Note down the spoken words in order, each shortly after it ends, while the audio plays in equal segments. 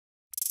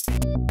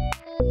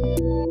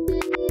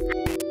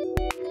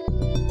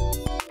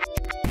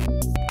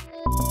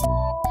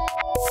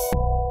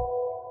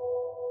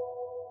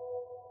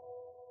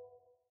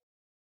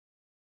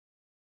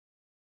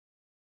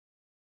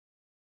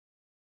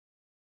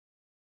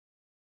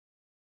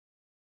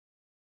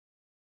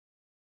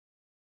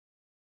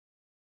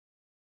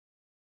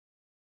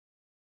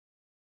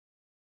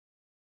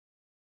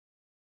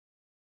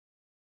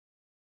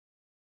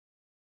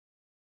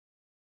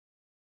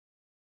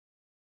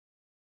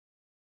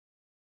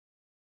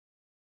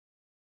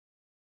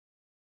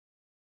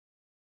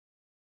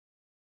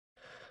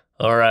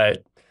All right,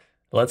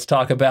 let's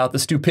talk about the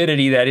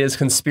stupidity that is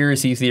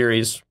conspiracy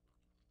theories.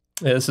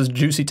 This is a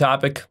juicy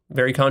topic,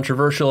 very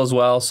controversial as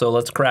well, so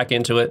let's crack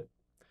into it.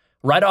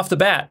 Right off the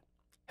bat,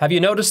 have you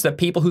noticed that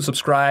people who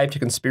subscribe to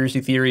conspiracy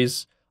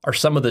theories are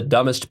some of the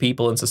dumbest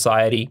people in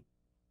society?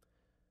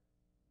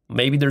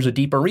 Maybe there's a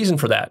deeper reason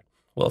for that.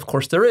 Well, of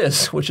course there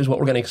is, which is what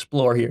we're going to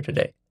explore here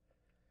today.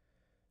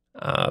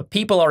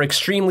 People are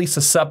extremely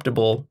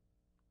susceptible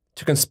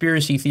to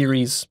conspiracy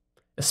theories,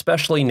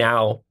 especially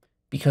now,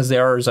 because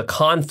there is a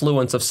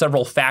confluence of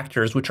several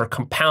factors which are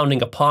compounding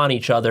upon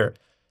each other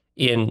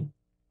in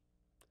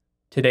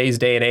today's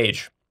day and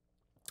age.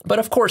 But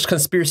of course,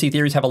 conspiracy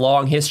theories have a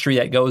long history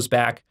that goes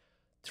back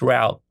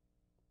throughout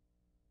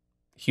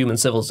human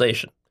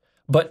civilization.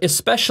 But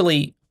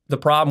especially the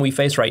problem we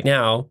face right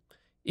now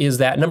is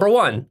that, number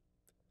one,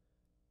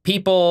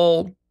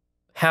 people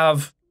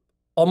have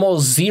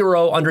almost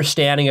zero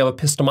understanding of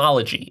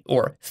epistemology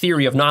or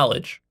theory of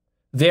knowledge.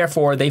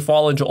 Therefore, they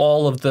fall into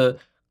all of the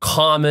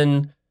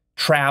common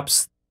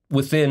traps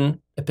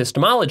within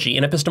epistemology.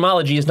 And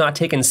epistemology is not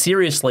taken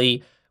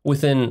seriously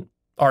within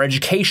our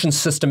education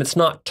system. It's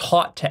not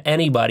taught to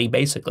anybody,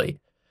 basically.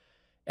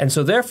 And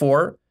so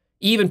therefore,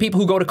 even people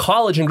who go to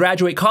college and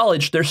graduate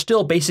college, they're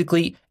still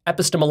basically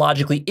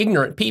epistemologically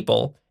ignorant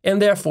people.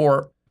 And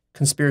therefore,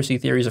 conspiracy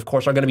theories, of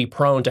course, are going to be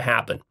prone to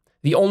happen.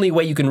 The only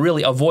way you can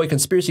really avoid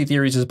conspiracy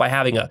theories is by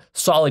having a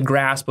solid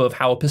grasp of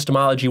how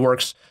epistemology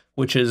works,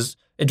 which is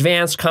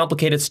advanced,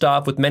 complicated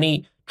stuff with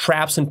many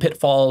traps and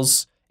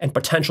pitfalls and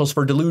potentials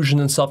for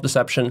delusion and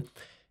self-deception.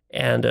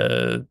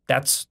 And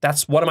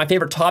that's one of my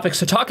favorite topics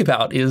to talk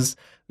about is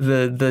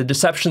the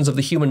deceptions of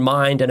the human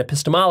mind and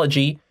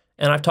epistemology.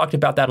 And I've talked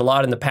about that a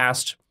lot in the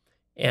past,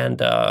 and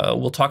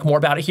we'll talk more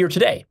about it here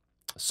today.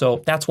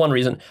 So that's one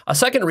reason. A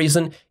second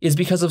reason is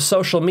because of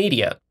social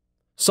media.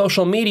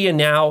 Social media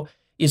now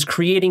is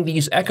creating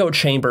these echo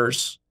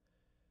chambers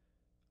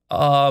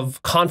of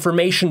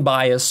confirmation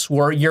bias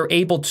where you're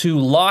able to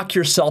lock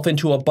yourself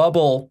into a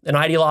bubble, an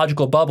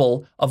ideological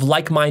bubble of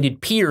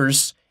like-minded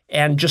peers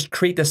and just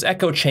create this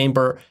echo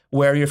chamber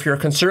where if you're a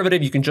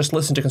conservative, you can just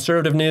listen to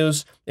conservative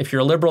news. If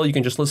you're a liberal, you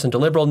can just listen to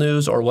liberal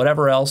news or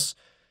whatever else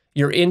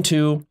you're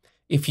into.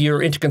 If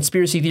you're into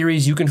conspiracy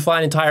theories, you can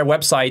find entire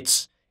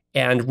websites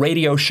and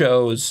radio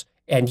shows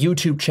and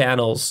YouTube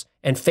channels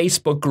and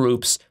Facebook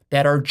groups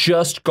that are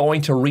just going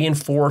to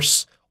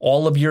reinforce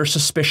all of your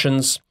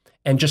suspicions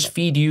and just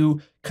feed you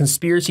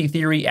conspiracy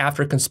theory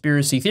after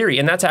conspiracy theory.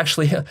 And that's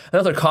actually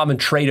another common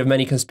trait of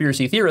many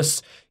conspiracy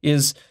theorists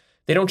is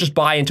they don't just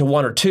buy into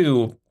one or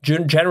two.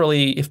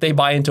 Generally, if they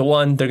buy into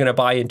one, they're going to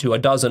buy into a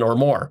dozen or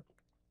more.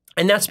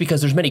 And that's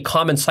because there's many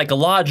common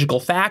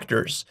psychological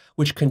factors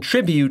which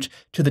contribute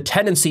to the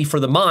tendency for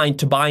the mind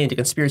to buy into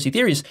conspiracy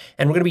theories.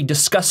 And we're going to be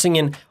discussing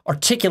and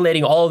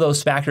articulating all of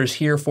those factors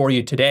here for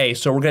you today.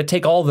 So we're going to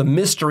take all the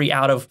mystery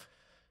out of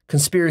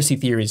conspiracy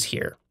theories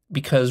here,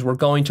 because we're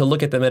going to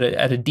look at them at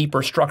a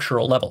deeper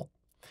structural level.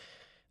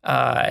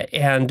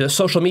 And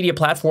social media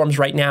platforms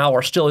right now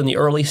are still in the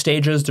early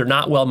stages. They're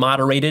not well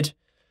moderated.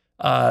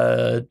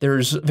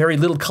 There's very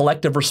little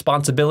collective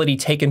responsibility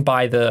taken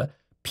by the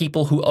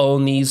people who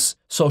own these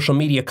social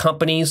media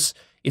companies.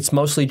 It's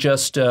mostly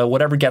just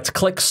whatever gets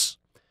clicks,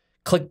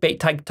 clickbait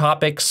type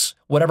topics,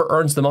 whatever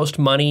earns the most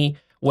money,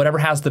 whatever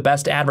has the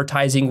best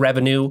advertising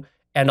revenue.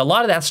 And a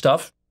lot of that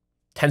stuff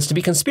tends to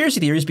be conspiracy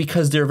theories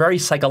because they're very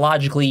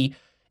psychologically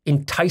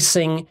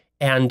enticing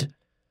and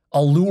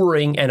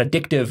alluring and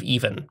addictive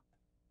even.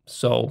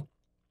 So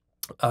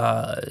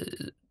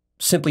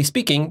simply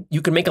speaking,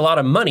 you can make a lot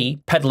of money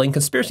peddling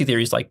conspiracy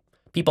theories. Like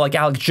people like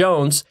Alex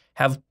Jones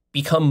have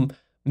become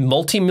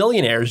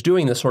multimillionaires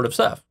doing this sort of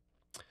stuff.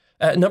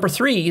 Number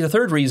three, the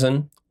third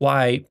reason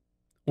why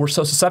we're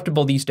so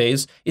susceptible these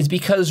days is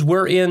because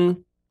we're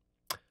in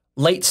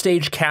late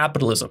stage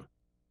capitalism.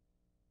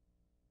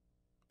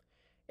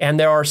 And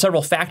there are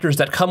several factors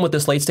that come with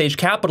this late stage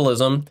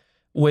capitalism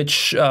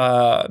which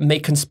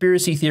make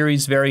conspiracy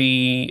theories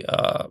very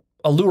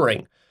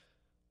alluring.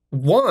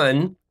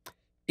 One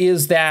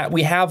is that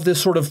we have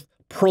this sort of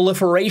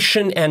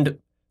proliferation and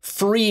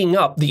freeing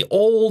up the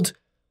old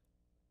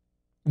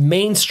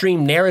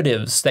mainstream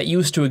narratives that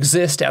used to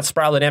exist at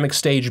Spiral Dynamics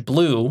Stage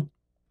Blue.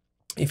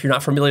 If you're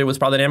not familiar with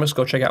Spiral Dynamics,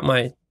 go check out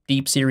my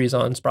deep series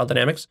on Spiral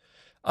Dynamics.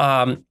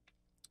 The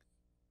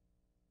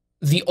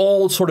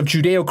old sort of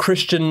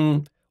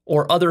Judeo-Christian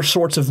or other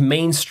sorts of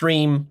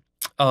mainstream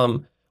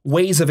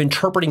ways of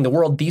interpreting the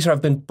world, these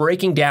have been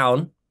breaking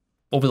down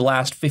over the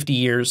last 50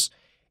 years,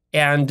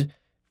 And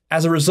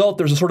as a result,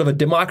 there's a sort of a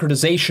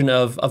democratization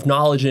of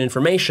knowledge and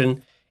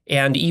information.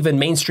 And even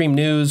mainstream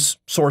news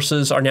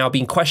sources are now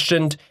being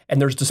questioned.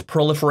 And there's this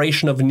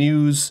proliferation of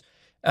news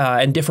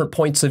and different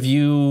points of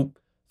view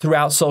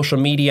throughout social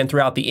media and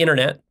throughout the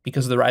internet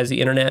because of the rise of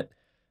the internet.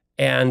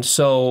 And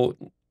so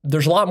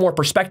there's a lot more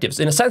perspectives.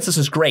 In a sense, this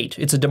is great.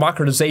 It's a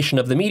democratization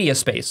of the media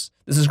space.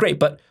 This is great.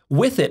 But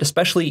with it,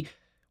 especially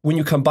when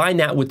you combine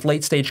that with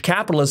late-stage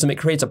capitalism, it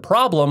creates a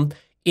problem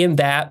in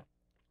that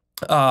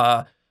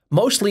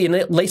mostly in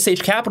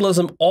late-stage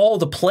capitalism, all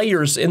the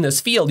players in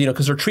this field,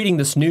 because they're treating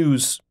this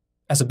news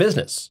as a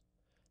business.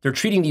 They're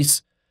treating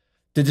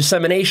the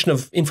dissemination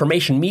of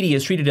information media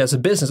is treated as a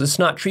business. It's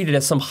not treated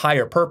as some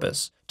higher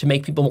purpose to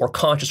make people more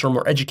conscious or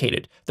more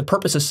educated. The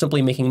purpose is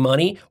simply making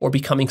money or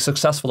becoming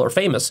successful or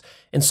famous.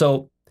 And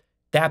so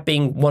that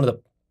being one of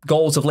the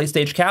goals of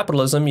late-stage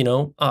capitalism,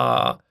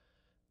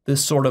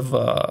 this sort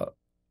of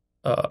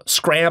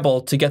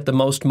scramble to get the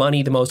most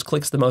money, the most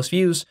clicks, the most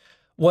views,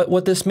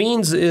 what this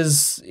means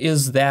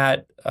is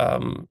that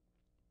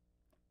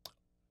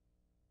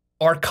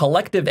our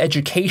collective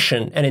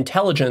education and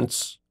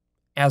intelligence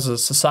as a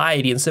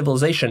society and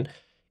civilization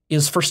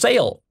is for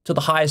sale to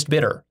the highest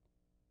bidder.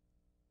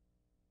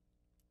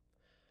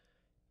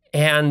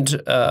 And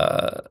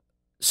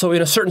so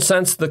in a certain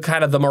sense, the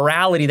kind of the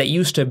morality that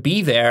used to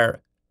be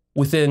there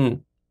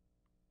within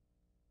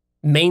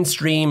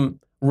mainstream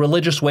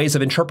religious ways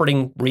of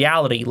interpreting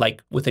reality,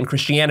 like within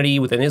Christianity,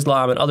 within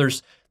Islam and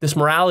others, this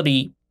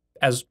morality,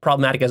 as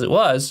problematic as it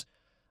was,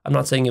 I'm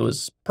not saying it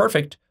was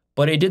perfect,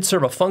 but it did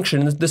serve a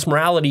function. This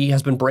morality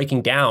has been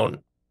breaking down.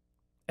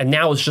 And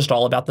now it's just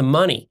all about the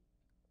money.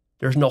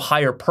 There's no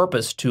higher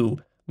purpose to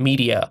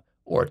media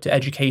or to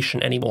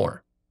education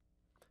anymore,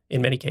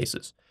 in many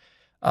cases.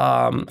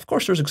 Of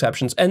course, there's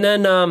exceptions. And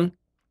then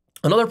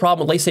another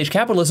problem with late-stage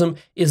capitalism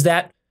is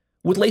that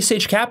with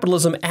late-stage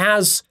capitalism,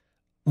 as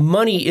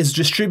money is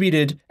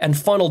distributed and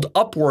funneled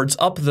upwards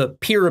up the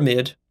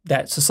pyramid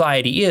that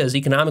society is,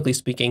 economically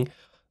speaking,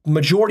 the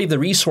majority of the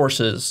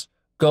resources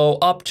go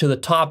up to the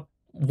top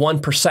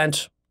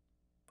 1%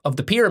 of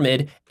the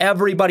pyramid.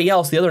 Everybody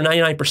else, the other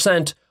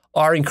 99%,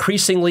 are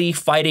increasingly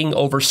fighting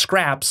over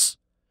scraps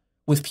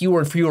with fewer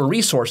and fewer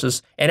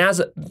resources. And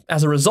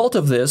as a result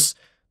of this,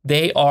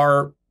 they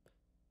are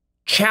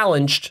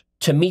challenged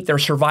to meet their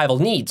survival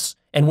needs.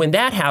 And when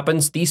that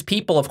happens, these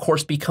people, of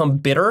course, become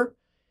bitter.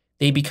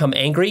 They become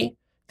angry.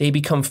 They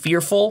become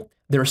fearful.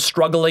 They're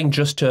struggling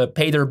just to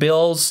pay their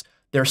bills.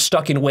 They're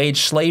stuck in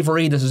wage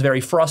slavery. This is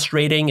very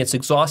frustrating. It's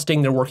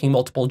exhausting. They're working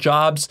multiple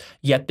jobs,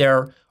 yet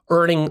they're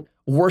earning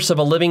worse of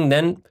a living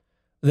than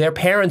their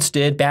parents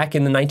did back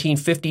in the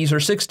 1950s or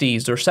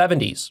 60s or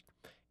 70s.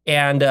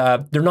 And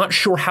they're not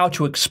sure how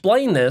to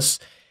explain this.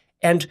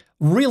 And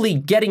really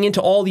getting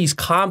into all these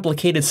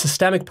complicated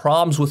systemic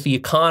problems with the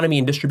economy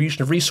and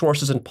distribution of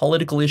resources and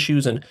political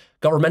issues and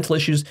governmental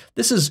issues,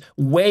 this is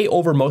way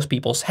over most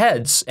people's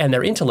heads and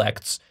their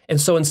intellects. And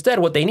so instead,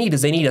 what they need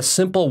is they need a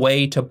simple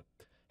way to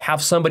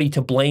have somebody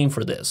to blame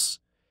for this.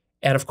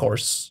 And of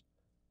course,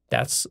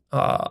 that's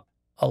a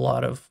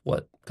lot of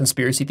what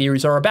conspiracy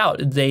theories are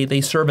about.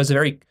 They serve as a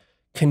very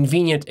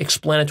convenient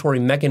explanatory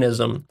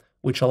mechanism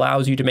which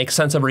allows you to make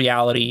sense of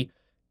reality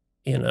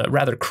in a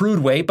rather crude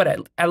way, but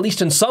at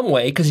least in some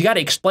way, because you got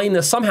to explain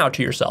this somehow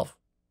to yourself.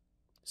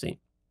 See?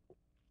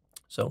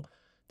 So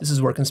this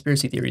is where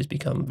conspiracy theories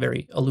become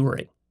very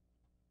alluring.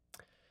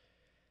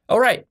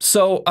 All right,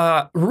 so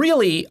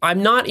really,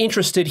 I'm not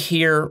interested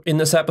here in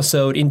this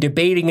episode in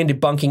debating and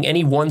debunking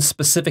any one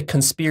specific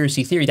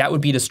conspiracy theory. That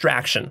would be a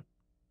distraction.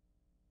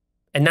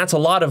 And that's a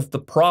lot of the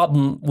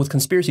problem with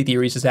conspiracy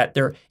theories, is that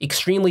they're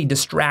extremely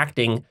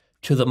distracting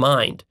to the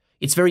mind.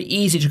 It's very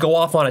easy to go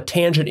off on a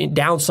tangent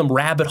down some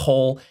rabbit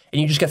hole,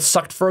 and you just get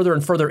sucked further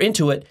and further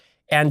into it.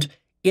 And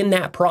in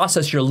that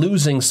process, you're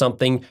losing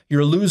something.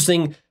 You're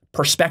losing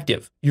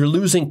perspective. You're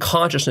losing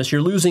consciousness.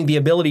 You're losing the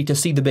ability to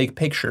see the big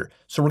picture.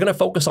 So we're going to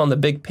focus on the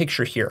big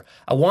picture here.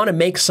 I want to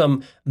make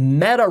some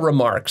meta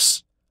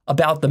remarks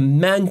about the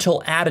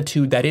mental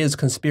attitude that is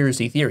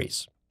conspiracy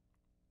theories.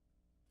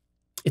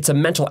 It's a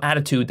mental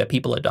attitude that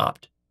people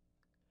adopt.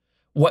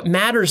 What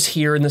matters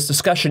here in this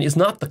discussion is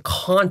not the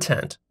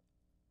content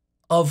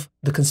of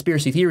the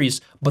conspiracy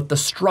theories, but the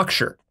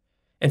structure.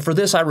 And for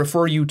this, I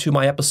refer you to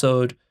my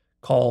episode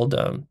called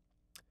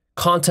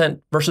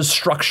Content versus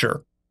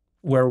Structure,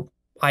 where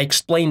I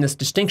explain this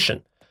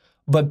distinction.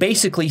 But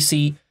basically,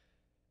 see,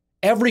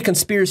 every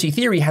conspiracy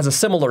theory has a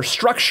similar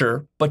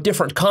structure, but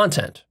different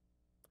content.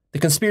 The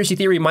conspiracy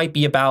theory might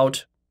be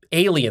about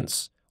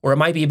aliens, or it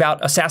might be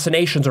about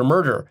assassinations or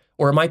murder,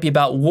 or it might be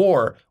about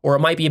war, or it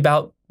might be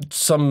about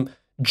some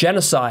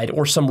genocide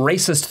or some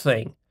racist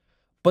thing.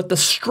 But the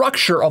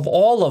structure of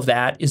all of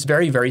that is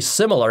very, very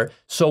similar.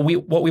 So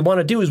what we want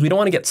to do is we don't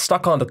want to get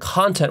stuck on the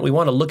content. We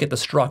want to look at the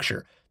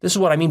structure. This is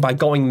what I mean by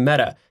going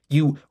meta.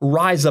 You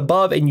rise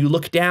above and you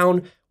look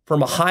down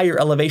from a higher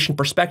elevation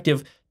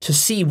perspective to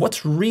see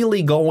what's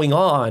really going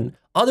on.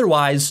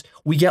 Otherwise,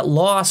 we get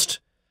lost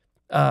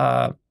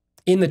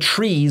in the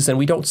trees and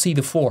we don't see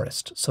the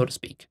forest, so to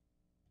speak.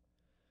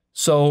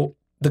 So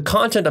the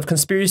content of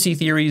conspiracy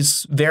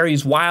theories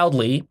varies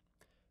wildly,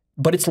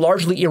 but it's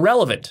largely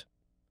irrelevant.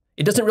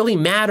 It doesn't really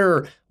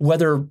matter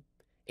whether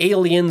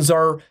aliens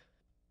are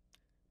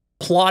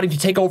plotting to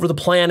take over the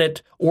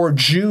planet or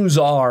Jews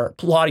are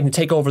plotting to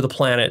take over the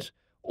planet,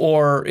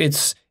 or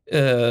it's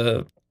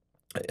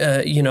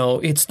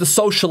it's the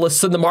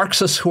socialists and the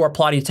Marxists who are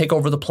plotting to take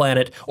over the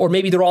planet, or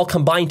maybe they're all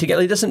combined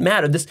together. It doesn't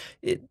matter.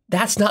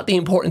 That's not the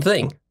important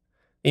thing.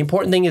 The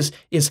important thing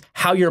is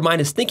how your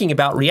mind is thinking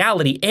about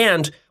reality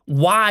and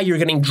why you're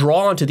getting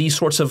drawn to these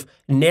sorts of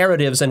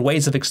narratives and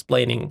ways of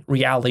explaining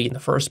reality in the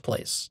first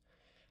place.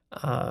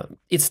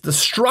 It's the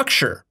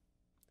structure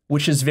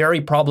which is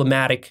very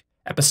problematic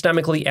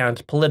epistemically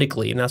and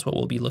politically, and that's what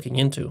we'll be looking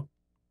into.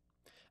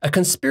 A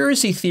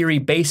conspiracy theory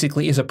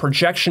basically is a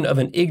projection of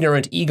an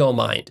ignorant ego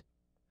mind.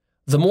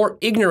 The more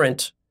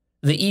ignorant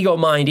the ego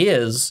mind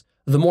is,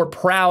 the more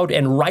proud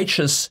and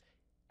righteous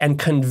and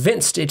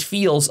convinced it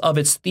feels of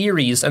its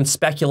theories and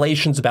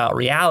speculations about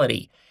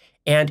reality.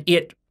 And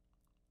it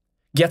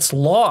gets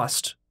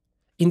lost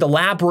in the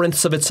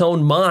labyrinths of its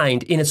own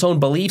mind, in its own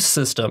belief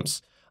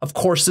systems. Of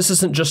course, this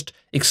isn't just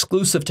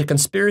exclusive to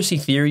conspiracy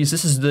theories.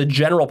 This is the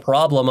general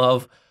problem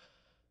of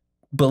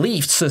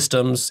belief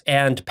systems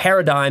and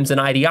paradigms and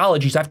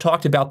ideologies. I've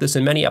talked about this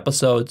in many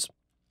episodes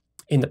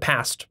in the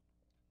past.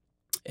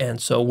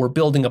 And so we're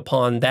building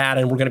upon that,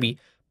 and we're going to be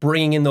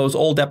bringing in those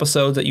old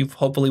episodes that you've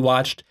hopefully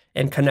watched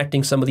and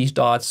connecting some of these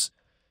dots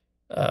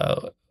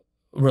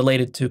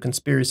related to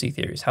conspiracy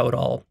theories, how it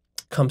all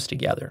comes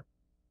together.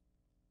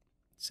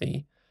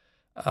 See,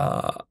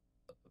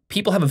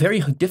 people have a very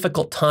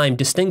difficult time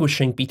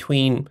distinguishing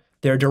between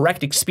their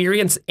direct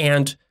experience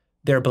and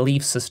their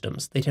belief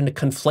systems. They tend to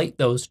conflate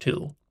those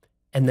two.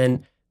 And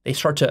then they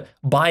start to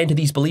buy into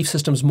these belief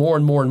systems more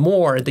and more and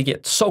more. They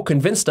get so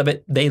convinced of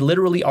it, they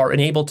literally are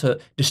unable to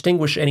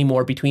distinguish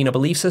anymore between a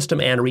belief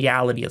system and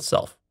reality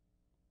itself,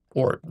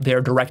 or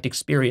their direct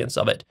experience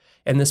of it.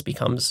 And this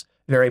becomes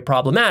very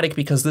problematic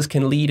because this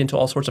can lead into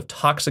all sorts of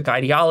toxic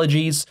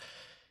ideologies,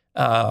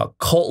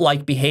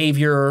 cult-like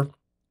behavior,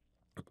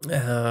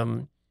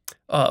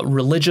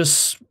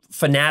 religious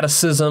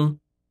fanaticism.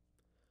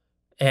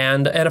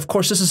 And of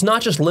course, this is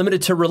not just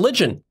limited to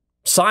religion.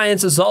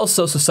 Science is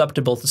also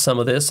susceptible to some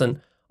of this, and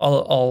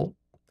I'll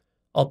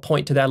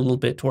point to that a little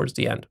bit towards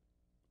the end.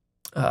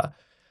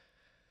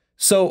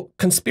 So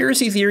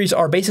conspiracy theories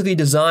are basically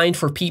designed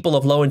for people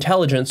of low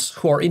intelligence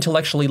who are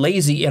intellectually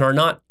lazy and are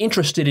not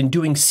interested in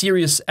doing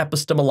serious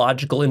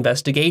epistemological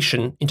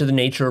investigation into the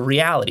nature of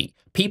reality.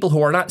 People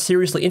who are not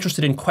seriously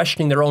interested in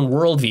questioning their own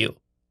worldview.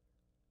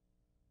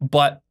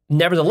 But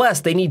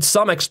nevertheless, they need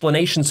some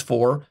explanations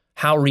for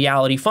how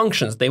reality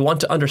functions. They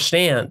want to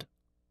understand.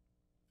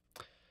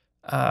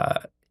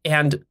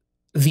 And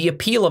the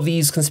appeal of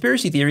these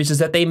conspiracy theories is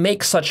that they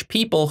make such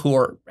people who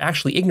are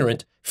actually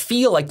ignorant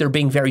feel like they're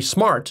being very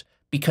smart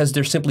because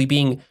they're simply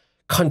being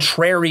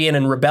contrarian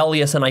and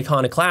rebellious and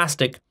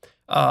iconoclastic,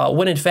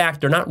 when in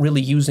fact they're not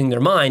really using their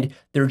mind.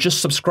 They're just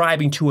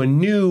subscribing to a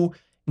new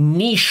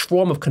niche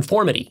form of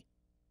conformity.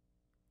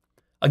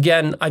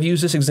 Again, I've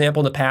used this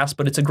example in the past,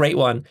 but it's a great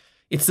one.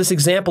 It's this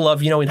example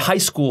of, in high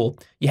school,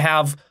 you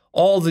have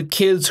all the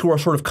kids who are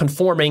sort of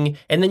conforming,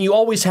 and then you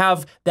always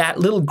have that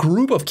little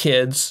group of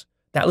kids,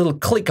 that little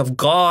clique of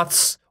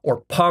goths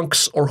or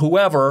punks or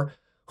whoever,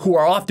 who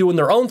are off doing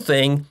their own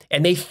thing,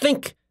 and they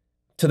think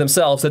to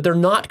themselves that they're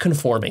not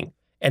conforming.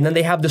 And then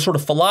they have this sort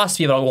of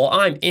philosophy about, well,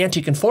 I'm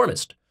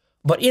anti-conformist.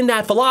 But in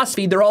that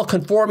philosophy, they're all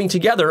conforming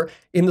together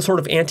in the sort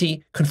of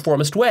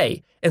anti-conformist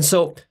way. And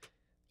so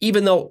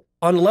even though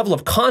on the level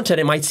of content,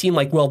 it might seem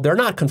like, well, they're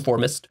not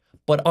conformist,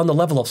 but on the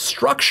level of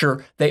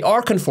structure, they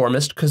are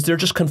conformist because they're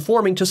just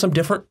conforming to some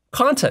different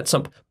content,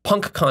 some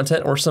punk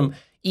content or some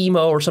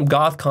emo or some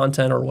goth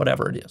content or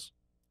whatever it is.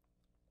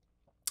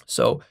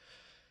 So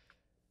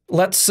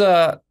let's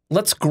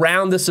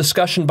ground this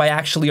discussion by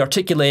actually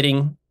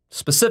articulating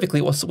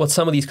specifically what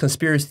some of these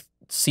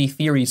conspiracy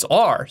theories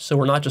are. So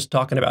we're not just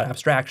talking about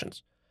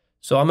abstractions.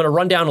 So I'm going to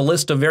run down a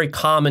list of very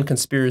common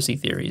conspiracy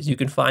theories. You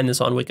can find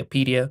this on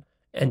Wikipedia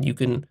and you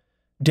can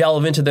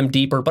delve into them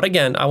deeper. But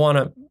again, I want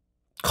to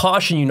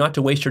caution you not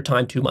to waste your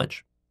time too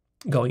much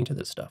going into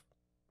this stuff,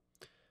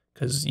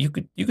 because you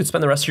could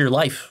spend the rest of your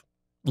life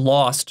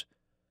lost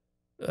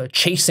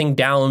chasing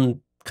down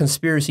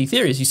conspiracy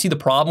theories. You see, the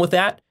problem with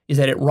that is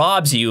that it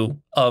robs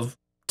you of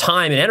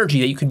time and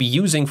energy that you could be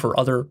using for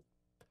other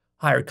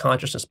higher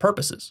consciousness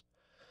purposes.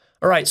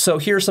 All right, so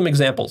here are some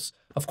examples.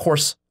 Of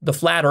course, the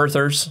flat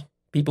earthers,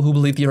 people who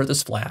believe the earth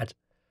is flat,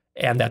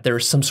 and that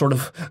there's some sort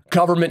of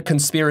government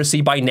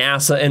conspiracy by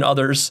NASA and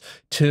others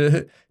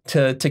to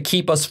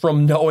keep us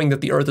from knowing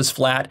that the earth is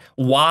flat.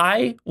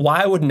 Why?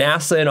 Why would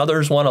NASA and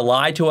others want to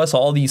lie to us?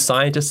 All these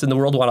scientists in the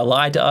world want to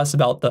lie to us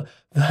about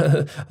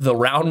the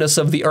roundness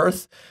of the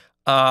earth.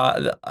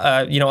 I've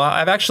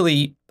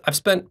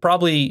spent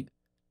probably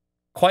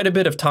quite a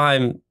bit of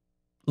time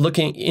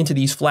looking into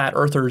these flat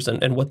earthers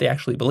and what they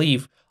actually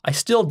believe. I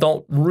still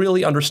don't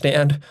really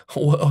understand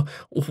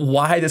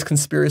why this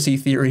conspiracy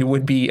theory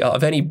would be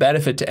of any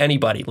benefit to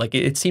anybody. Like,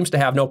 it seems to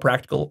have no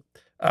practical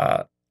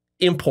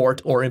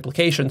import or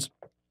implications.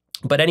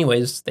 But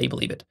anyways, they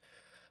believe it.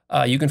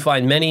 You can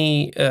find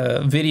many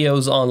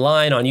videos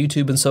online on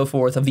YouTube and so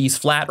forth of these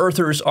flat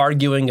earthers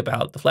arguing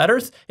about the flat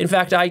earth. In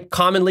fact, I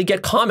commonly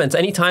get comments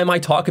anytime I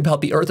talk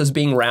about the earth as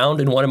being round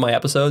in one of my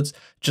episodes.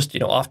 Just,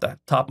 off the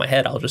top of my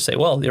head, I'll just say,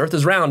 well, the earth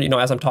is round,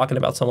 as I'm talking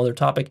about some other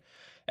topic.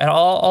 And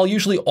I'll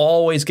usually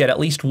always get at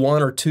least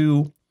one or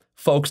two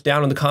folks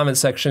down in the comment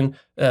section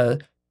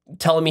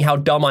telling me how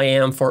dumb I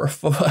am for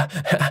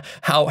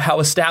how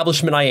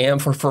establishment I am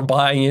for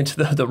buying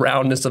into the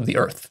roundness of the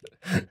earth.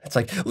 It's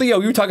like, Leo,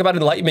 you talk about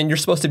enlightenment, you're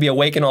supposed to be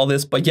awake in all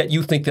this, but yet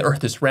you think the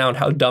earth is round.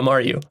 How dumb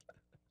are you?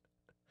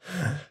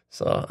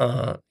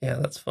 So, yeah,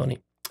 that's funny.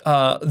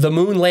 The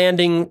moon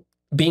landing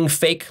being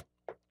fake,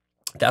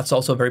 that's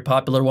also a very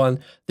popular one.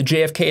 The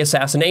JFK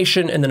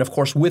assassination, and then, of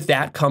course, with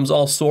that comes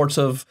all sorts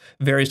of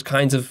various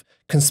kinds of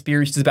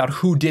conspiracies about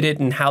who did it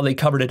and how they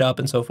covered it up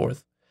and so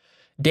forth.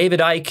 David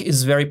Icke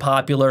is very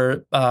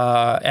popular,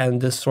 and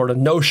this sort of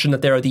notion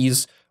that there are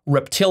these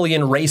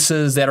reptilian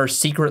races that are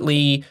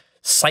secretly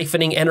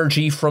siphoning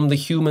energy from the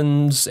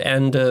humans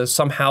and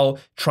somehow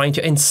trying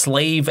to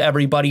enslave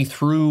everybody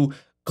through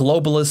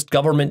globalist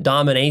government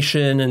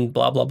domination and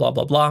blah, blah, blah,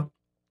 blah, blah.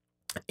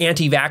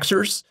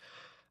 Anti-vaxxers.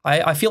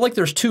 I feel like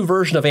there's two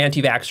versions of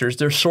anti-vaxxers.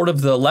 There's sort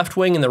of the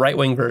left-wing and the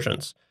right-wing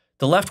versions.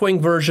 The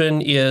left-wing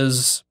version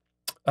is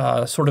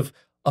sort of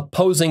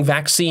opposing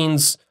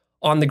vaccines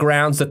on the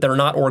grounds that they're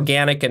not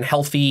organic and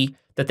healthy,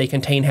 that they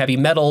contain heavy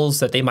metals,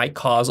 that they might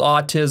cause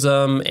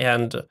autism,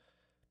 and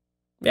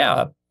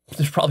yeah,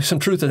 there's probably some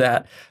truth to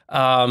that.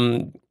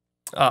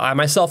 I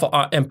myself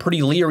am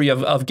pretty leery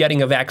of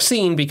getting a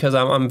vaccine because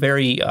I'm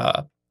very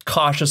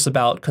cautious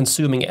about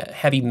consuming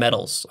heavy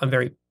metals. I'm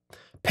very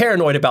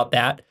paranoid about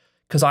that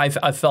because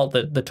I've felt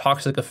the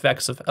toxic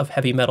effects of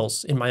heavy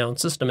metals in my own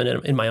system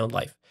and in my own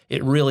life.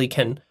 It really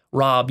can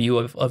rob you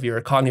of your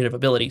cognitive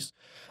abilities.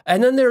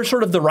 And then there's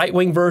sort of the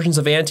right-wing versions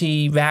of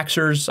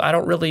anti-vaxxers.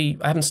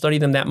 I haven't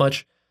studied them that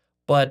much,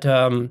 but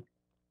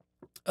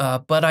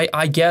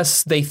I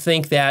guess they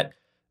think that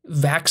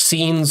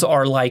vaccines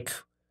are like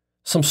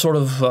some sort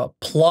of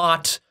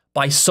plot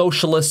by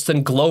socialists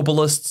and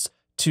globalists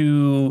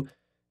to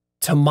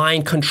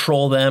mind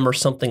control them or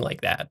something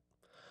like that.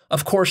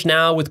 Of course,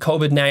 now with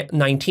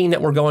COVID-19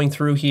 that we're going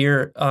through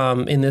here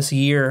in this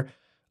year,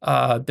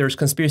 there's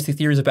conspiracy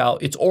theories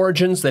about its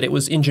origins, that it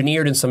was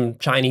engineered in some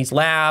Chinese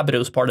lab, and it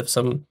was part of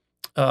some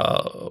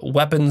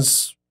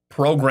weapons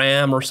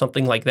program or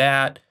something like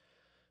that.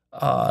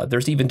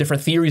 There's even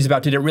different theories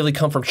about did it really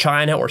come from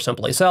China or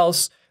someplace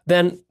else.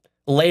 Then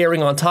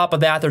layering on top of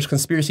that, there's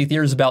conspiracy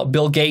theories about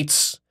Bill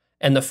Gates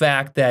and the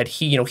fact that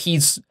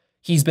he's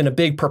been a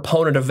big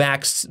proponent of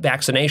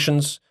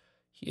vaccinations.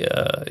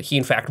 He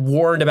in fact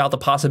warned about the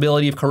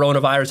possibility of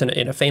coronavirus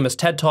in a famous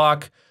TED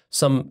Talk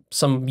some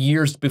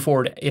years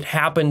before it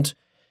happened,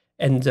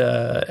 and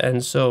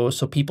so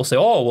people say,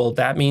 oh well,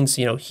 that means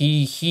he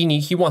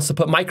wants to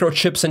put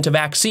microchips into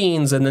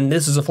vaccines, and then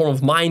this is a form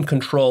of mind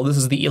control. This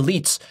is the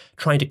elites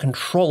trying to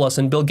control us,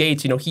 and Bill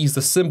Gates, he's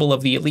the symbol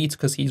of the elites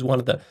because he's one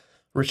of the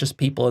richest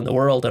people in the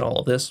world and all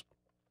of this.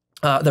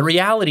 The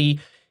reality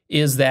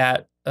is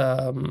that,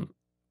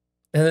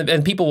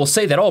 and people will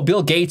say that, oh,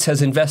 Bill Gates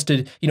has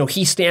invested,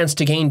 he stands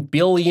to gain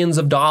billions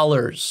of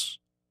dollars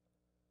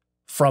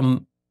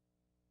from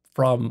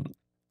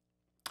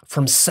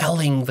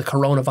selling the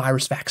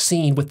coronavirus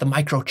vaccine with the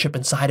microchip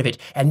inside of it,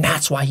 and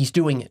that's why he's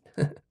doing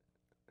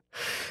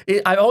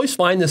it. I always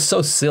find this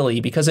so silly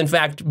because, in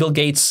fact, Bill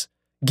Gates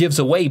gives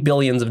away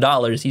billions of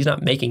dollars. He's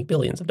not making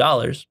billions of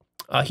dollars.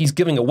 He's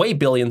giving away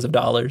billions of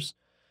dollars,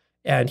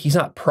 and he's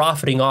not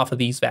profiting off of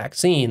these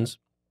vaccines.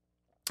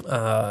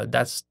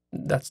 That's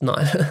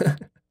not.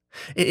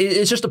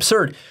 It's just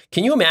absurd.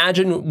 Can you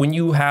imagine when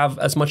you have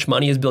as much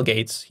money as Bill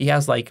Gates? He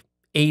has like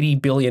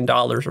 $80 billion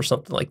or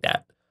something like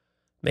that,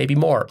 maybe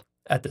more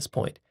at this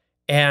point.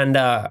 And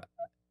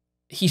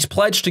he's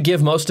pledged to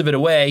give most of it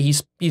away.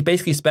 He's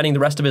basically spending the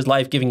rest of his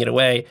life giving it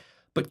away.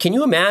 But can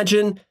you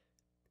imagine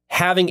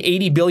having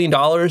 $80 billion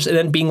and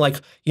then being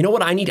like, you know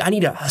what, I need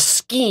a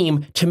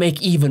scheme to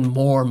make even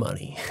more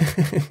money?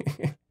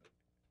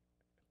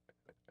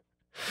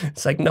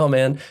 It's like, no,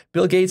 man,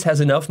 Bill Gates has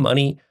enough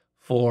money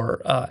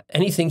for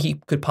anything he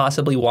could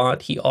possibly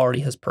want. He already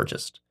has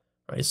purchased.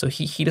 Right? So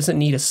he doesn't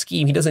need a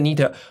scheme. He doesn't need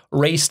to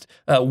waste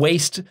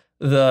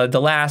the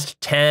last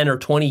 10 or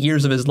 20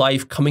 years of his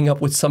life coming up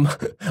with some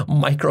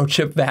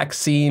microchip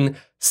vaccine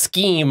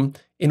scheme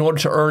in order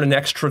to earn an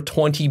extra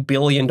 $20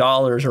 billion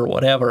or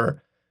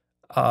whatever,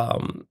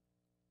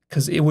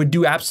 because it would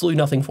do absolutely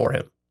nothing for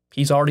him.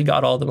 He's already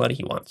got all the money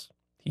he wants.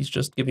 He's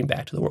just giving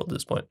back to the world at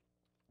this point.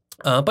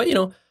 But,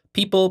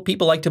 people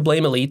like to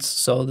blame elites,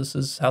 so this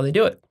is how they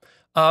do it.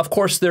 Of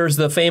course, there's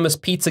the famous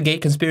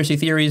Pizzagate conspiracy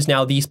theories.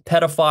 Now, these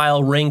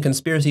pedophile ring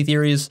conspiracy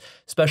theories,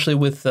 especially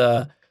with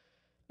the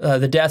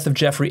death of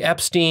Jeffrey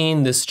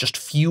Epstein, this just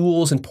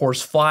fuels and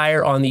pours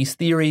fire on these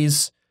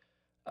theories.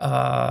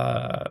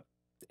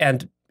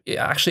 And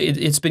actually,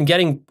 it's been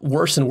getting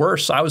worse and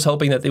worse. I was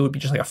hoping that they would be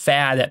just like a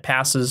fad that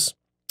passes.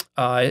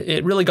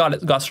 It really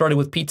got started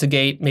with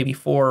Pizzagate maybe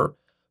four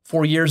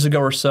 4 years ago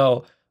or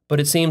so. But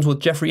it seems with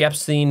Jeffrey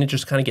Epstein, it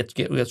just kind of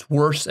gets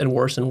worse and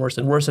worse and worse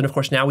and worse. And of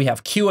course, now we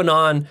have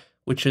QAnon,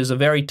 which is a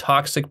very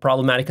toxic,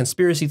 problematic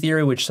conspiracy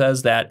theory, which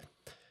says that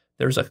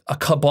there's a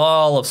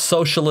cabal of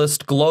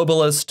socialist,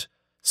 globalist,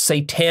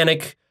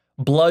 satanic,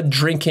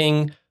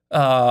 blood-drinking,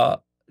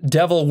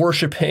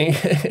 devil-worshipping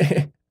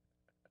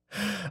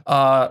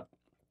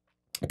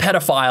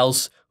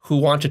pedophiles who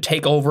want to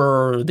take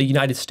over the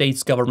United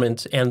States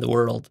government and the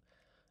world,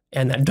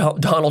 and that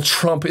Donald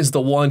Trump is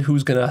the one who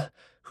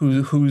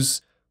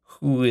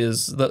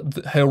is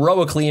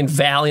heroically and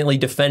valiantly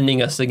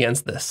defending us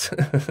against this.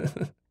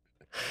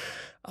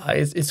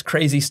 It's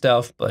crazy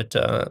stuff, but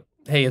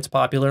hey, it's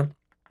popular.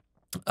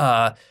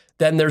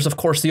 Then there's, of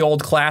course, the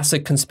old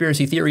classic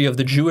conspiracy theory of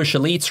the Jewish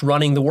elites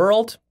running the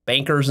world,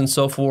 bankers and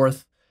so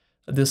forth.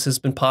 This has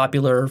been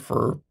popular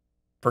for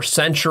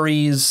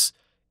centuries.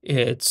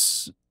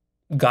 It's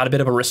got a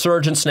bit of a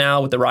resurgence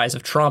now with the rise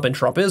of Trump and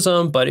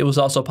Trumpism, but it was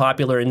also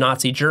popular in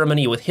Nazi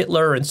Germany with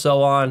Hitler and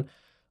so on.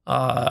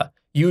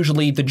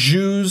 Usually the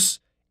Jews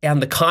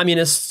and the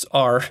communists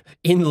are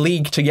in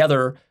league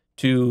together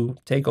to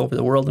take over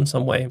the world in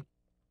some way.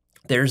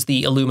 There's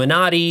the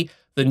Illuminati,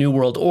 the New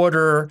World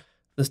Order.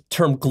 The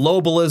term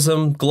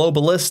globalism,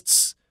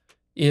 globalists,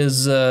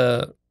 is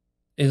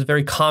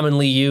very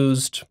commonly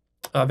used,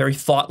 very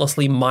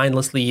thoughtlessly,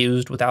 mindlessly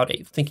used without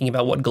thinking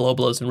about what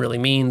globalism really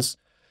means.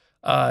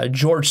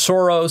 George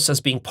Soros as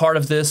being part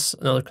of this,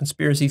 another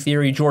conspiracy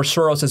theory. George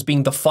Soros as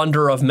being the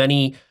funder of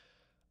many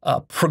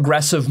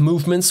progressive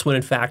movements, when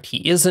in fact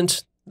he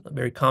isn't. A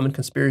very common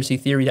conspiracy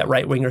theory that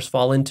right-wingers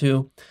fall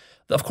into.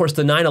 Of course,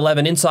 the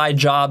 9/11 inside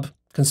job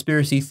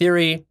conspiracy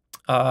theory.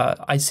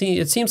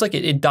 It seems like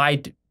it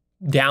died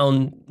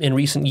down in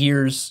recent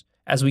years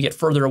as we get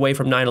further away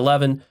from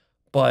 9/11,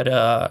 but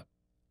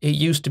it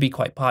used to be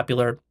quite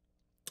popular.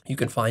 You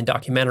can find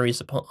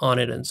documentaries on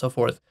it and so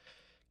forth.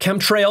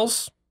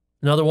 Chemtrails,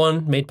 another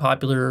one made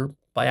popular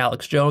by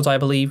Alex Jones, I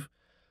believe.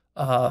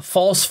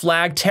 False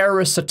flag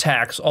terrorist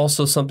attacks,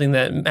 also something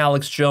that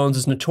Alex Jones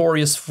is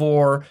notorious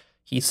for.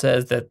 He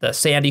says that the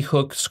Sandy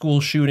Hook school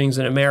shootings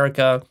in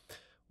America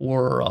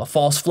were a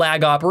false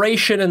flag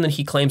operation, and then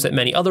he claims that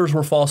many others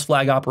were false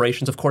flag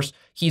operations. Of course,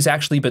 he's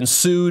actually been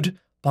sued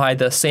by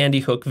the Sandy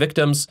Hook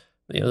victims,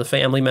 the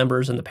family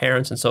members and the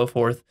parents and so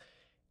forth,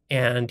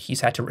 and he's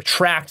had to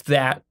retract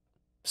that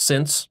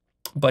since,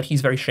 but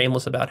he's very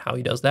shameless about how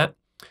he does that.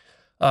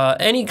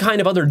 Any kind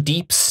of other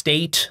deep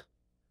state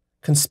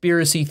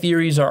conspiracy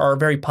theories are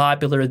very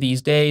popular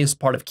these days,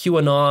 part of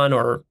QAnon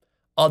or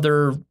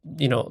other,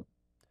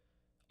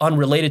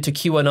 unrelated to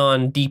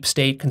QAnon deep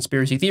state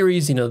conspiracy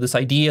theories. This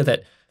idea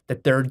that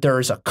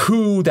there's a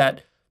coup,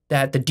 that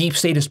the deep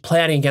state is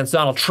planning against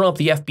Donald Trump,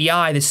 the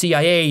FBI, the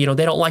CIA.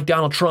 They don't like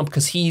Donald Trump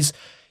because he's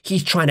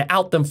trying to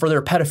out them for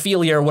their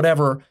pedophilia or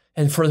whatever,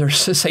 and for their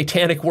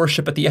satanic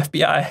worship at the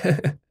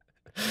FBI,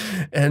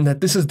 and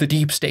that this is the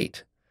deep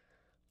state.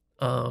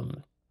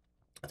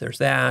 There's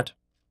that.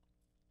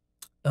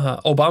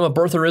 Obama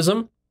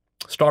birtherism,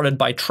 started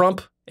by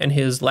Trump and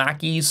his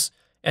lackeys,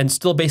 and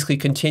still basically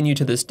continue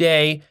to this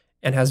day,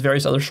 and has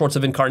various other sorts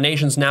of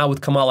incarnations now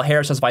with Kamala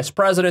Harris as vice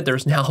president.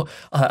 There's now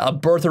a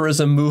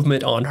birtherism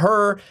movement on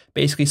her,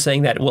 basically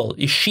saying that, well,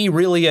 is she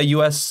really a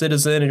U.S.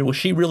 citizen, and was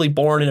she really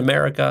born in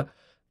America?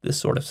 This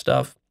sort of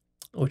stuff,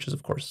 which is,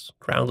 of course,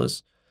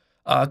 groundless.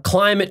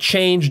 Climate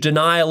change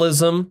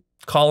denialism,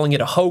 calling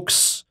it a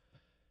hoax,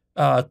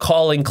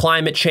 calling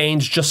climate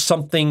change just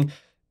something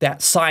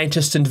that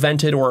scientists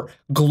invented or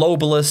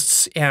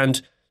globalists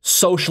and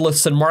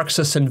socialists and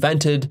Marxists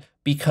invented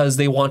because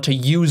they want to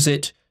use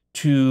it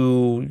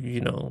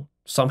to,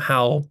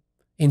 somehow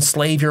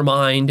enslave your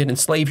mind and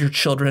enslave your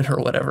children or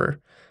whatever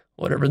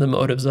the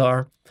motives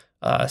are.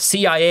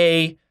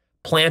 CIA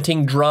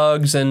planting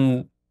drugs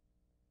and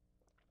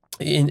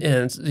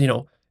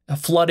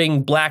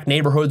flooding black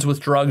neighborhoods with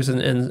drugs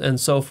and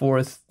so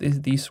forth.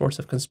 These sorts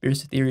of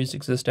conspiracy theories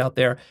exist out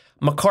there.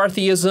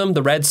 McCarthyism,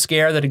 the Red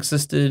Scare that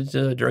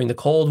existed during the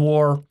Cold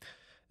War.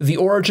 The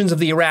origins of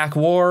the Iraq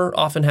War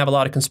often have a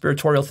lot of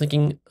conspiratorial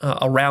thinking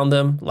around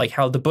them, like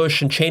how the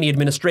Bush and Cheney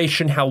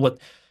administration, how what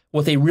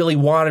they really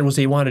wanted was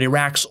they wanted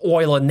Iraq's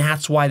oil, and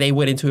that's why they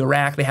went into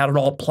Iraq. They had it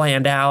all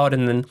planned out,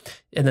 and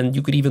then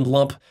you could even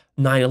lump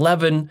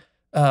 9/11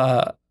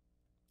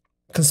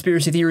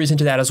 conspiracy theories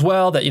into that as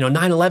well, that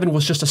 9/11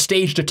 was just a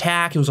staged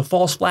attack. It was a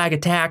false flag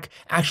attack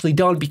actually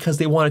done because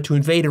they wanted to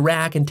invade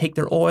Iraq and take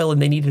their oil,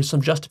 and they needed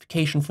some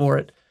justification for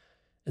it,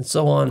 and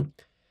so on.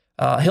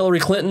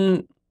 Hillary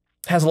Clinton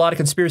has a lot of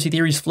conspiracy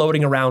theories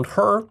floating around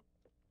her,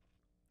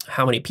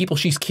 how many people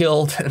she's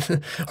killed,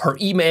 her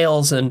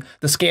emails and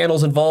the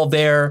scandals involved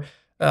there.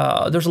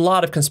 There's a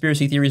lot of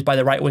conspiracy theories by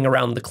the right wing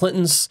around the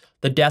Clintons,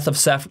 the death of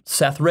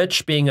Seth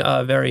Rich being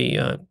a very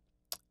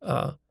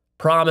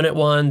prominent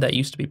one that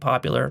used to be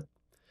popular.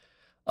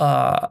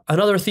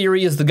 Another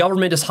theory is the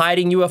government is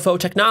hiding UFO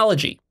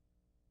technology.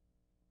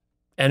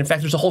 And in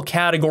fact, there's a whole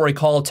category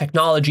called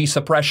technology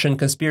suppression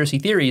conspiracy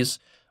theories,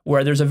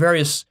 where there's a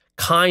various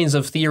kinds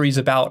of theories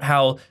about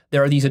how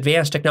there are these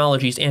advanced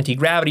technologies,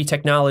 anti-gravity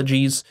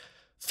technologies,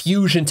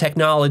 fusion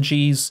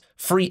technologies,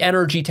 free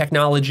energy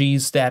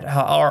technologies that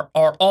are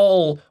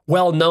all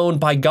well known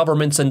by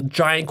governments and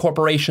giant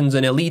corporations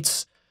and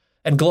elites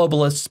and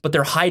globalists, but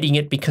they're hiding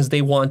it because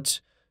they want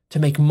to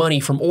make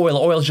money from oil.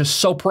 Oil is just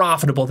so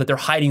profitable that they're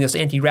hiding this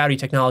anti-gravity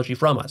technology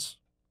from us.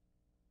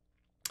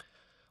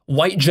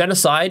 White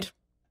genocide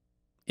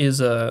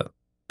is a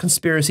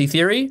conspiracy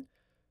theory.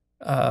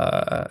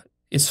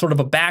 Is sort of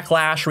a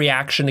backlash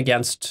reaction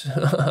against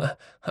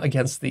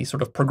against the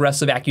sort of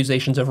progressive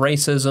accusations of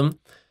racism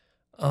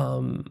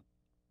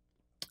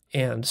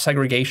and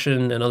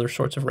segregation and other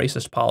sorts of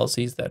racist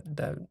policies that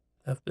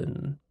have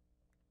been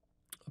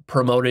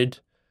promoted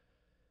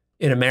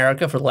in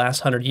America for the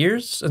last 100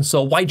 years. And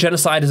so white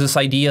genocide is this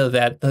idea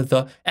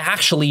that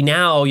actually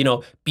now,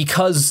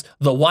 because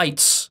the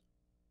whites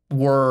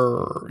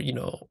were,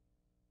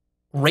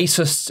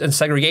 racists and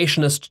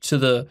segregationists to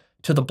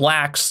the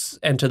blacks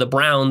and to the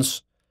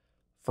browns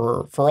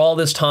for all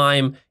this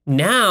time.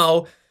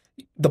 Now,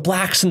 the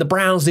blacks and the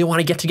browns, they want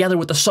to get together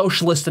with the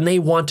socialists and they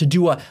want to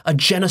do a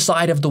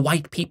genocide of the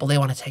white people. They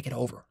want to take it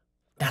over.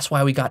 That's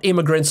why we got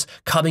immigrants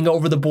coming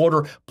over the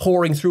border,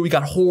 pouring through. We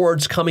got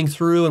hordes coming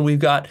through, and we've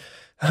got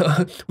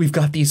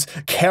these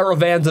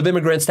caravans of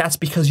immigrants. That's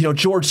because,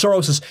 George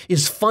Soros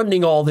is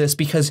funding all this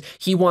because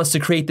he wants to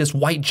create this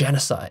white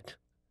genocide.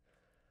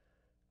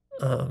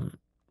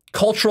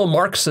 Cultural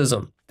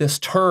Marxism, this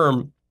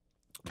term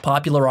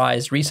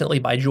popularized recently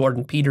by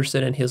Jordan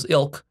Peterson and his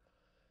ilk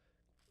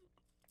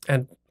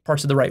and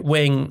parts of the right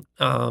wing.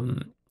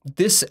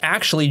 This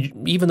actually,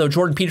 even though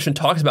Jordan Peterson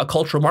talks about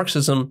cultural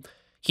Marxism,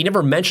 he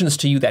never mentions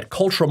to you that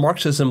cultural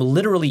Marxism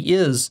literally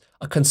is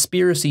a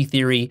conspiracy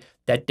theory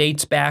that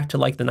dates back to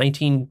like the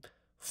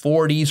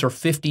 1940s or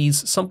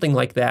 50s, something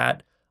like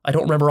that. I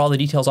don't remember all the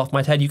details off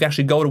my head. You can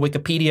actually go to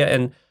Wikipedia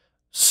and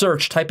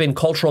type in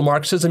cultural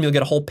Marxism, you'll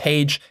get a whole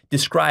page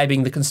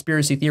describing the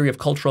conspiracy theory of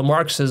cultural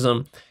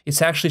Marxism.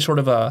 It's actually sort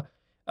of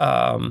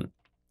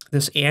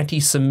this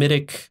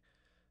anti-Semitic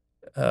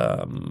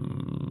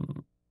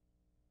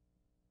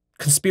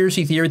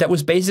conspiracy theory that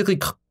was basically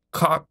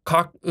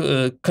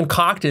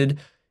concocted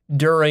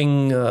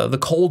during the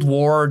Cold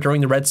War,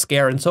 during the Red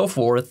Scare and so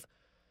forth,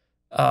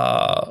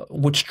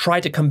 which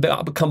tried to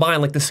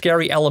combine like the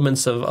scary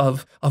elements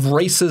of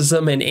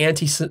racism and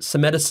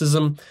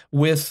anti-Semiticism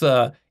with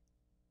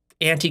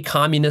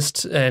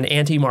anti-communist and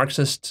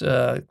anti-Marxist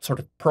sort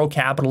of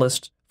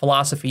pro-capitalist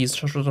philosophies,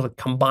 sort of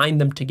combine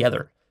them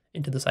together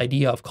into this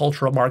idea of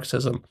cultural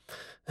Marxism.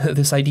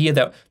 This idea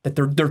that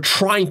they're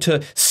trying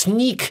to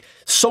sneak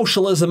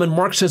socialism and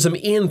Marxism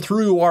in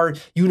through our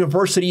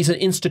universities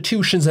and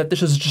institutions, that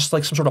this is just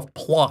like some sort of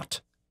plot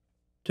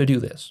to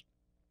do this.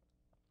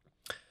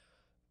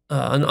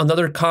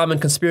 Another common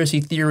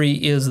conspiracy theory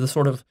is the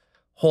sort of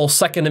whole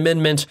Second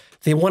Amendment.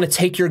 They want to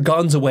take your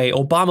guns away.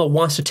 Obama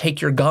wants to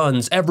take your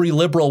guns. Every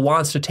liberal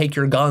wants to take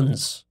your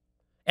guns.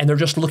 And they're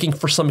just looking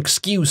for some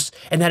excuse.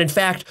 And that, in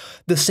fact,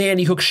 the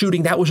Sandy Hook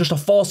shooting, that was just a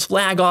false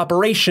flag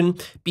operation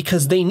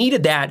because they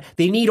needed that.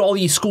 They need all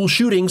these school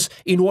shootings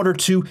in order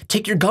to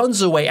take your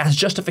guns away as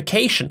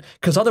justification,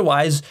 because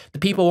otherwise the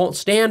people won't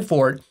stand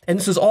for it. And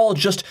this is all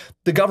just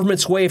the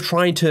government's way of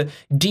trying to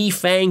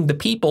defang the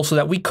people so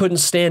that we couldn't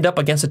stand up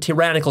against a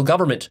tyrannical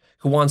government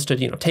who wants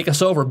to, take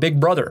us over. Big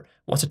Brother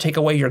wants to take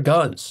away your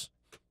guns.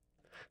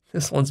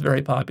 This one's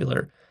very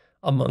popular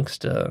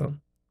amongst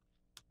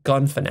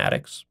gun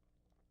fanatics.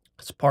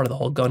 It's part of the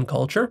whole gun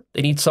culture.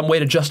 They need some way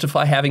to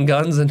justify having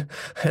guns and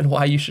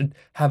why you should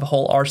have a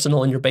whole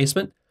arsenal in your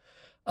basement.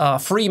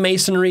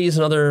 Freemasonry is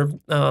another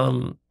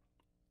common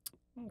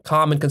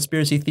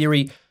conspiracy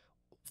theory.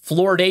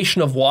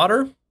 Fluoridation of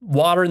water.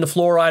 Water and the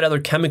fluoride, other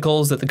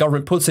chemicals that the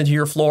government puts into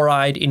your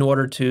fluoride in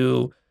order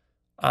to,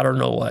 I don't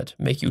know what,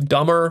 make you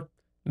dumber,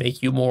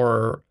 make you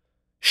more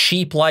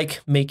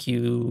sheep-like, make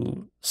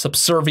you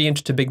subservient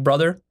to Big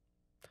Brother.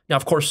 Now,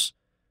 of course,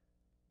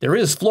 there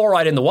is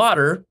fluoride in the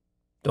water.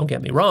 Don't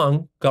get me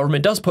wrong.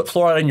 Government does put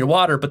fluoride in your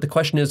water, but the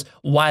question is,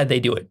 why did they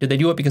do it? Did they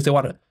do it because they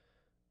want to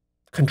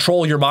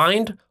control your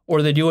mind, or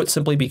do they do it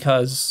simply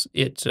because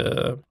it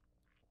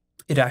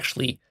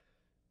actually,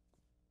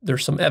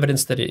 there's some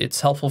evidence that it's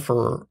helpful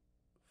for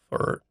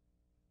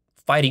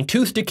fighting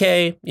tooth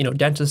decay?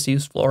 Dentists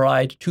use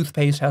fluoride.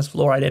 Toothpaste has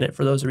fluoride in it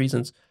for those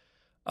reasons.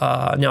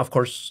 Now, of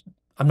course,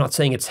 I'm not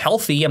saying it's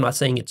healthy. I'm not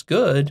saying it's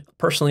good.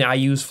 Personally, I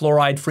use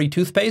fluoride-free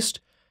toothpaste,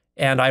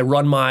 and I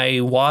run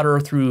my water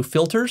through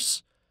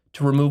filters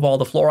to remove all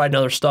the fluoride and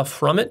other stuff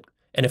from it.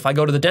 And if I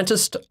go to the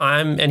dentist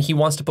and he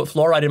wants to put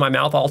fluoride in my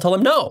mouth, I'll tell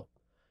him no,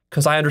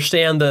 because I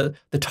understand the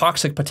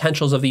toxic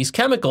potentials of these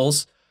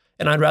chemicals,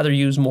 and I'd rather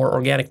use more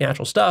organic,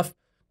 natural stuff.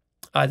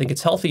 I think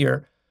it's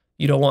healthier.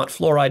 You don't want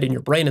fluoride in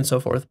your brain and so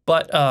forth.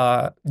 But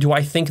do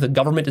I think the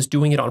government is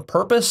doing it on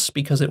purpose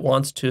because it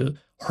wants to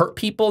hurt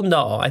people?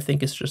 No, I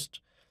think it's just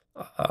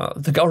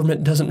the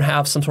government doesn't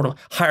have some sort of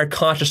higher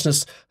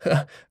consciousness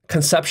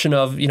conception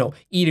of,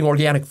 eating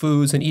organic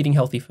foods and eating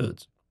healthy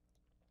foods.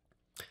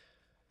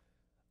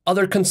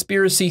 Other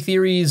conspiracy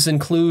theories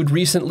include,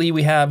 recently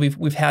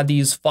we've had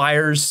these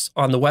fires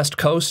on the West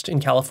Coast in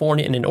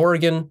California and in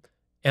Oregon.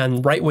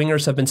 And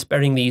right-wingers have been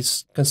spreading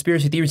these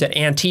conspiracy theories that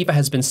Antifa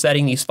has been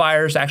setting these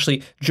fires.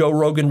 Actually, Joe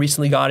Rogan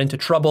recently got into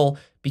trouble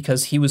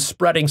because he was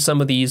spreading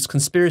some of these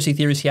conspiracy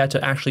theories. He had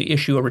to actually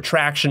issue a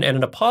retraction and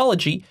an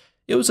apology.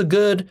 It was a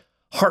good,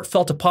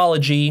 heartfelt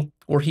apology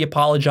where he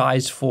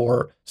apologized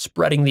for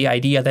spreading the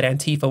idea that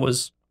Antifa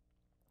was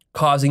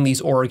causing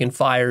these Oregon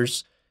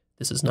fires.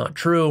 This is not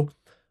true,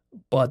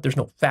 but there's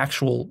no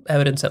factual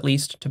evidence, at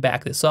least, to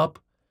back this up.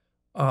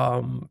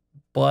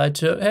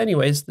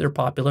 Anyways, they're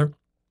popular.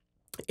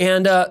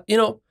 And,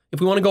 if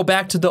we want to go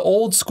back to the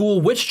old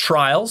school witch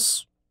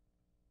trials,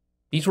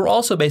 these were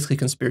also basically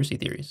conspiracy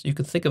theories. You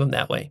could think of them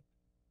that way.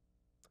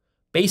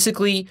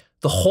 Basically,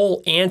 the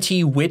whole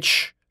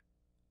anti-witch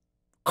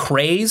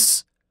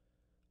craze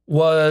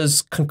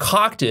was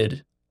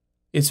concocted.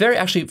 It's very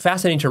actually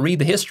fascinating to read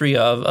the history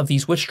of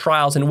these witch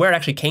trials and where it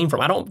actually came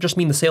from. I don't just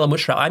mean the Salem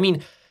witch trial. I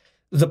mean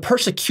the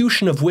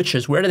persecution of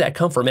witches. Where did that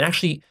come from? It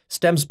actually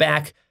stems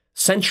back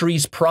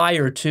centuries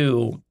prior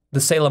to the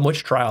Salem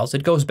witch trials.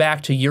 It goes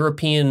back to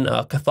European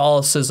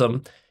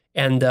Catholicism,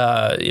 and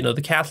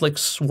the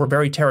Catholics were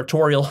very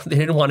territorial. They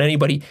didn't want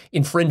anybody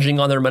infringing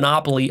on their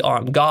monopoly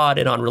on God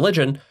and on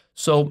religion.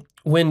 So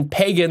when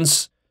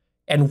pagans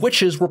and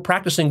witches were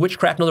practicing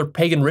witchcraft and other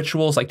pagan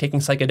rituals, like taking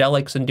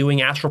psychedelics and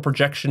doing astral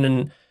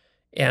projection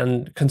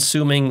and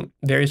consuming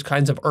various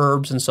kinds of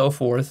herbs and so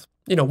forth,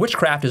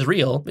 witchcraft is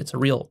real. It's a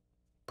real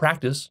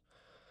practice.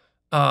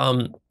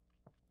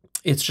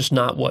 It's just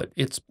not what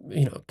it's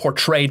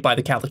portrayed by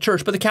the Catholic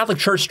Church. But the Catholic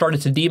Church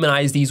started to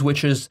demonize these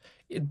witches.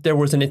 There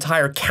was an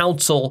entire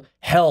council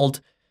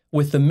held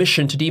with the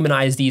mission to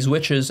demonize these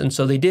witches, and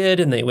so they did,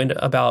 and they went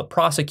about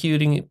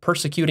persecuting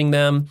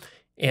them,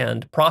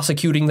 and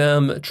prosecuting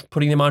them,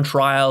 putting them on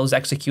trials,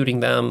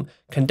 executing them,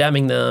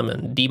 condemning them,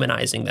 and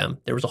demonizing them.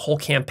 There was a whole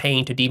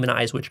campaign to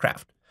demonize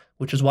witchcraft,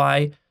 which is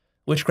why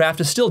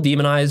witchcraft is still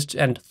demonized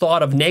and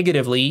thought of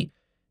negatively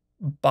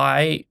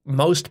by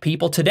most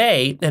people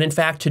today. And in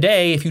fact,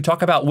 today, if you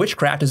talk about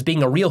witchcraft as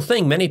being a real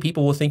thing, many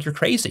people will think you're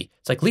crazy.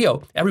 It's like,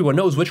 Leo, everyone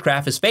knows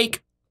witchcraft is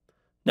fake.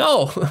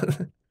 No,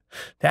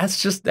 that's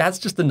just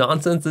the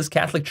nonsense this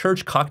Catholic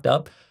Church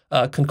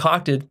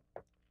concocted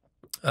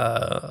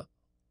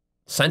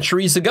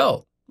centuries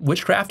ago.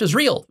 Witchcraft is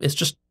real.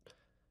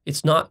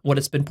 It's not what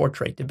it's been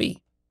portrayed to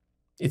be.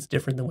 It's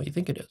different than what you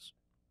think it is.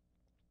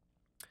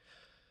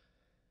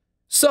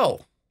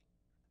 So,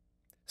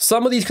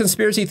 some of these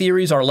conspiracy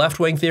theories are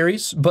left-wing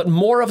theories, but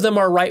more of them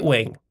are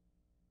right-wing.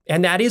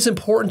 And that is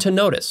important to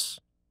notice.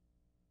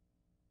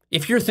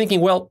 If you're thinking,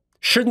 well,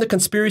 shouldn't the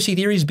conspiracy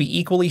theories be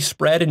equally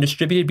spread and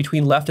distributed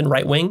between left and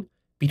right-wing,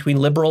 between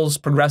liberals,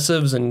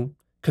 progressives, and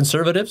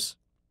conservatives?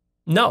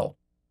 No.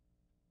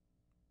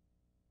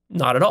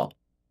 Not at all.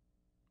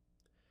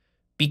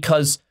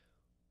 Because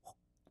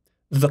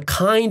the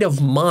kind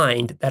of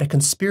mind that a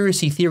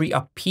conspiracy theory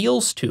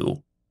appeals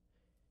to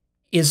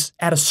is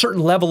at a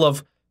certain level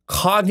of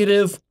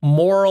cognitive,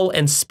 moral,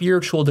 and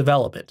spiritual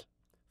development.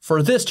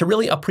 For this to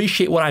really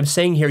appreciate what I'm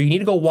saying here, you need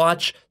to go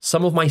watch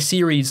some of my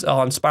series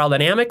on spiral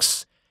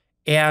dynamics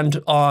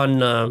and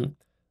on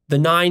the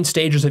 9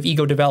 stages of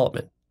ego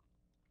development.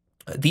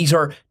 These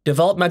are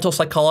developmental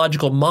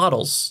psychological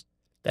models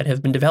that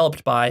have been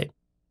developed by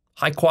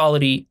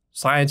high-quality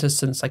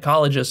scientists and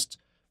psychologists,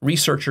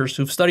 researchers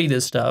who've studied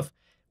this stuff.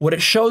 What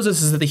it shows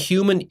us is that the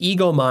human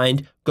ego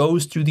mind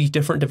goes through these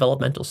different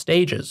developmental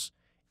stages.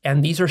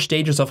 And these are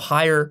stages of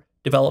higher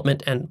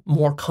development and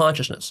more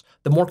consciousness.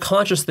 The more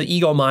conscious the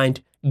ego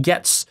mind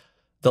gets,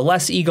 the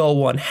less ego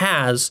one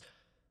has,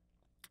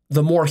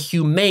 the more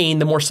humane,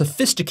 the more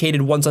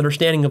sophisticated one's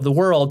understanding of the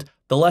world,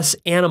 the less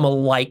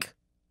animal-like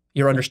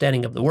your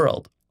understanding of the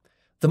world.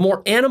 The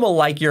more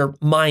animal-like your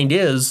mind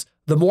is,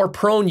 the more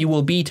prone you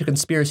will be to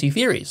conspiracy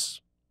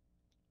theories.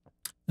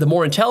 The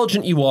more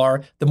intelligent you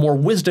are, the more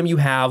wisdom you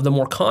have, the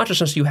more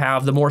consciousness you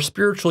have, the more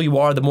spiritual you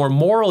are, the more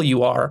moral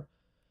you are,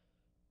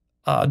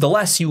 the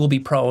less you will be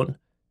prone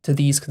to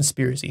these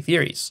conspiracy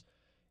theories.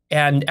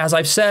 And as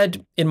I've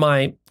said in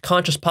my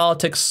Conscious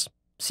Politics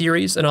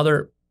series and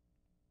other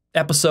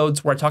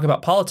episodes where I talk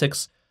about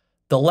politics,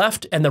 the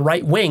left and the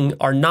right wing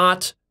are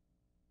not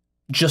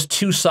just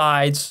two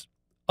sides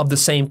of the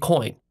same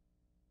coin.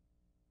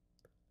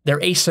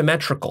 They're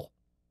asymmetrical.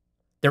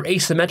 They're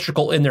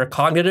asymmetrical in their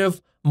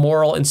cognitive,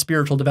 moral, and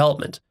spiritual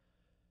development.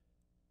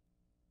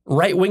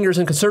 Right-wingers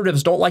and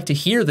conservatives don't like to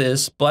hear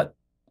this, but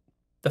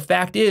the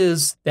fact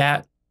is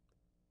that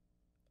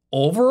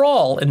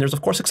overall, and there's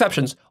of course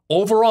exceptions,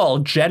 overall,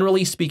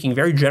 generally speaking,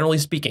 very generally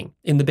speaking,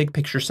 in the big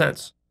picture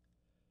sense,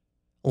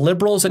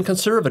 liberals and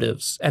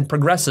conservatives and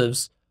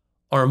progressives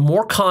are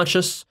more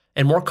conscious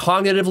and more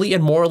cognitively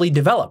and morally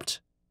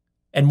developed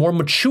and more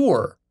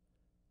mature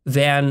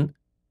than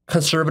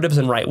conservatives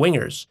and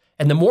right-wingers.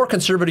 And the more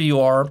conservative you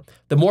are,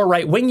 the more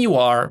right-wing you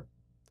are,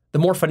 the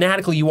more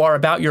fanatical you are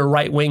about your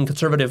right-wing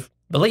conservative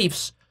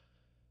beliefs,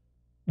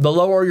 the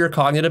lower your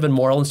cognitive and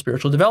moral and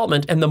spiritual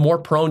development, and the more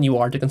prone you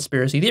are to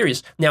conspiracy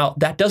theories. Now,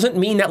 that doesn't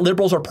mean that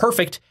liberals are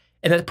perfect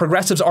and that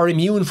progressives are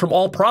immune from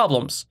all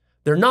problems.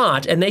 They're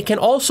not, and they can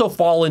also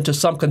fall into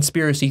some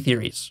conspiracy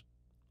theories.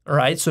 All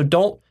right, so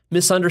don't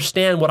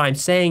misunderstand what I'm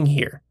saying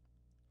here.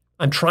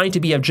 I'm trying to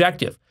be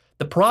objective.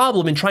 The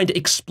problem in trying to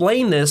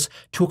explain this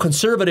to a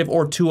conservative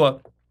or to a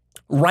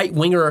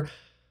right-winger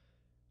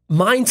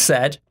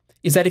mindset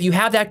is that if you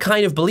have that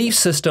kind of belief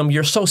system,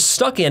 you're so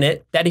stuck in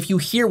it that if you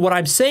hear what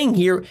I'm saying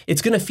here,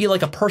 it's going to feel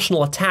like a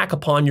personal attack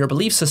upon your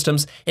belief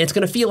systems. And it's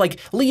going to feel like,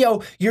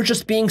 Leo, you're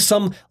just being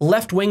some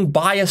left-wing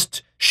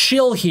biased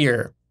shill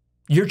here.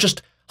 You're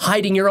just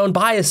hiding your own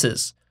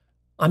biases.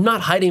 I'm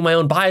not hiding my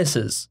own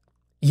biases.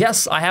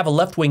 Yes, I have a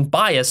left-wing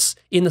bias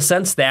in the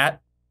sense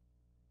that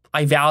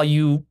I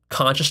value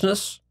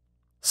consciousness,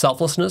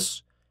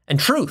 selflessness, and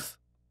truth.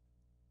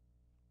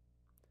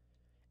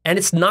 And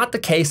it's not the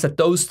case that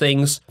those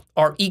things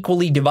are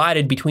equally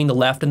divided between the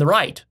left and the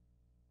right.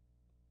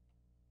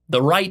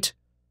 The right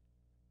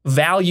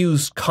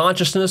values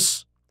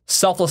consciousness,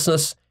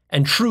 selflessness,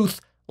 and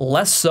truth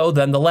less so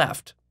than the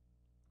left.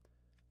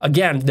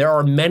 Again, there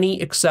are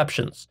many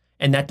exceptions,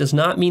 and that does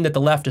not mean that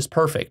the left is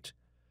perfect,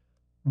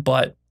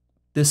 but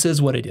this is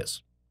what it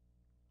is.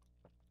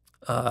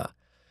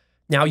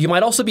 Now, you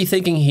might also be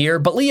thinking here,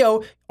 but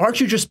Leo, aren't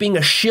you just being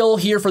a shill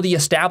here for the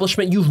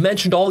establishment? You've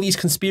mentioned all these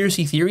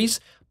conspiracy theories,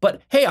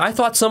 but hey, I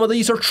thought some of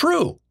these are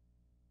true.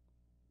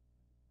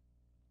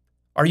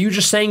 Are you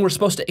just saying we're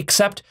supposed to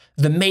accept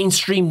the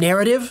mainstream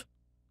narrative?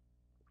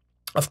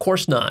 Of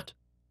course not.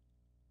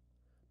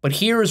 But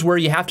here is where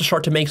you have to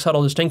start to make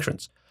subtle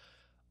distinctions.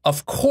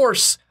 Of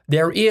course,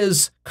 there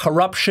is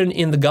corruption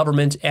in the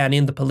government and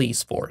in the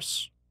police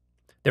force.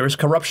 There is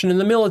corruption in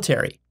the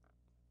military.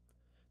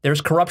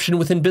 There's corruption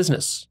within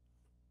business.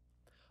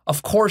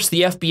 Of course,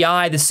 the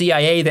FBI, the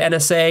CIA, the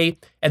NSA,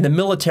 and the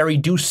military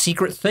do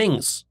secret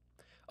things.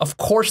 Of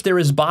course, there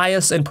is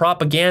bias and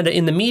propaganda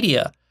in the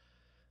media.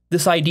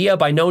 This idea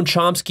by Noam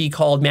Chomsky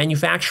called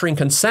manufacturing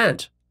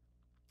consent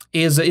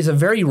is a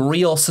very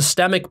real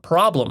systemic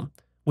problem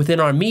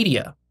within our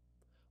media.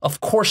 Of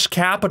course,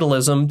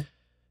 capitalism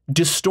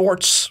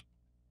distorts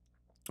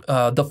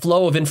the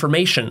flow of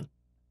information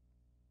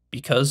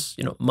because,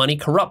 money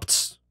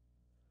corrupts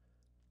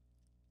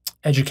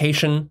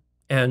education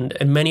and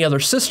many other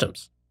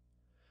systems.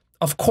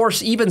 Of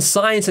course, even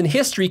science and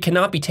history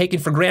cannot be taken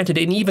for granted,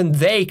 and even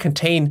they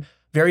contain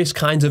various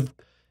kinds of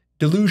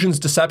delusions,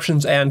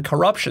 deceptions, and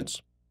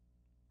corruptions.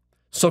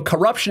 So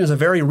corruption is a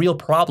very real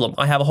problem.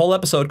 I have a whole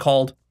episode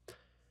called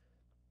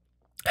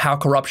How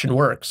Corruption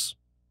Works.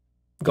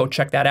 Go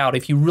check that out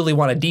if you really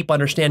want a deep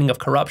understanding of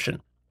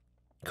corruption.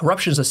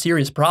 Corruption is a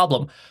serious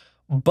problem,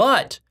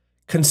 but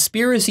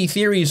conspiracy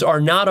theories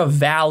are not a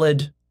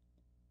valid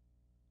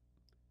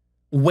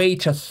way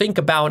to think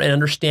about and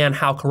understand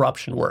how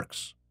corruption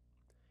works.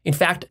 In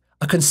fact,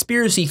 a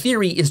conspiracy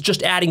theory is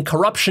just adding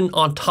corruption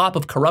on top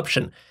of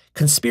corruption.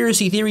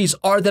 Conspiracy theories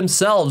are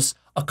themselves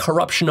a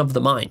corruption of the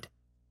mind.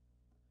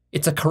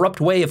 It's a corrupt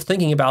way of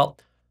thinking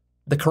about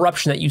the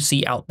corruption that you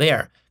see out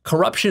there.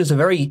 Corruption is a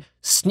very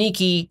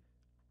sneaky,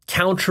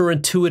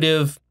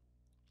 counterintuitive,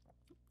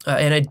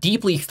 and a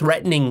deeply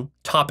threatening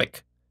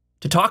topic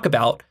to talk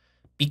about,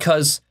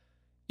 because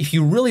if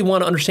you really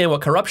want to understand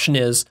what corruption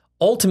is,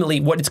 ultimately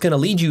what it's going to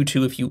lead you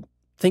to, if you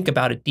think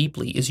about it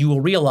deeply, is you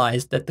will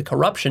realize that the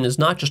corruption is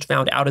not just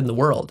found out in the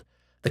world.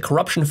 The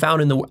corruption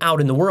found out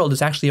in the world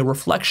is actually a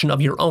reflection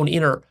of your own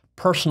inner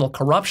personal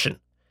corruption.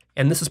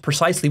 And this is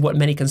precisely what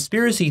many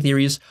conspiracy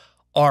theories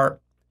are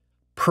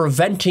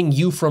preventing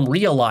you from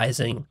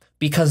realizing,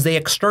 because they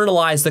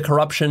externalize the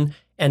corruption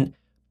and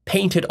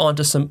paint it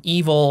onto some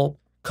evil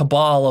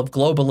cabal of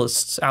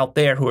globalists out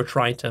there who are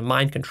trying to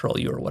mind control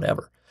you or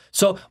whatever.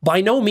 So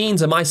by no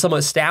means am I some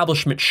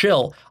establishment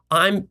shill.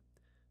 I'm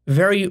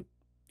very,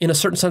 in a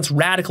certain sense,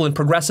 radical and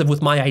progressive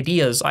with my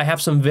ideas. I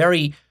have some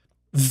very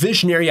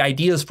visionary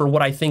ideas for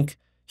what I think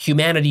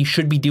humanity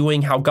should be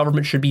doing, how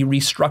government should be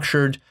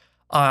restructured.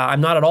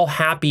 I'm not at all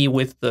happy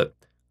with the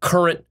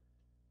current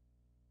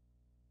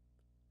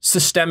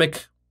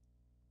systemic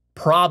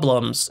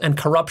problems and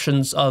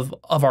corruptions of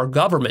our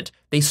government.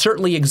 They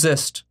certainly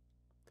exist.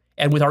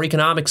 And with our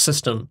economic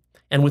system,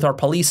 and with our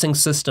policing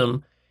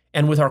system,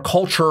 and with our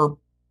culture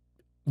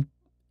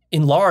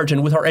in large,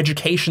 and with our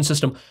education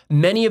system,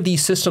 many of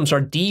these systems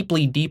are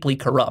deeply, deeply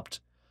corrupt.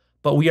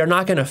 But we are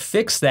not going to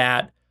fix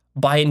that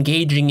by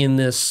engaging in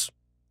this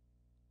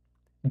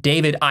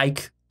David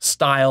Icke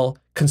style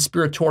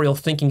conspiratorial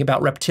thinking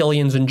about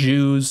reptilians and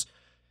Jews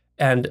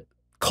and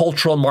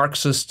cultural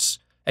Marxists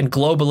and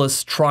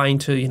globalists trying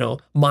to,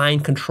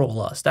 mind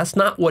control us. That's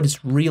not what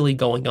is really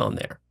going on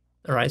there.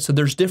 All right. So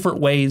there's different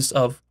ways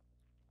of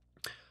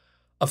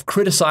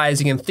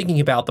criticizing and thinking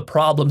about the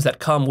problems that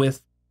come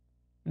with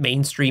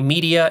mainstream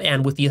media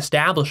and with the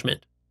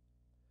establishment.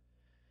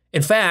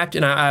 In fact,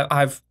 and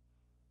I've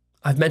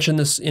mentioned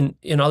this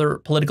in other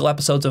political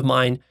episodes of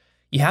mine,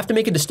 you have to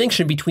make a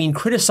distinction between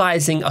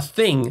criticizing a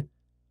thing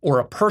or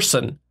a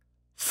person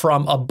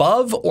from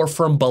above or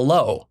from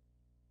below.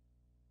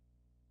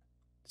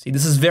 See,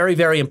 this is very,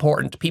 very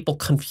important. People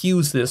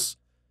confuse this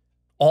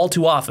all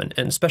too often,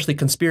 and especially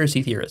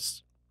conspiracy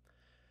theorists.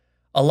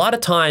 A lot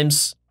of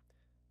times,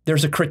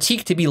 there's a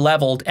critique to be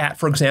leveled at,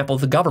 for example,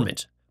 the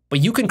government. But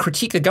you can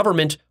critique the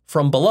government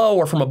from below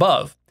or from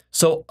above.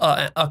 So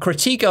a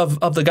critique of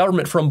the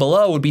government from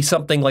below would be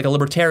something like a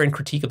libertarian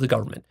critique of the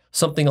government,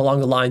 something along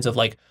the lines of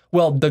like,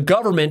 well, the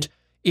government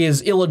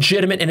is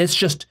illegitimate and it's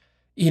just,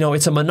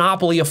 it's a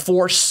monopoly of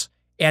force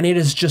and it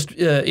is just,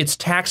 it's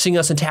taxing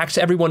us, and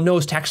everyone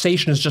knows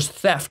taxation is just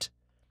theft.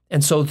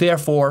 And so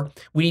therefore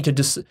we need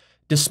to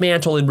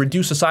dismantle and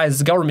reduce the size of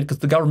the government because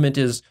the government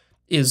is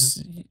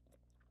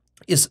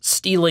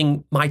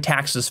stealing my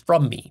taxes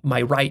from me,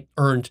 my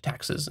right-earned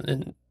taxes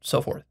and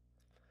so forth.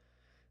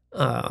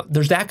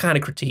 There's that kind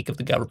of critique of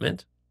the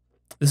government.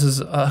 This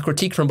is a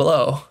critique from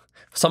below.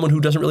 Someone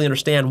who doesn't really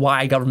understand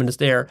why government is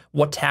there,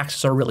 what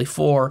taxes are really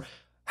for,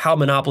 how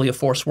monopoly of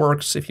force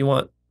works. If you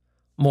want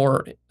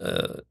more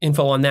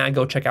info on that,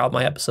 go check out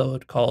my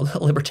episode called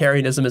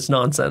Libertarianism is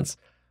Nonsense,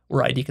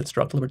 where I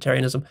deconstruct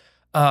libertarianism.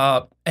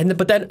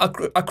 But then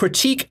a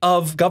critique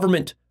of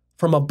government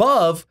from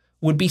above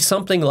would be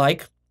something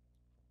like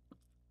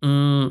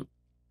a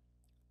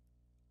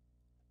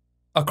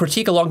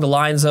critique along the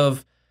lines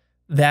of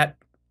that,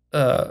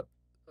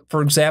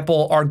 for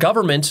example, our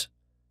government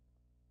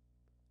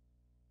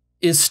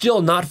is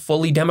still not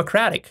fully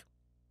democratic.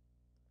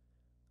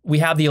 We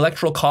have the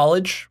Electoral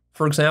College,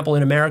 for example,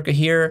 in America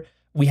here.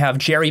 We have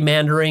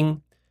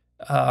gerrymandering.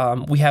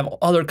 We have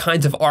other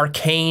kinds of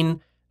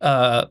arcane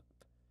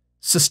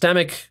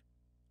systemic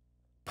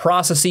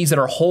processes that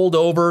are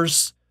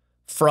holdovers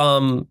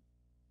from,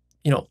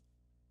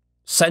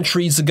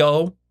 centuries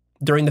ago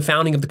during the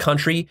founding of the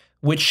country,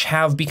 which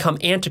have become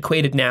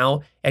antiquated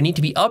now and need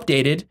to be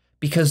updated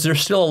because there's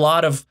still a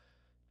lot of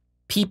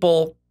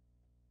people,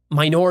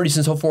 minorities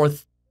and so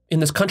forth in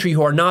this country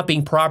who are not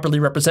being properly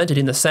represented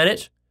in the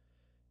Senate,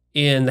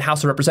 in the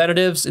House of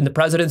Representatives, in the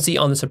presidency,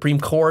 on the Supreme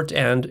Court,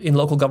 and in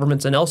local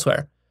governments and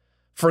elsewhere.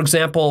 For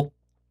example,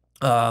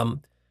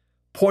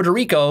 Puerto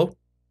Rico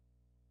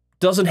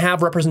doesn't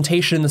have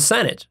representation in the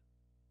Senate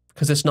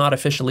because it's not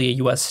officially a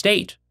U.S.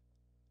 state,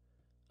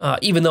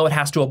 even though it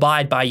has to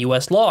abide by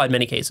U.S. law in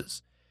many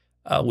cases,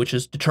 which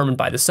is determined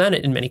by the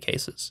Senate in many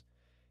cases.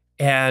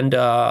 And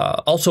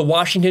also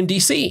Washington,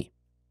 D.C.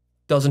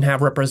 doesn't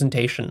have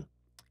representation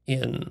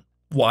in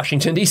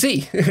Washington,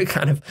 D.C.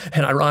 Kind of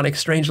an ironic,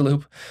 strange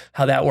loop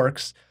how that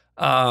works.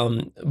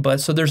 But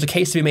so there's a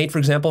case to be made, for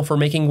example, for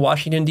making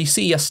Washington,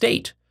 D.C. a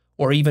state,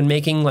 or even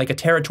making like a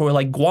territory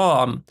like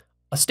Guam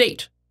a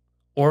state,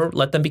 or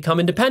let them become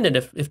independent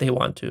if they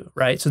want to,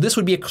 right? So this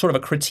would be a sort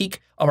of a critique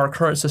of our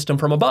current system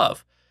from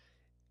above.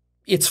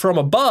 It's from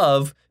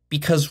above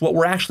because what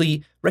we're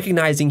actually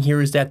recognizing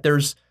here is that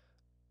there's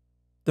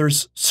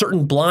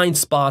certain blind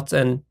spots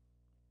and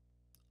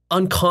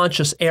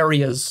unconscious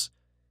areas,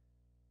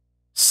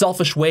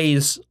 selfish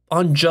ways,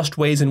 unjust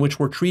ways in which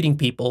we're treating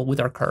people with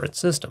our current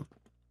system.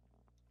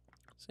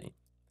 See.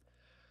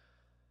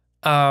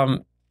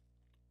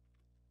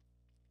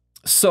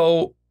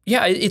 So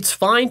yeah, it's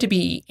fine to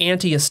be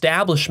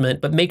anti-establishment,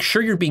 but make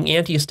sure you're being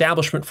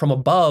anti-establishment from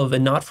above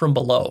and not from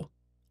below.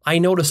 I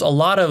notice a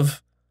lot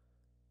of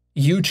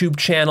YouTube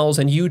channels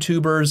and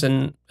YouTubers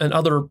and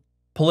other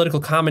political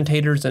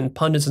commentators and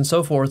pundits and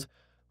so forth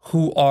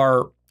who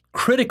are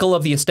critical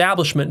of the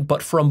establishment,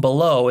 but from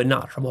below and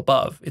not from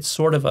above. It's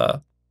sort of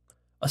a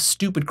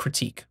stupid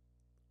critique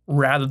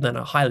rather than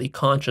a highly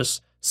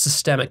conscious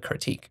systemic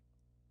critique.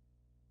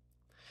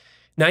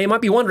 Now you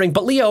might be wondering,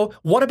 but Leo,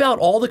 what about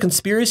all the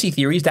conspiracy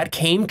theories that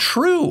came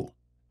true?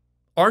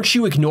 Aren't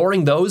you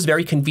ignoring those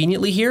very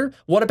conveniently here?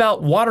 What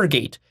about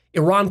Watergate,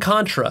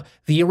 Iran-Contra,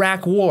 the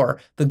Iraq War,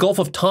 the Gulf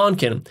of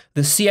Tonkin,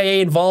 the CIA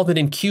involvement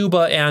in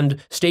Cuba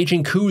and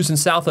staging coups in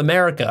South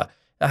America?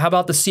 How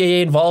about the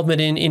CIA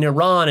involvement in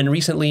Iran and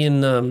recently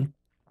in,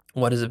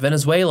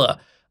 Venezuela?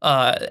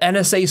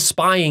 NSA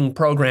spying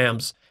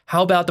programs.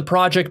 How about the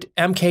Project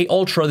MK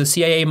Ultra, the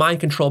CIA mind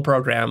control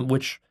program,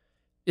 which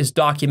is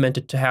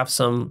documented to have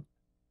some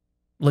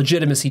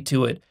legitimacy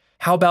to it?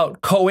 How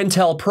about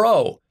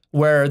COINTELPRO,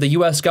 where the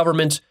US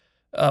government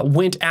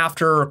went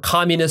after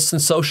communists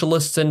and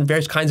socialists and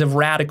various kinds of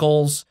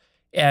radicals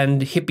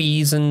and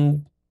hippies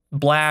and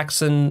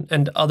blacks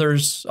and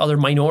other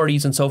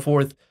minorities and so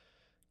forth,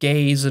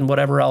 gays and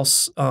whatever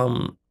else,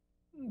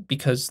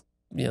 because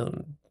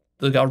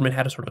the government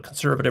had a sort of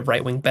conservative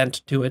right-wing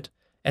bent to it,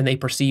 and they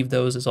perceived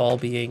those as all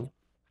being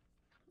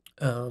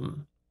a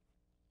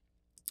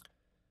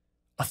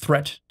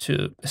threat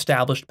to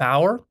established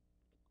power.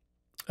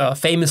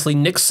 Famously,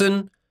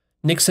 Nixon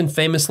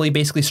famously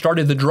basically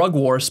started the drug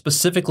war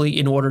specifically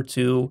in order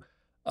to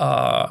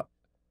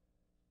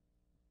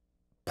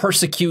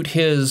persecute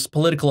his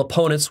political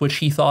opponents, which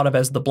he thought of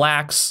as the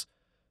blacks,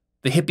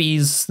 the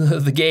hippies,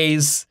 the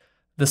gays,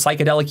 the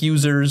psychedelic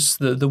users,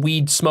 the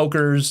weed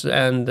smokers,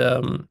 and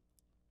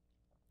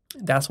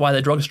that's why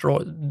the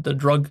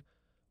drug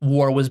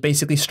war was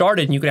basically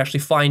started. And you could actually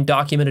find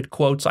documented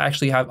quotes. I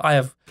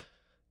have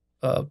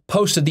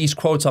posted these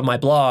quotes on my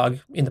blog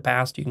in the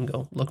past. You can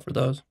go look for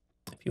those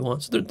if you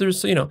want.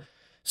 So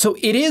so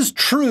it is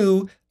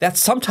true that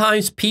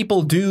sometimes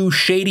people do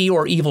shady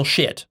or evil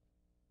shit.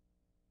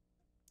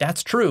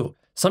 That's true.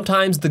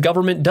 Sometimes the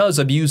government does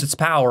abuse its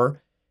power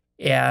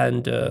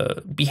and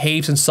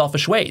behaves in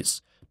selfish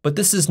ways. but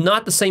this is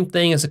not the same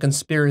thing as a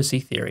conspiracy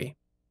theory.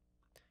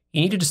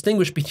 You need to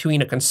distinguish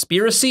between a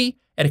conspiracy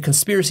and a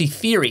conspiracy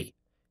theory.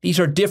 These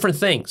are different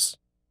things.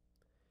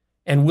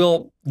 And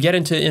we'll get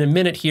into in a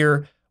minute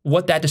here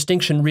what that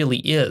distinction really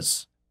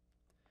is.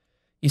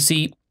 You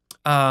see,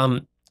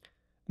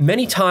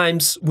 many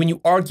times when you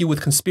argue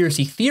with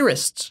conspiracy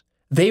theorists,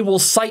 they will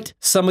cite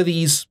some of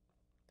these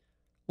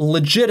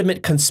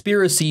legitimate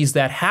conspiracies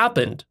that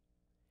happened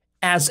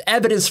as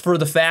evidence for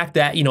the fact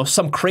that, you know,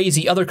 some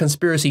crazy other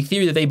conspiracy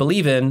theory that they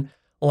believe in,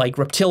 like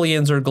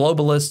reptilians or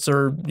globalists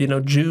or, you know,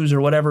 Jews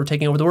or whatever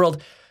taking over the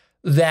world,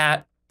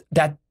 that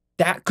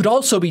could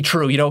also be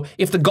true. You know,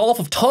 if the Gulf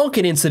of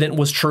Tonkin incident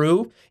was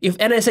true, if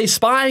NSA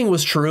spying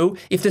was true,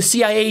 if the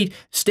CIA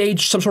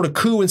staged some sort of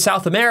coup in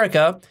South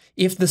America,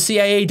 if the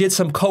CIA did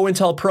some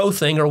COINTELPRO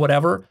thing or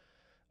whatever,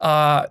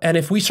 and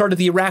if we started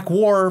the Iraq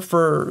War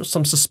for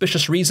some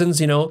suspicious reasons,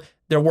 you know,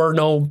 there were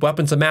no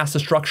weapons of mass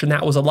destruction,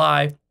 that was a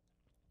lie,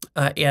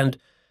 and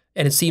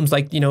it seems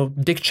like, you know,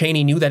 Dick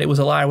Cheney knew that it was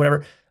a lie or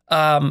whatever.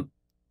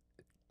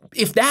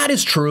 If that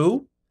is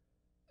true,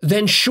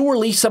 then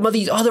surely some of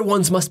these other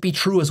ones must be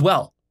true as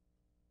well.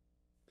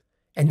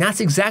 And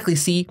that's exactly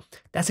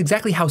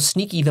how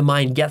sneaky the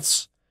mind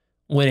gets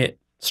when it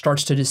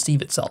starts to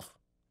deceive itself.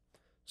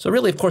 So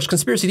really, of course,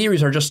 conspiracy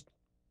theories are just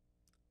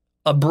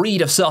a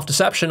breed of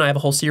self-deception. I have a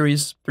whole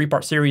series,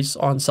 3-part series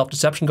on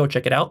self-deception. Go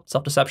check it out.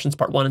 Self-Deceptions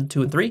Part 1 and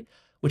 2 and 3,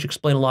 which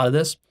explain a lot of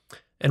this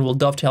and will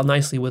dovetail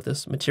nicely with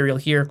this material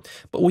here.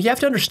 But what you have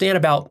to understand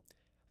about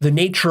the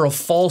nature of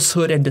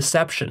falsehood and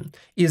deception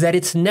is that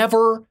it's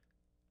never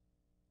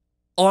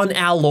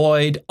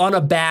unalloyed,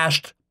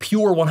 unabashed,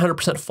 pure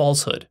 100%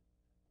 falsehood.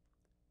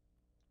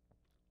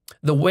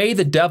 The way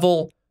the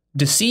devil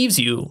deceives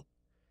you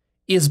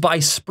is by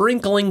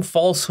sprinkling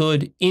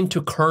falsehood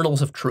into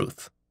kernels of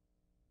truth.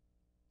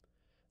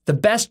 The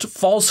best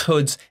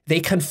falsehoods,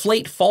 they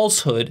conflate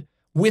falsehood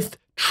with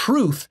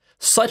truth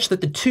such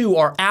that the two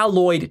are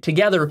alloyed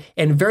together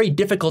and very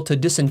difficult to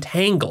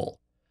disentangle,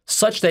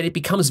 such that it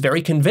becomes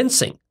very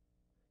convincing,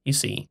 you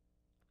see.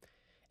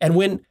 And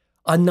when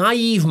a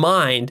naive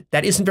mind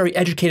that isn't very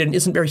educated and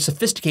isn't very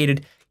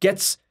sophisticated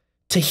gets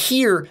to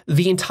hear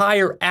the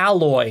entire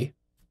alloy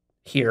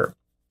here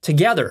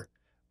together,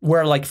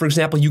 where, like, for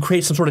example, you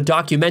create some sort of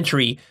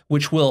documentary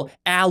which will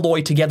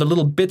alloy together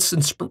little bits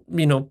and,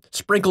 you know,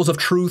 sprinkles of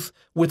truth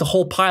with a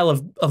whole pile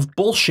of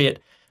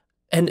bullshit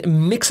and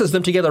mixes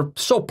them together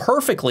so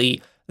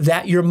perfectly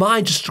that your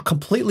mind just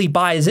completely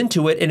buys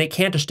into it and it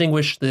can't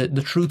distinguish the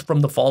truth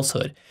from the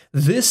falsehood.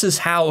 This is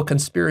how a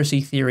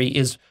conspiracy theory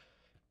is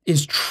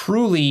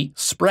truly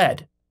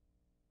spread.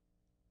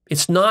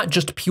 It's not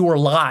just pure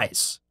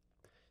lies.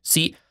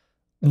 See,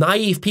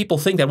 naive people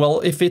think that, well,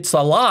 if it's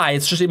a lie,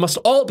 it must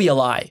all be a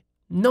lie.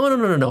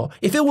 No.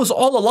 If it was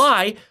all a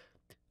lie,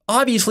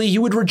 obviously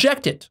you would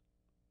reject it.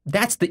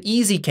 That's the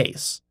easy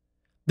case.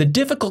 The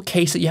difficult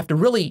case that you have to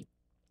really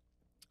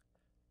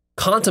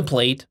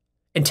contemplate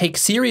and take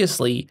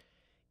seriously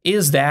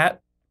is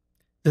that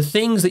the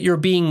things that you're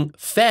being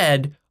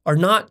fed are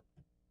not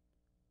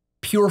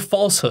pure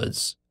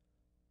falsehoods,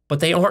 but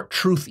they aren't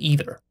truth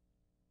either.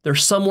 They're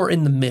somewhere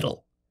in the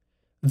middle.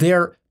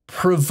 They're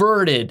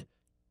perverted,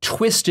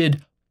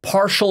 twisted,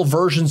 partial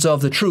versions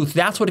of the truth.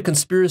 That's what a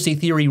conspiracy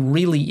theory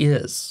really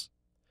is.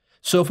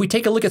 So if we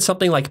take a look at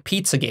something like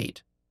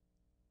Pizzagate,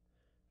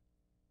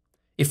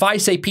 if I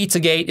say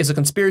Pizzagate is a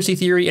conspiracy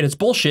theory and it's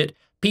bullshit,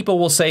 people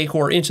will say, who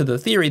are into the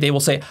theory, they will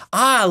say,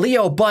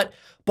 Leo, but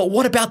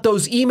what about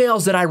those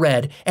emails that I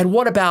read? And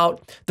what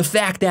about the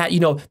fact that, you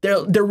know,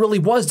 there really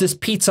was this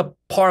pizza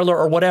parlor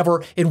or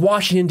whatever in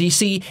Washington,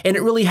 D.C., and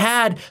it really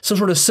had some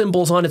sort of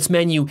symbols on its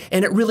menu,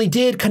 and it really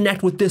did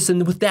connect with this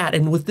and with that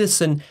and with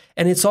this, and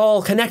it's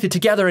all connected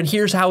together, and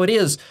here's how it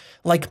is.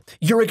 Like,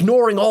 you're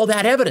ignoring all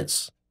that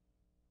evidence.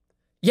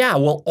 Yeah,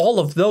 well, all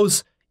of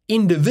those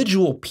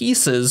individual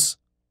pieces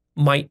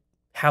might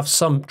have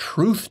some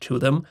truth to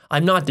them.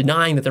 I'm not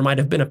denying that there might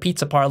have been a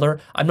pizza parlor.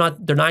 I'm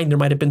not denying there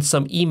might have been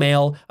some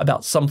email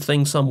about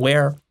something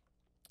somewhere,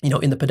 you know,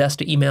 in the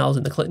Podesta emails,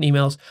 in the Clinton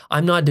emails.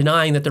 I'm not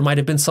denying that there might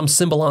have been some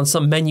symbol on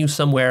some menu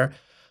somewhere.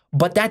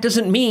 But that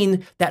doesn't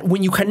mean that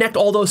when you connect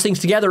all those things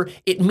together,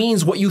 it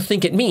means what you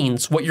think it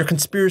means, what your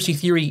conspiracy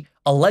theory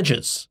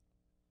alleges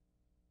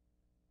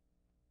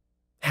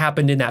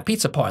happened in that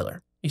pizza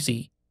parlor, you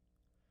see.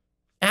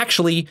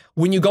 Actually,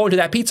 when you go into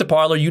that pizza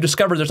parlor, you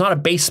discover there's not a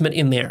basement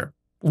in there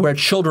where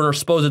children are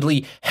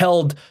supposedly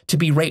held to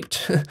be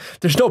raped.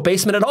 There's no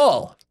basement at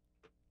all,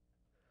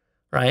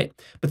 right?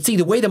 But see,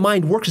 the way the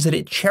mind works is that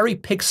it cherry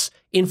picks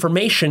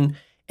information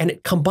and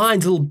it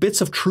combines little bits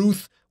of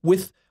truth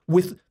with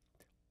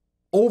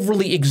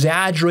overly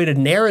exaggerated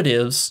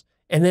narratives,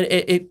 and then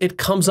it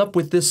comes up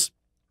with this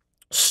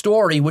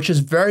story, which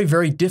is very,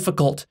 very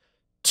difficult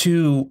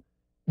to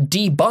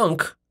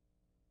debunk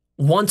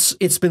once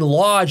it's been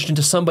lodged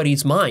into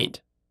somebody's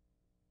mind.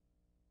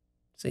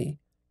 See?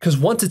 Because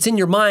once it's in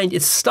your mind,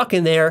 it's stuck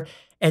in there.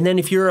 And then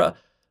if you're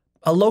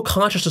a low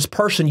consciousness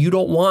person, you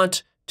don't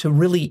want to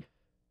really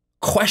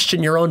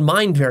question your own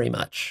mind very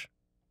much.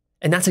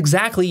 And that's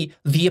exactly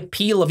the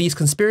appeal of these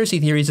conspiracy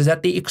theories, is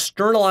that they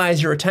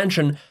externalize your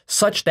attention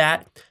such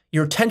that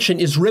your attention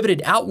is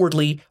riveted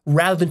outwardly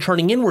rather than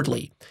turning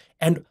inwardly.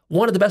 And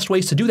one of the best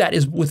ways to do that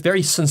is with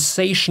very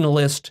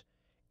sensationalist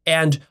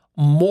and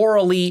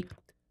morally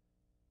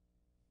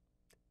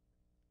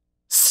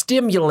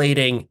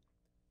stimulating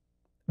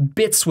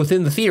bits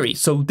within the theory.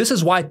 So this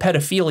is why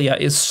pedophilia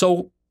is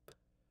so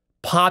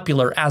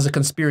popular as a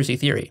conspiracy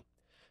theory.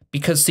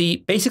 Because,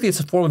 see, basically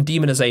it's a form of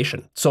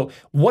demonization. So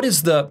what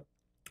is the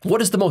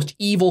most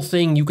evil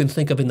thing you can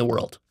think of in the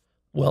world?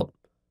 Well,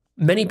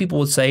 many people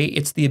would say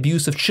it's the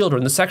abuse of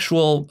children, the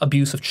sexual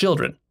abuse of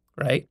children,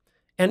 right?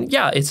 And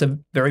yeah, it's a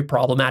very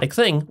problematic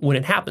thing when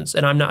it happens.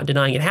 And I'm not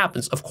denying it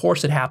happens. Of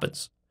course it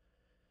happens.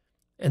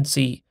 And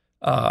see,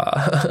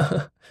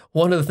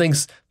 one of the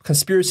things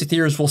conspiracy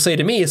theorists will say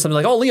to me is something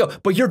like, oh, Leo,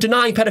 but you're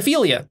denying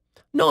pedophilia.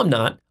 No, I'm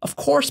not. Of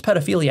course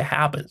pedophilia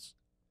happens.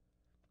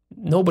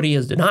 Nobody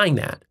is denying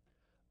that.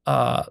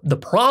 The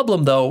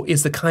problem, though,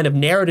 is the kind of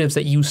narratives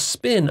that you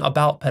spin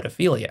about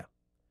pedophilia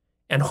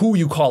and who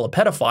you call a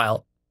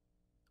pedophile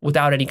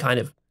without any kind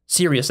of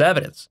serious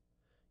evidence.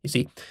 You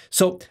see,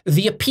 so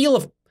the appeal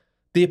of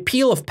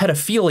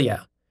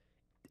pedophilia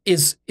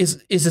is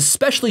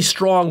especially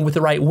strong with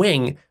the right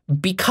wing,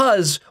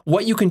 because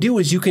what you can do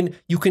is you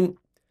can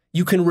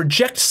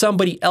reject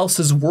somebody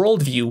else's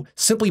worldview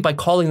simply by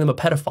calling them a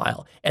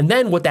pedophile, and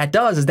then what that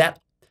does is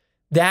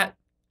that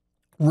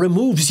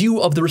removes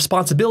you of the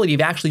responsibility of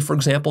actually, for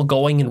example,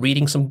 going and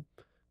reading some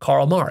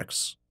Karl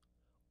Marx,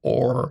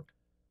 or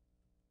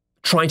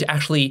trying to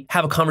actually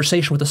have a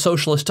conversation with a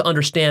socialist to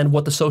understand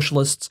what the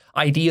socialists'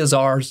 ideas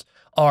are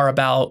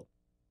about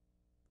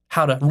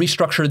how to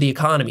restructure the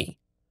economy,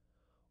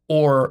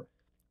 or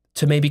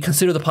to maybe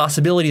consider the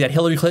possibility that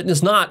Hillary Clinton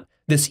is not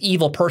this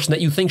evil person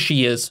that you think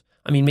she is.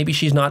 I mean, maybe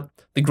she's not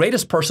the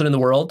greatest person in the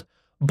world,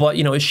 but,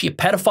 you know, is she a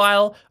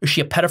pedophile? Is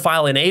she a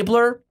pedophile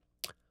enabler?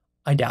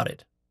 I doubt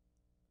it.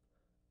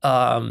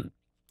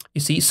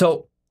 You see,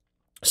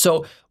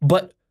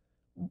 but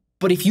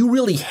if you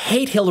really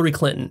hate Hillary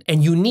Clinton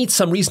and you need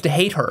some reason to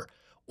hate her,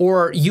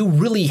 or you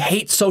really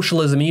hate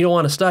socialism and you don't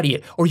want to study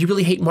it, or you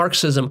really hate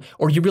Marxism,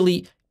 or you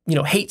really, you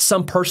know, hate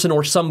some person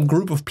or some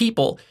group of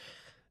people,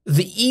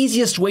 the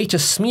easiest way to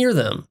smear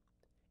them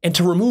and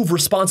to remove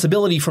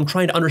responsibility from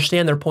trying to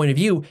understand their point of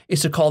view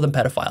is to call them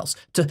pedophiles,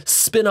 to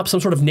spin up some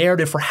sort of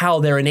narrative for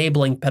how they're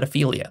enabling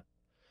pedophilia.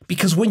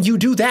 Because when you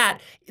do that,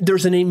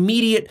 there's an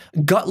immediate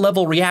gut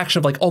level reaction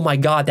of like, oh my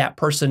God, that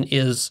person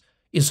is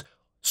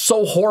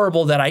so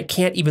horrible that I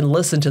can't even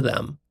listen to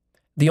them.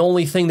 The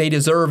only thing they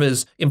deserve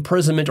is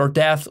imprisonment or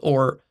death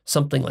or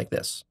something like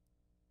this.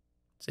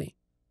 See?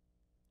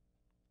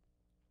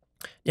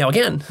 Now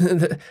again,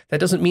 that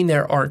doesn't mean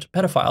there aren't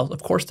pedophiles.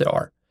 Of course there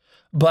are.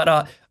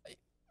 But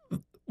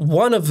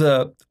one of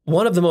the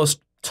most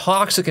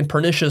toxic and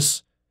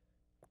pernicious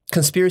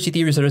conspiracy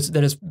theories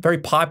that is very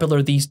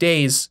popular these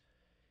days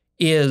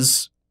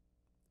is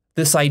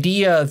this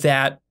idea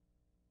that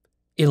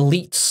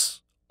elites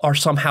are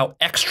somehow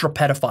extra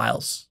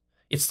pedophiles.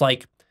 It's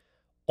like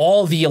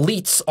all the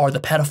elites are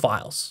the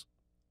pedophiles.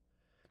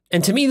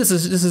 And to me, this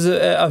is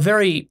a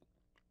very,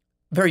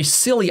 very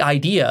silly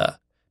idea,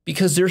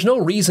 because there's no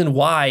reason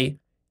why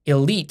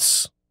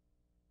elites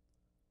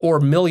or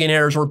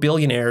millionaires or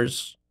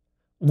billionaires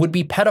would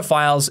be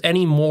pedophiles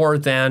any more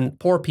than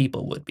poor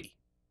people would be.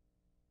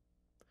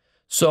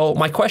 So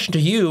my question to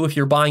you, if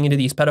you're buying into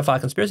these pedophile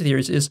conspiracy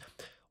theories, is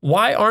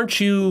why aren't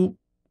you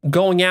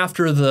going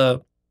after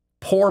the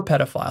poor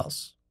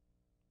pedophiles?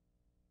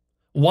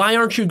 Why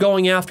aren't you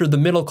going after the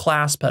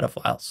middle-class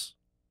pedophiles?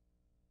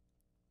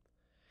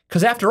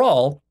 Because after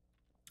all,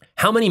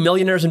 how many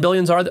millionaires and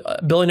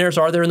billionaires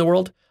are there in the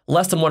world?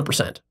 Less than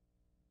 1%.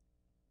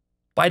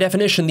 By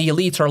definition, the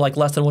elites are like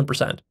less than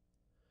 1%.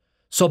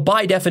 So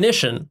by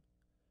definition,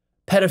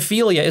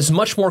 pedophilia is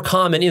much more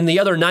common in the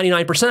other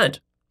 99%.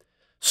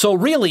 So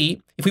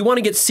really, if we want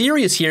to get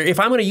serious here, if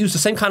I'm going to use the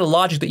same kind of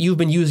logic that you've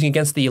been using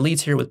against the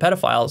elites here with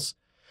pedophiles,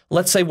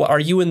 let's say, are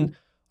you in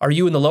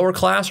the lower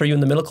class? Are you in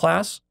the middle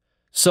class?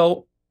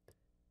 So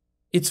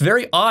it's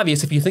very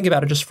obvious, if you think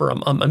about it just for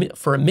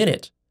a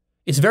minute,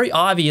 it's very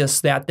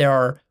obvious that there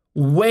are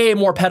way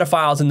more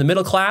pedophiles in the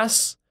middle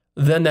class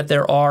than that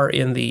there are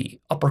in the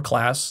upper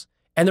class.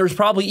 And there's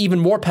probably even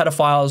more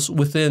pedophiles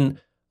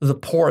within the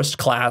poorest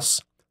class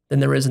than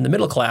there is in the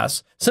middle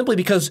class, simply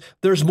because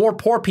there's more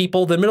poor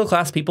people than middle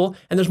class people,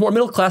 and there's more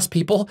middle class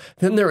people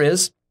than there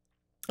is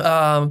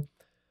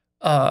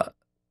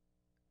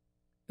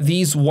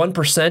these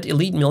 1%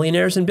 elite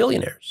millionaires and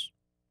billionaires.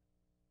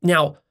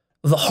 Now,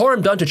 the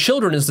harm done to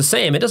children is the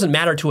same. It doesn't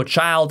matter to a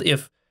child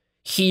if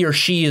he or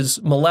she is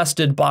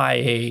molested by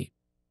a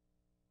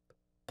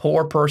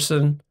poor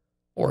person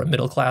or a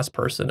middle-class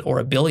person or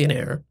a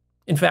billionaire.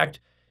 In fact,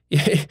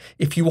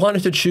 if you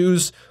wanted to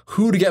choose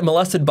who to get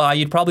molested by,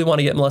 you'd probably want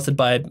to get molested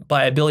by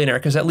a billionaire,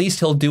 because at least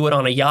he'll do it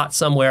on a yacht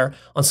somewhere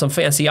on some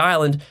fancy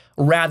island,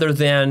 rather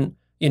than,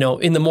 you know,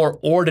 in the more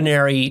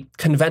ordinary,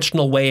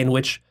 conventional way in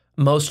which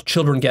most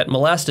children get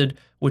molested,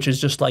 which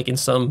is just like in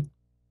some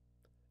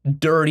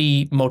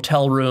dirty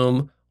motel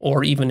room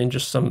or even in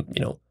just some,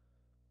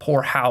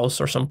 poor house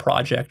or some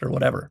project or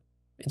whatever,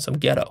 in some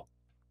ghetto.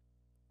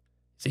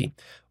 See?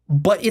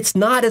 But it's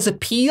not as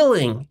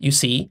appealing, you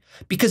see,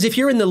 because if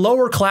you're in the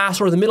lower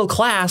class or the middle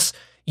class,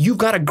 you've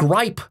got a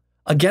gripe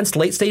against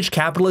late-stage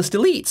capitalist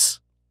elites.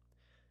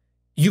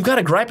 You've got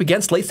a gripe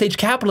against late-stage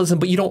capitalism,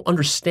 but you don't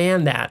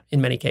understand that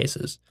in many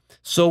cases.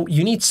 So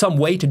you need some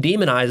way to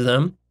demonize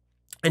them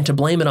and to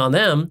blame it on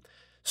them.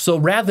 So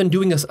rather than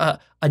doing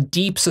a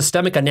deep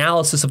systemic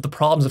analysis of the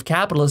problems of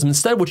capitalism,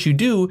 instead what you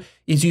do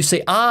is you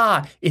say,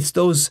 it's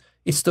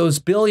those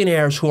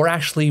billionaires who are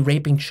actually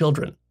raping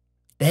children.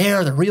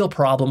 They're the real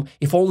problem.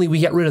 If only we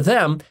get rid of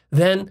them,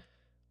 then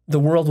the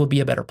world will be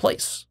a better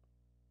place.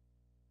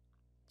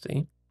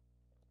 See?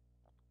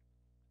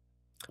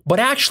 But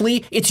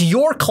actually, it's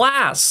your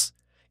class.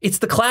 It's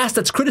the class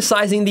that's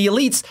criticizing the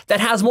elites that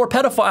has more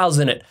pedophiles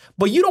in it.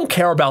 But you don't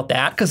care about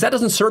that because that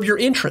doesn't serve your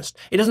interest.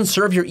 It doesn't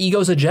serve your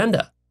ego's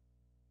agenda.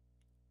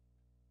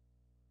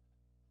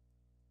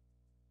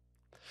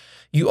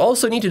 You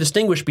also need to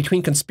distinguish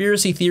between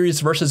conspiracy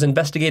theories versus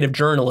investigative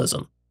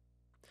journalism.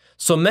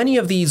 So many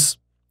of these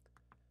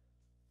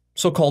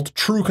so-called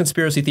true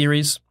conspiracy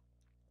theories,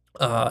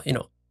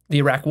 the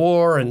Iraq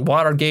War and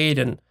Watergate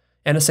and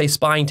NSA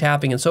spying,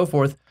 tapping, and so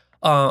forth,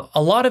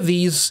 a lot of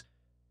these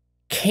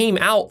came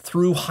out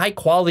through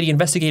high-quality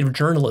investigative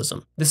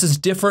journalism. This is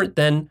different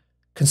than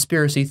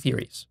conspiracy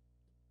theories.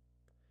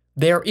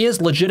 There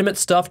is legitimate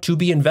stuff to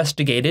be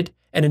investigated,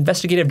 and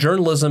investigative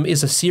journalism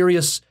is a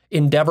serious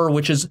endeavor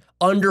which is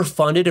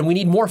underfunded, and we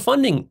need more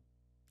funding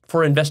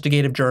for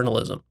investigative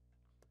journalism,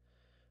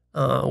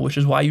 which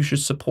is why you should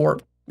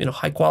support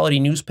high-quality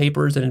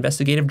newspapers and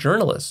investigative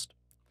journalists.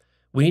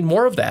 We need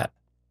more of that.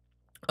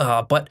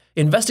 But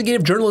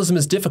investigative journalism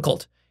is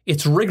difficult.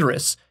 It's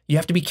rigorous. You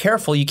have to be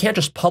careful. You can't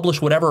just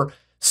publish whatever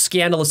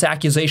scandalous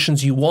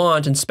accusations you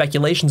want and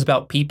speculations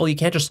about people. You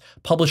can't just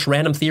publish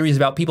random theories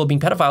about people being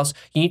pedophiles.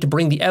 You need to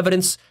bring the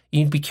evidence. You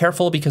need to be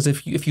careful because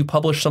if you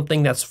publish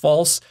something that's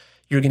false,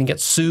 you're going to get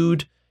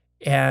sued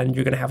and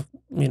you're going to have,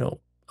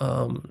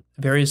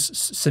 various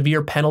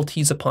severe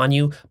penalties upon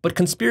you. But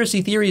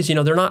conspiracy theories,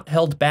 they're not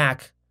held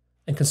back,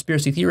 and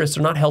conspiracy theorists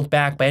are not held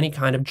back by any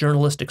kind of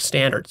journalistic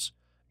standards.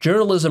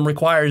 Journalism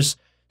requires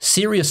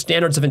serious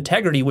standards of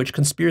integrity, which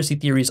conspiracy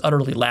theories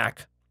utterly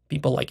lack,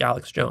 people like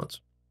Alex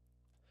Jones.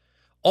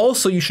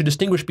 Also, you should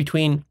distinguish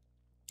between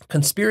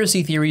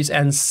conspiracy theories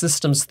and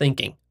systems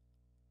thinking.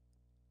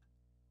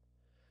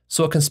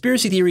 So a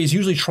conspiracy theory is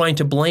usually trying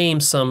to blame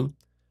some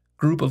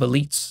group of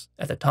elites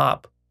at the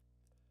top.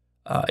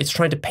 It's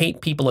trying to paint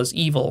people as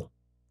evil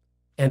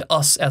and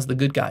us as the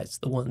good guys,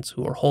 the ones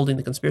who are holding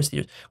the conspiracy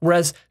theories.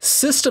 Whereas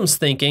systems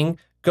thinking,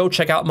 go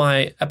check out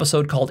my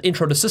episode called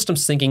Intro to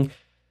Systems Thinking,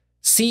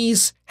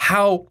 sees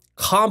how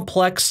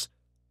complex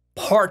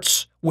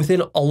parts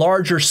within a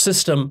larger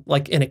system,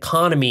 like an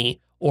economy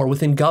or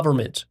within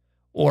government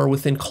or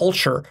within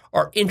culture,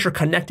 are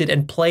interconnected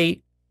and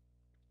play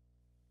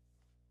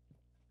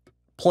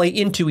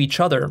into each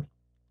other.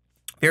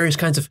 Various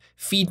kinds of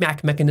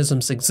feedback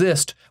mechanisms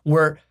exist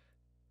where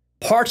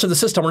parts of the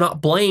system are not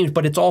blamed,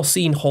 but it's all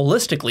seen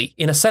holistically.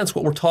 In a sense,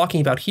 what we're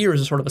talking about here is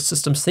a sort of a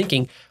systems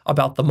thinking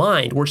about the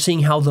mind. We're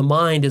seeing how the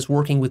mind is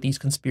working with these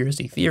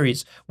conspiracy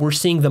theories. We're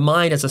seeing the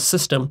mind as a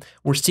system.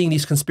 We're seeing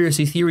these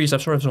conspiracy theories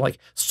as sort of like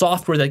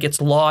software that gets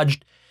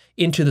lodged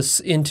into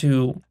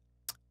the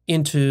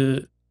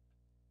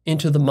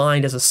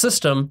mind as a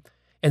system,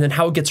 and then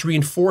how it gets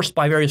reinforced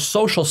by various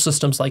social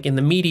systems like in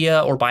the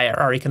media or by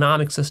our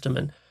economic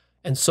system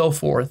and so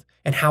forth,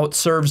 and how it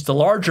serves the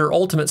larger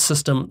ultimate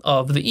system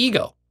of the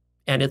ego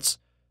and its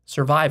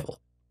survival.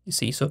 You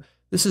see, so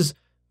this is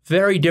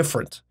very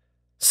different.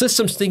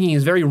 Systems thinking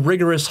is very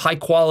rigorous,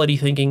 high-quality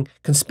thinking.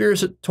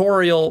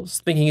 Conspiratorial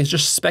thinking is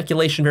just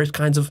speculation, various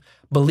kinds of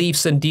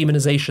beliefs and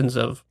demonizations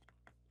of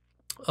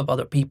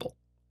other people.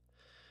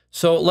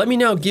 So let me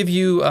now give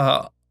you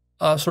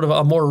sort of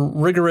a more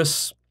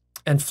rigorous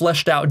and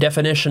fleshed out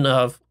definition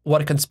of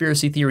what a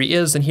conspiracy theory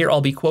is, and here I'll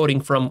be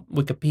quoting from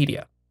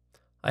Wikipedia.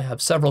 I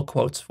have several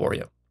quotes for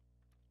you.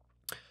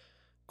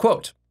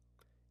 Quote,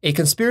 "A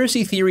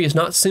conspiracy theory is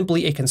not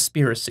simply a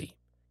conspiracy.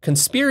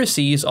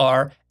 Conspiracies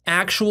are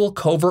actual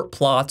covert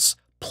plots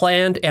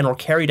planned and or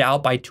carried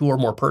out by two or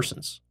more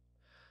persons.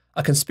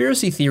 A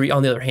conspiracy theory,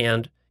 on the other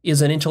hand,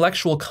 is an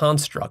intellectual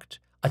construct,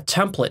 a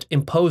template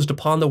imposed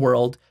upon the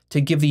world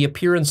to give the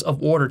appearance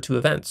of order to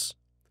events.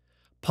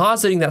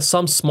 Positing that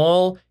some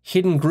small,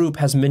 hidden group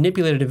has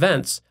manipulated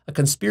events, a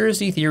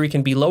conspiracy theory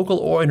can be local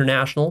or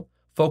international,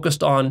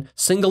 focused on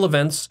single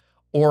events,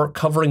 or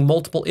covering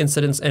multiple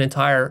incidents and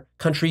entire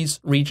countries,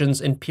 regions,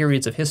 and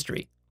periods of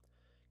history.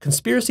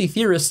 Conspiracy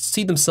theorists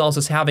see themselves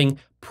as having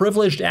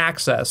privileged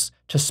access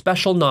to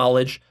special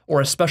knowledge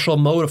or a special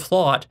mode of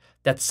thought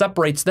that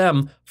separates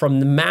them from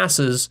the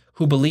masses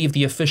who believe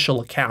the official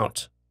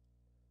account."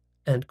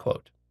 End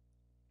quote.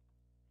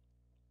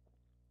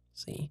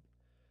 See?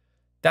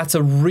 That's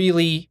a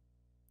really,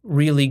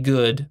 really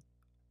good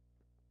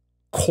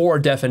core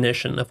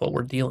definition of what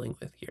we're dealing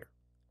with here.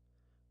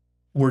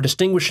 We're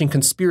distinguishing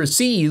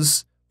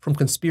conspiracies from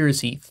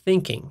conspiracy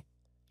thinking.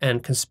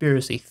 and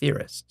conspiracy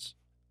theorists.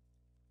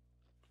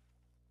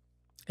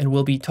 And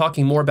we'll be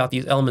talking more about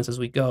these elements as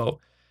we go.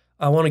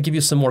 I want to give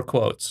you some more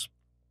quotes.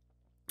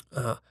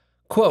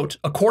 Quote,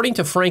 according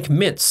to Frank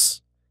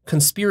Mintz,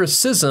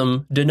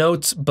 conspiracism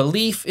denotes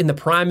belief in the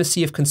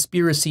primacy of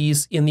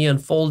conspiracies in the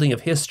unfolding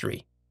of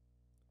history.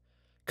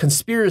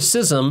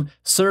 Conspiracism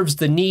serves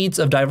the needs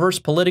of diverse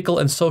political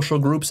and social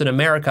groups in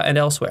America and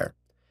elsewhere.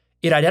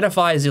 It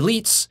identifies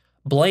elites,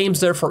 blames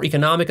them for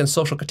economic and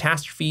social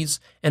catastrophes,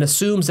 and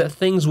assumes that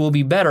things will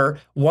be better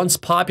once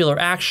popular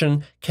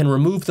action can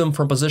remove them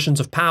from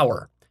positions of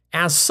power.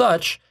 As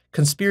such,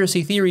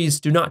 conspiracy theories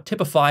do not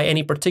typify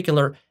any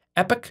particular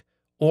epoch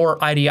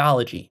or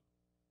ideology.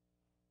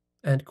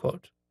 End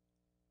quote.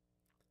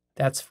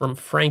 That's from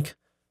Frank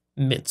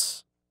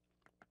Mintz.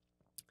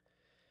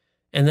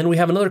 And then we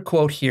have another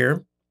quote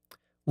here.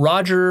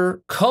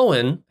 Roger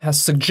Cohen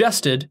has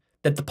suggested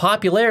that the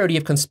popularity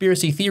of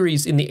conspiracy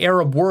theories in the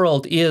Arab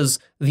world is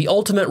the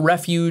ultimate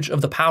refuge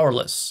of the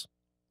powerless.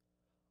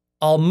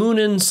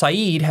 Al-Munin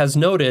Said has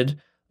noted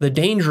the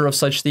danger of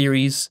such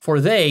theories, for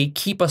they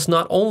keep us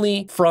not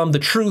only from the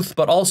truth,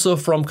 but also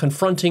from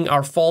confronting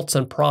our faults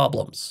and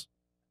problems.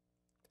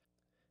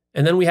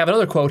 And then we have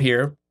another quote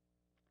here.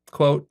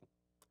 Quote,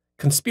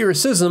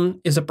 conspiracism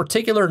is a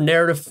particular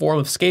narrative form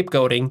of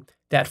scapegoating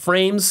that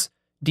frames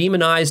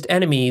demonized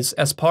enemies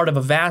as part of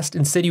a vast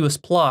insidious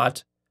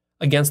plot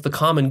against the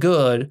common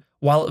good,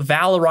 while it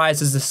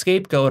valorizes the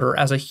scapegoater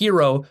as a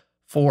hero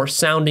for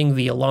sounding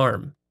the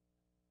alarm.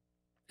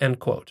 End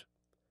quote.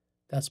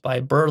 That's by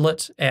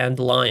Burlett and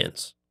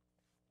Lyons.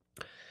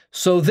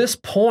 So this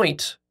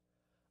point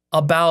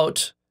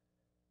about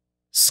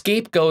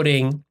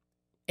scapegoating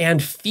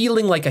and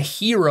feeling like a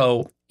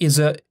hero is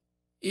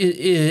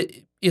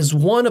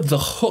one of the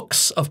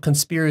hooks of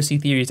conspiracy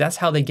theories. That's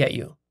how they get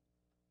you,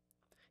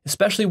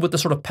 especially with the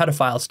sort of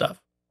pedophile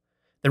stuff.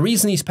 The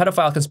reason these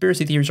pedophile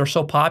conspiracy theories are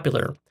so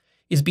popular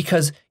is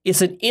because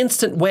it's an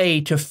instant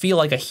way to feel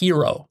like a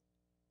hero.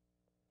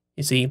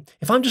 You see,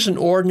 if I'm just an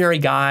ordinary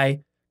guy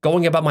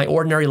going about my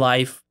ordinary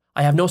life,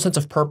 I have no sense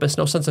of purpose,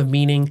 no sense of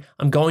meaning.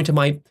 I'm going to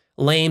my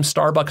lame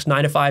Starbucks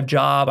 9-to-5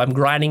 job. I'm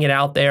grinding it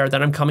out there.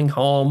 Then I'm coming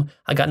home.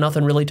 I got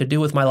nothing really to do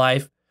with my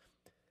life.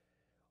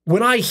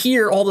 When I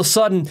hear all of a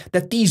sudden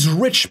that these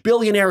rich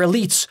billionaire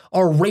elites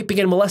are raping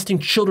and molesting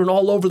children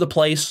all over the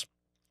place,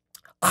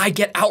 I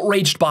get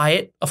outraged by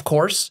it, of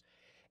course.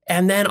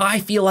 And then I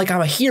feel like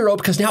I'm a hero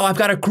because now I've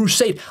got a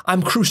crusade.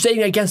 I'm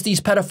crusading against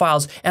these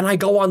pedophiles. And I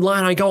go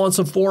online, I go on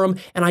some forum,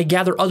 and I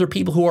gather other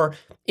people who are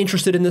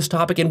interested in this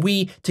topic. And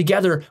we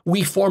together,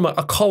 we form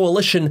a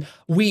coalition.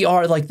 We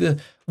are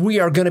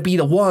going to be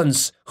the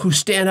ones who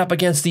stand up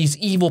against these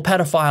evil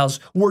pedophiles.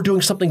 We're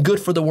doing something good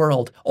for the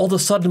world. All of a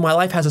sudden, my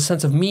life has a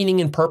sense of meaning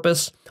and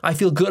purpose. I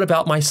feel good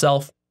about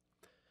myself.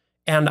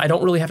 And I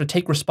don't really have to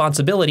take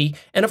responsibility.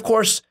 And of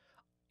course,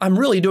 I'm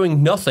really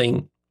doing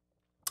nothing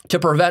to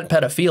prevent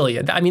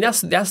pedophilia. I mean,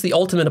 that's the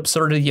ultimate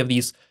absurdity of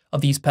these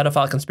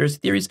pedophile conspiracy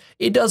theories.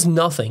 It does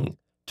nothing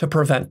to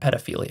prevent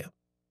pedophilia.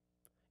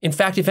 In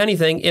fact, if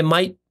anything, it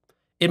might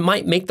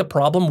make the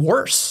problem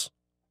worse.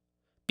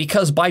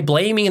 Because by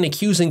blaming and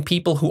accusing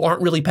people who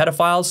aren't really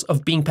pedophiles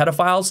of being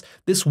pedophiles,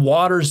 this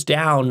waters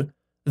down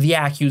the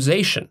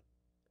accusation.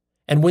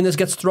 And when this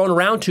gets thrown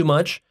around too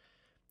much,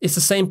 it's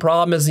the same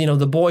problem as,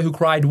 the boy who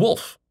cried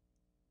wolf.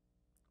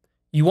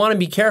 You want to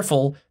be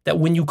careful that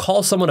when you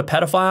call someone a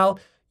pedophile,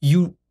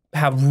 you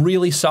have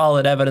really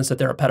solid evidence that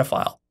they're a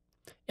pedophile.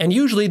 And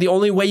usually the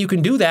only way you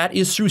can do that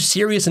is through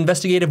serious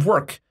investigative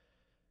work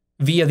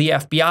via the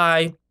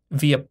FBI,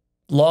 via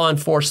law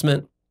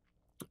enforcement,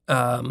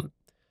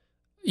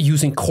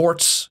 using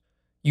courts,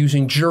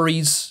 using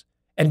juries.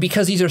 And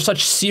because these are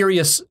such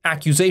serious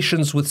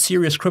accusations with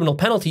serious criminal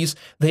penalties,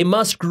 they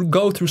must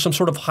go through some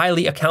sort of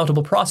highly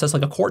accountable process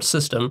like a court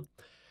system,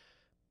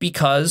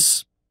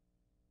 because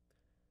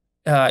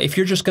if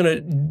you're just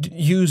going to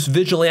use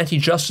vigilante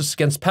justice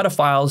against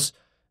pedophiles,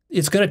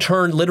 it's going to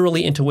turn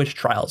literally into witch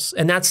trials.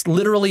 And that's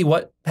literally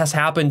what has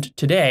happened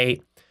today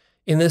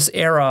in this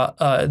era,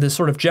 this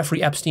sort of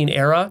Jeffrey Epstein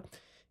era,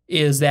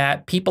 is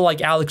that people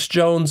like Alex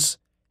Jones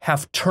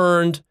have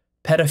turned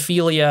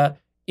pedophilia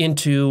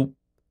into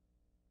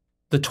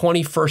the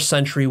 21st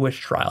century witch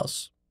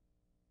trials.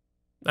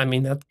 I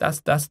mean,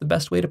 that's the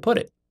best way to put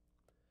it.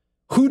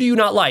 Who do you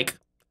not like?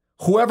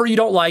 Whoever you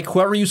don't like,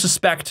 whoever you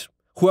suspect,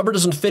 whoever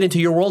doesn't fit into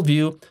your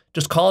worldview,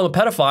 just call him a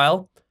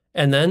pedophile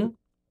and then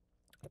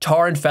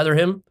tar and feather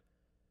him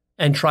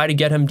and try to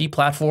get him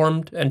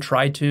deplatformed and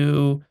try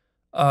to,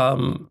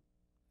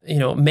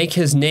 make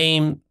his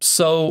name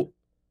so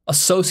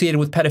associated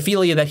with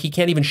pedophilia that he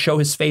can't even show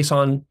his face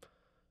on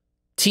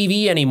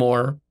TV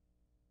anymore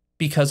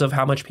because of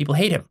how much people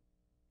hate him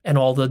and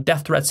all the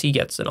death threats he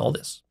gets and all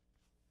this.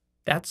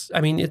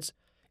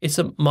 It's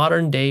a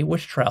modern day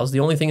witch trials. The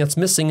only thing that's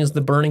missing is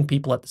the burning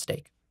people at the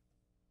stake.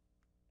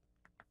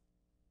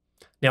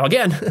 Now,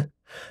 again,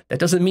 that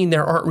doesn't mean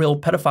there aren't real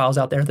pedophiles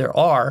out there. There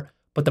are,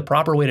 but the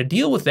proper way to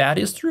deal with that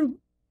is through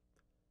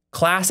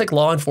classic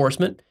law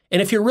enforcement.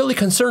 And if you're really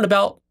concerned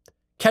about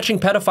catching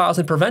pedophiles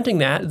and preventing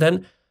that,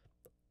 then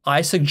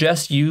I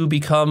suggest you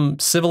become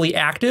civilly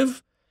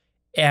active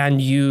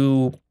and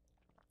you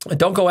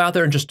don't go out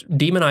there and just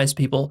demonize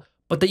people,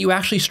 but that you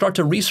actually start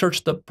to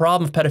research the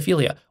problem of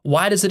pedophilia.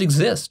 Why does it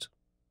exist?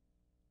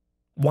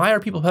 Why are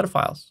people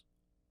pedophiles?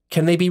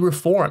 Can they be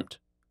reformed?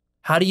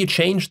 How do you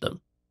change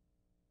them?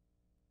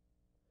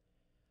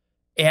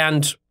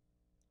 And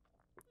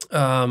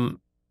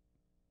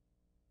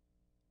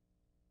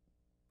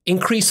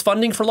increase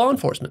funding for law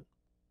enforcement.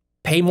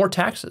 Pay more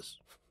taxes.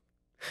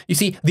 You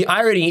see, the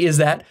irony is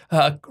that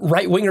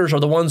right-wingers are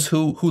the ones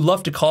who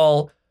love to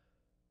call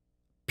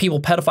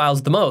people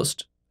pedophiles the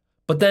most.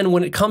 But then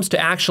when it comes to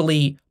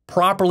actually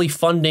properly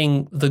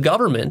funding the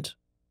government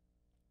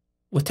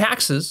with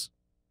taxes,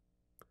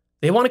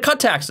 they want to cut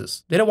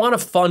taxes. They don't want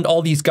to fund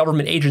all these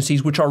government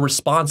agencies which are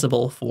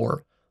responsible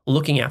for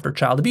looking after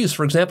child abuse.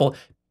 For example,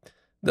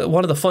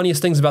 one of the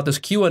funniest things about this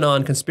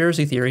QAnon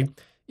conspiracy theory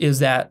is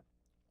that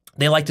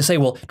they like to say,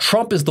 well,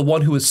 Trump is the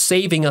one who is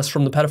saving us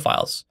from the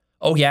pedophiles.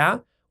 Oh, yeah?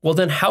 Well,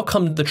 then how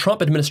come the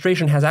Trump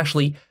administration has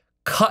actually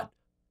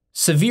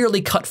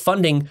severely cut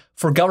funding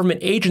for government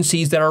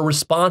agencies that are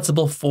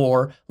responsible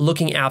for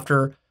looking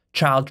after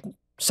child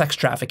sex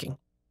trafficking?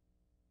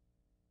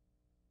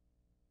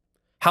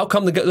 How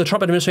come the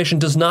Trump administration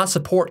does not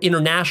support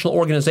international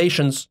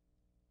organizations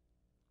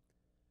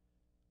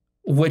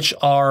which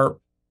are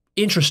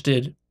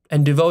interested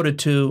and devoted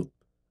to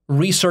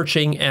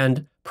researching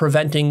and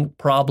preventing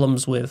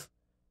problems with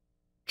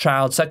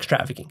child sex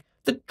trafficking?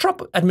 The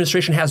Trump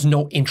administration has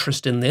no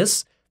interest in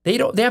this. They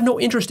have no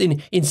interest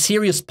in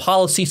serious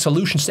policy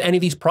solutions to any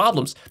of these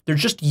problems. They're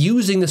just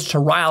using this to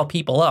rile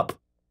people up,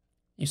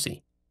 you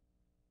see.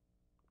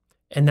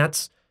 And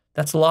that's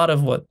a lot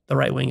of what the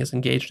right wing is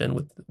engaged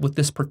in with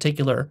this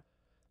particular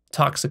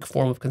toxic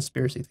form of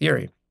conspiracy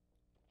theory.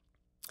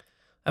 I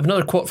have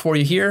another quote for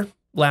you here.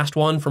 Last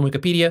one from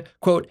Wikipedia.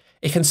 Quote,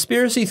 "A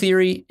conspiracy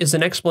theory is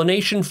an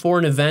explanation for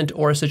an event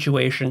or a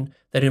situation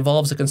that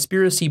involves a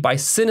conspiracy by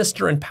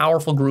sinister and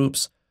powerful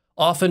groups,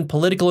 often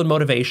political in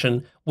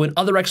motivation, when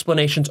other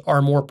explanations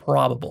are more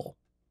probable."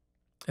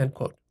 End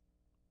quote.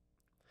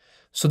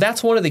 So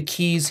that's one of the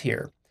keys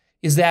here,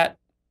 is that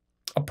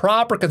a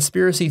proper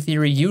conspiracy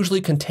theory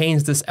usually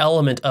contains this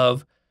element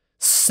of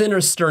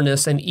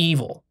sinisterness and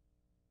evil.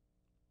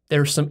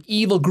 There's some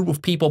evil group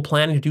of people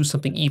planning to do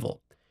something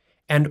evil.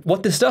 And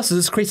what this does is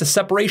this creates a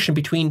separation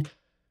between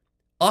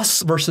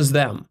us versus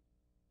them.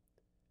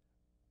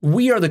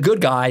 We are the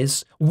good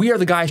guys. We are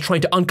the guys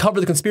trying to uncover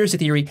the conspiracy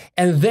theory,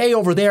 and they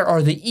over there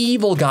are the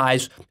evil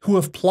guys who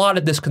have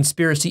plotted this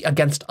conspiracy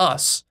against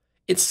us.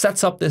 It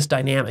sets up this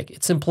dynamic.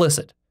 It's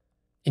implicit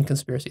in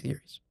conspiracy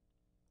theories.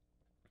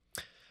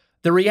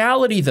 The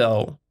reality,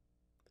 though,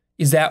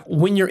 is that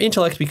when your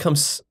intellect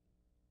becomes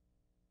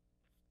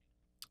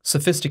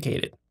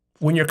sophisticated,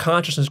 when your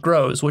consciousness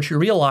grows, what you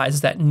realize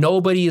is that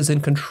nobody is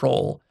in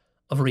control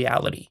of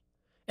reality,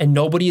 and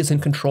nobody is in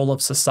control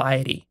of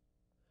society.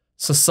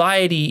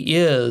 Society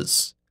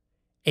is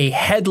a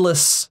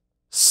headless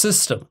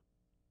system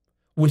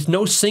with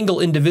no single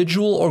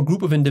individual or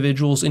group of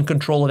individuals in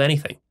control of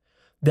anything.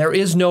 There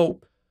is no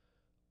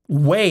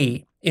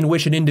way in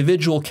which an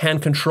individual can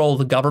control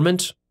the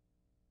government.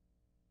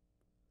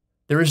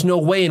 There is no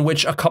way in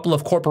which a couple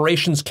of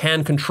corporations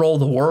can control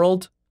the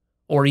world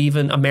or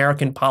even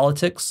American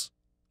politics.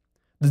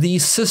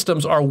 These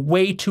systems are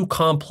way too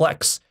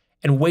complex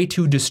and way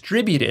too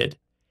distributed,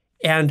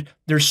 and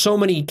there's so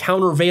many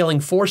countervailing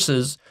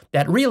forces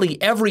that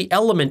really every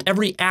element,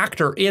 every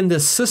actor in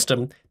this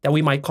system that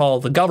we might call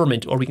the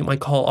government, or we might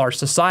call our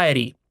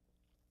society,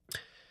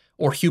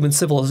 or human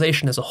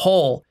civilization as a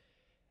whole,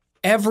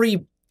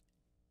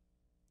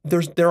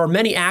 there are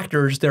many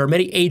actors, there are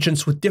many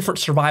agents with different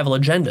survival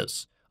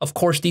agendas. Of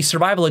course, these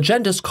survival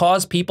agendas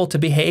cause people to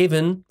behave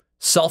in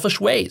selfish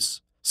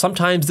ways.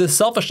 Sometimes this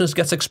selfishness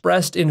gets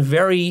expressed in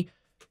very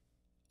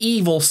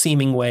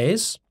evil-seeming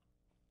ways,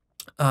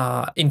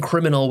 in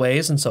criminal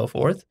ways and so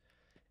forth.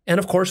 And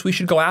of course, we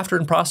should go after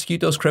and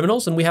prosecute those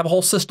criminals, and we have a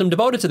whole system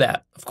devoted to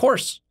that, of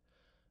course.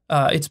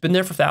 It's been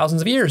there for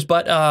thousands of years,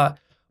 but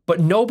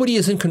nobody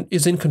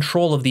is in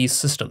control of these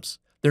systems.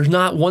 There's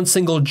not one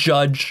single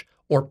judge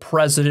or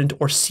president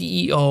or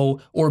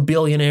CEO or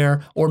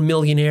billionaire or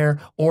millionaire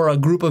or a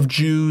group of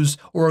Jews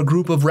or a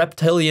group of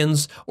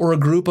reptilians or a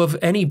group of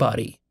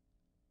anybody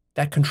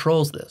that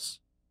controls this.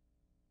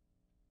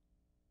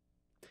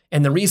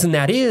 And the reason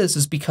that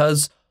is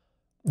because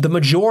the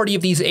majority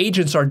of these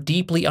agents are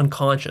deeply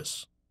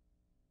unconscious.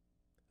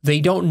 They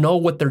don't know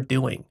what they're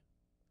doing.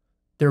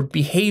 They're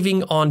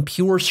behaving on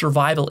pure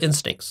survival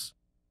instincts.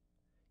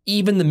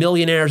 Even the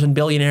millionaires and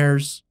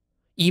billionaires,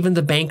 even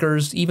the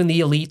bankers, even the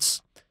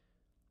elites,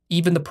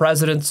 even the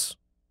presidents,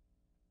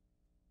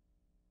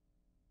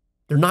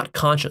 they're not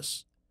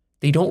conscious.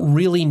 They don't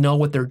really know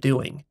what they're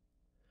doing.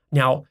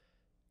 Now,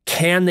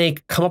 can they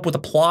come up with a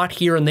plot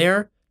here and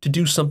there to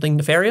do something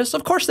nefarious?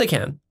 Of course they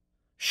can.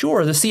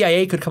 Sure, the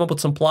CIA could come up with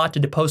some plot to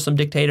depose some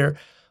dictator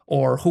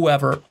or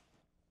whoever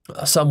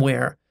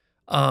somewhere.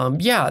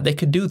 Yeah, they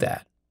could do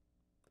that.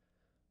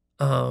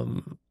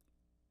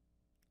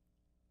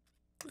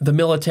 The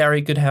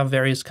military could have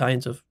various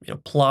kinds of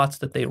plots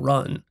that they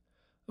run,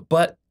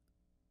 but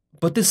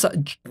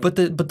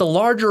the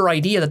larger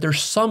idea that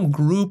there's some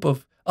group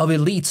of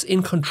elites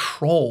in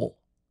control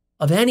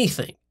of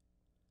anything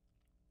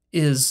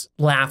is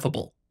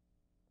laughable.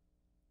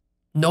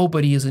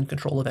 Nobody is in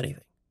control of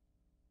anything.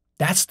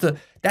 That's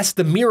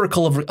the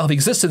miracle of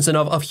existence and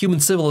of human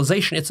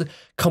civilization. It's a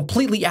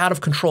completely out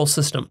of control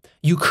system.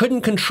 You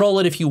couldn't control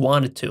it if you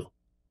wanted to.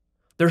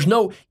 There's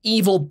no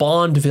evil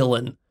Bond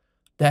villain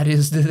that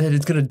is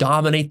going to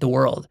dominate the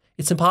world.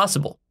 It's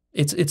impossible.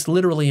 It's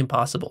literally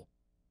impossible.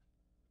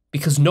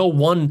 Because no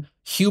one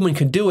human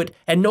could do it,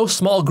 and no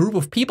small group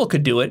of people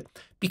could do it,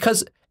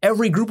 because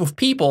every group of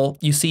people,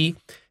 you see,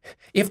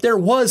 if there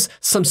was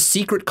some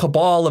secret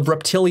cabal of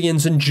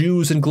reptilians and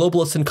Jews and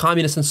globalists and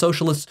communists and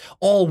socialists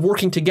all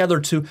working together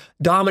to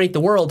dominate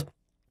the world,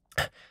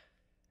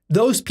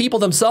 those people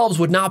themselves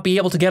would not be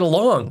able to get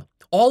along.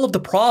 All of the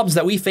problems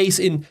that we face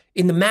in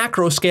the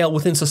macro scale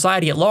within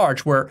society at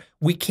large, where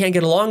we can't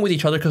get along with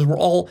each other because we're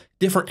all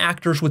different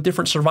actors with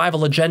different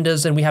survival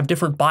agendas and we have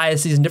different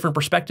biases and different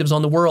perspectives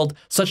on the world,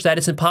 such that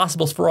it's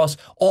impossible for us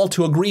all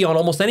to agree on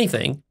almost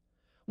anything.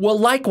 Well,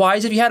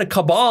 likewise, if you had a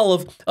cabal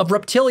of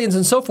reptilians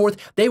and so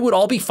forth, they would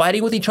all be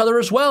fighting with each other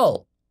as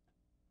well.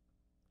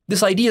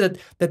 This idea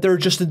that they're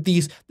just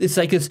it's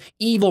like this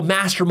evil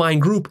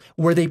mastermind group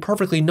where they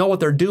perfectly know what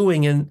they're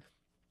doing and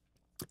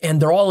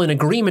they're all in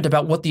agreement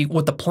about what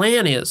the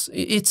plan is.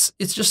 It's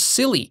just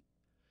silly.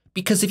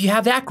 Because if you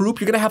have that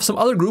group, you're going to have some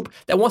other group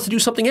that wants to do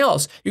something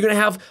else. You're going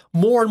to have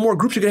more and more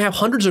groups. You're going to have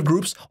hundreds of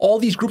groups. All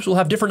these groups will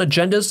have different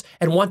agendas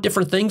and want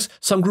different things.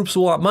 Some groups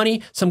will want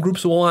money. Some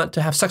groups will want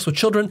to have sex with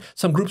children.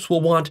 Some groups will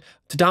want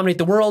to dominate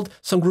the world.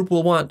 Some group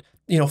will want,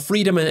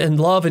 freedom and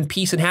love and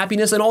peace and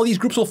happiness. And all these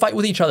groups will fight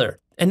with each other.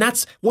 And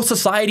that's what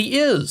society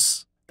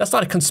is. That's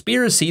not a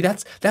conspiracy.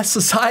 That's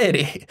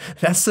society.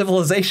 That's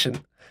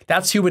civilization.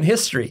 That's human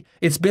history.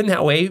 It's been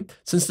that way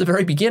since the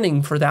very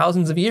beginning for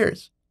thousands of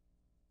years.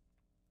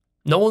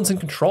 No one's in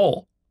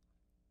control.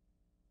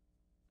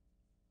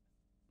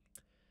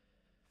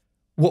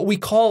 What we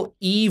call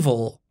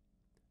evil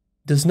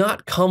does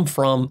not come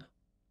from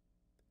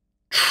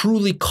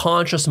truly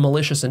conscious,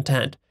 malicious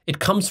intent. It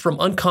comes from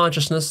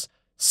unconsciousness,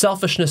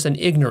 selfishness, and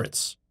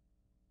ignorance.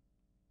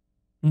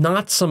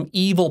 Not some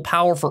evil,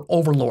 powerful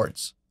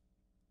overlords.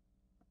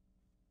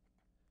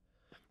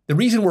 The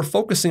reason we're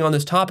focusing on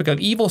this topic of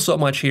evil so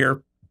much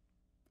here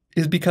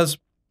is because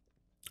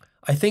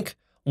I think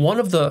one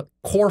of the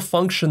core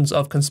functions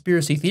of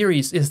conspiracy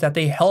theories is that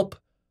they help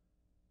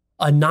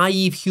a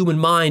naive human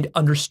mind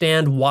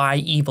understand why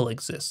evil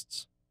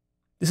exists.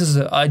 This is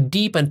a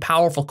deep and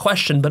powerful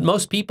question, but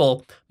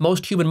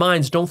most human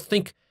minds don't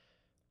think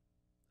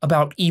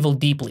about evil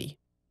deeply.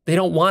 They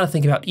don't want to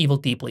think about evil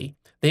deeply.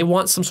 They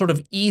want some sort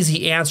of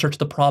easy answer to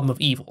the problem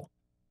of evil.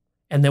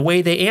 And the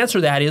way they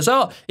answer that is,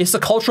 it's the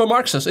cultural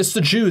Marxists, it's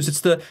the Jews,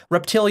 it's the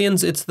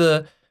reptilians, it's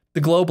the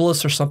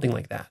globalists or something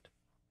like that.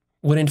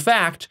 When in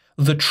fact,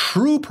 the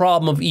true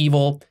problem of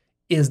evil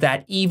is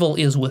that evil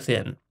is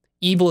within.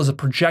 Evil is a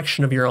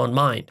projection of your own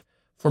mind.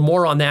 For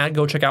more on that,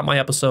 go check out my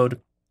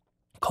episode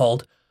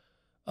called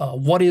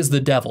What is the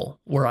Devil?,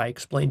 where I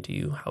explain to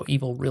you how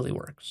evil really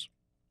works.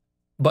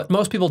 But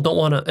most people don't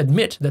want to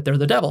admit that they're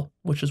the devil,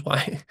 which is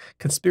why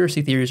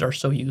conspiracy theories are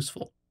so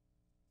useful.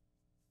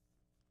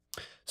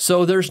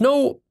 So there's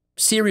no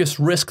serious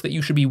risk that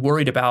you should be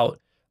worried about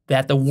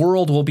that the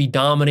world will be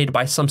dominated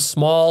by some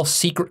small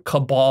secret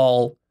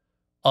cabal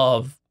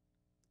of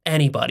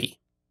anybody.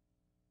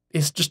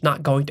 It's just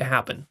not going to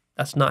happen.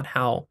 That's not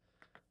how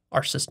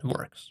our system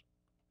works.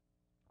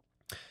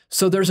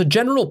 So there's a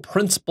general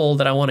principle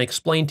that I want to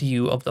explain to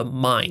you of the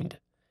mind.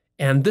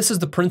 And this is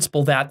the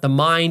principle that the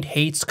mind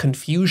hates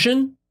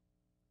confusion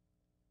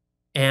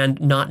and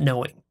not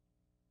knowing.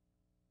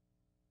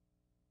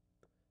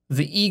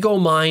 The ego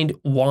mind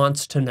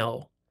wants to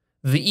know.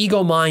 The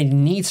ego mind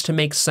needs to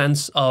make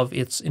sense of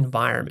its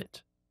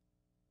environment.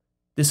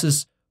 This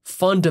is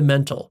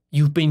fundamental.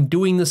 You've been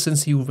doing this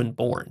since you've been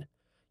born.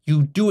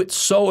 You do it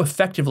so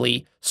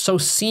effectively, so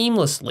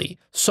seamlessly,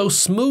 so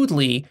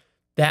smoothly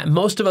that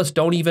most of us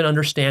don't even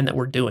understand that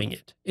we're doing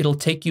it. It'll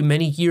take you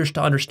many years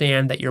to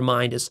understand that your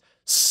mind is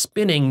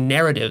spinning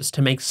narratives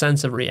to make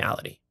sense of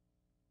reality.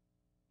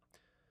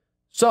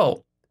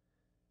 So,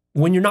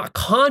 when you're not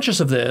conscious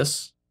of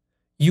this,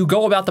 you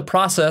go about the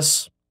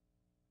process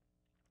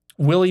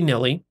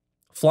willy-nilly,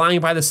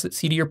 flying by the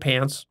seat of your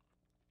pants,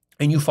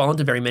 and you fall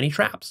into very many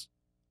traps.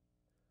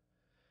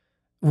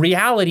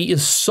 Reality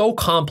is so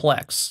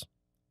complex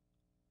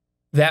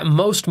that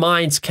most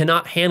minds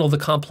cannot handle the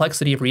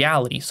complexity of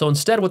reality. So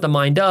instead, what the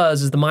mind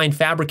does is the mind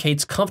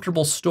fabricates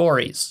comfortable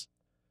stories,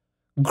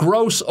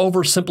 gross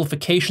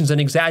oversimplifications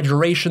and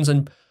exaggerations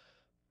and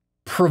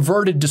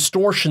perverted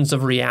distortions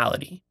of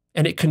reality.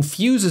 And it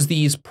confuses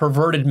these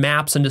perverted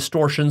maps and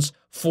distortions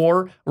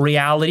for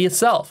reality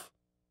itself.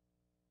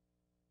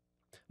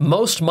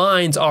 Most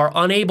minds are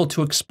unable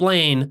to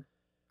explain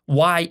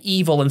why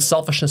evil and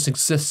selfishness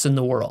exists in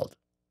the world.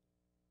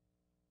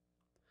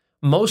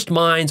 Most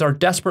minds are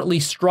desperately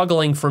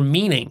struggling for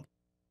meaning.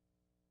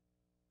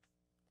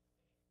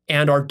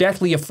 and are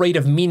deathly afraid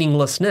of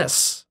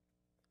meaninglessness,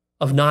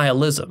 of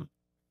nihilism.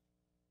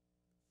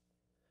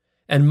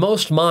 And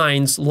most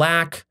minds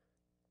lack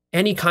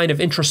any kind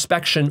of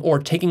introspection or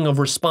taking of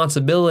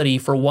responsibility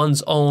for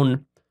one's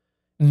own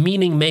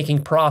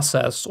meaning-making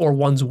process or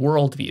one's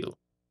worldview.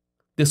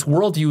 This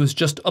worldview is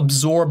just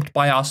absorbed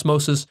by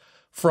osmosis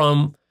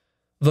from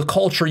the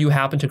culture you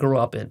happen to grow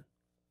up in.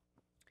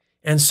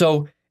 And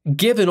so,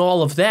 given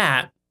all of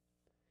that,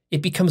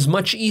 it becomes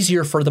much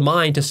easier for the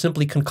mind to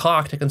simply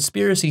concoct a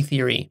conspiracy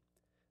theory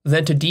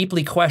than to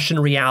deeply question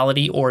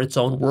reality or its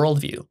own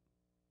worldview.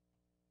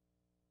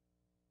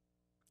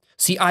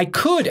 See, I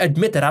could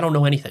admit that I don't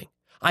know anything.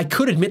 I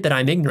could admit that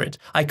I'm ignorant.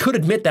 I could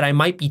admit that I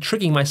might be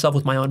tricking myself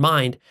with my own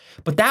mind.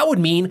 But that would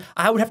mean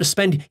I would have to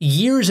spend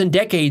years and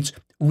decades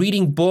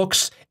reading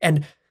books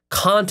and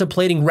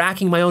contemplating,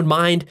 racking my own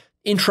mind,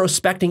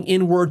 introspecting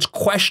inwards,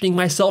 questioning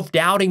myself,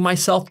 doubting my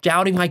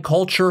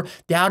culture,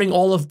 doubting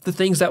all of the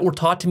things that were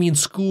taught to me in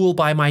school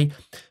by my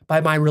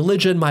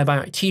religion, by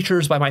my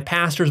teachers, by my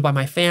pastors, by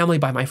my family,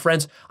 by my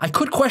friends. I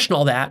could question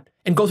all that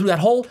and go through that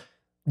whole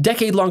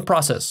decade-long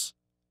process.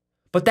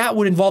 But that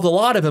would involve a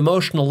lot of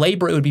emotional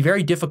labor. It would be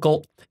very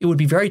difficult. It would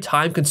be very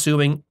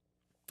time-consuming.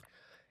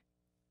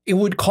 It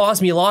would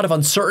cause me a lot of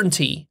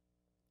uncertainty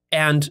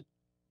and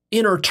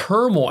inner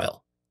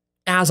turmoil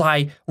as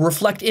I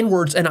reflect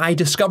inwards and I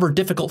discover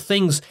difficult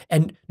things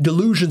and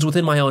delusions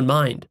within my own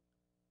mind.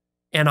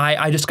 And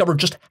I discover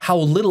just how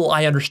little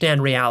I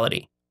understand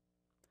reality.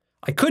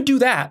 I could do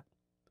that,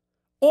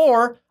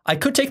 or I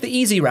could take the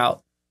easy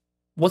route.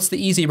 What's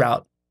the easy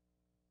route?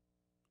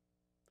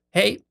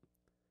 Hey,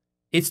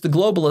 it's the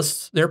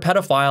globalists, they're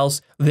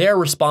pedophiles, they're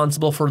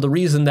responsible for the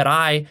reason that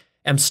I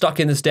am stuck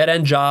in this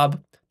dead-end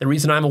job, the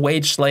reason I'm a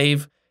wage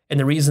slave, and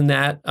the reason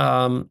that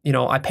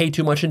I pay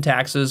too much in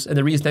taxes, and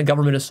the reason that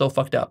government is so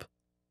fucked up.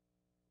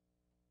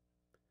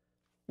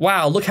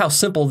 Wow, look how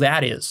simple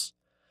that is.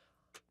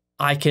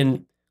 I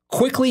can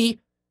quickly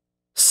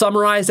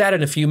summarize that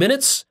in a few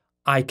minutes.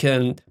 I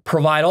can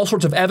provide all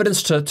sorts of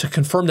evidence to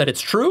confirm that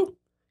it's true,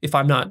 if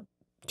I'm not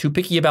too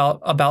picky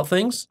about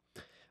things.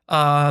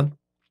 And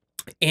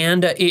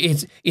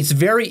it's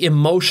very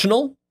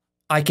emotional.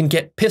 I can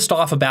get pissed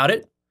off about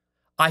it.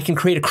 I can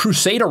create a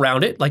crusade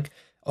around it. Like,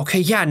 okay,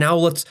 yeah, now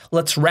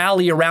let's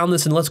rally around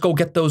this and let's go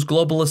get those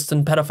globalists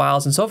and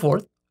pedophiles and so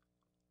forth.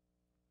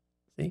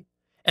 See?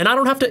 And I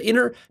don't have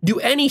to do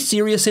any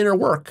serious inner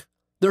work.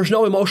 There's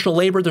no emotional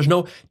labor. There's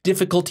no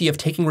difficulty of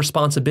taking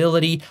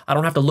responsibility. I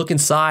don't have to look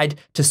inside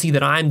to see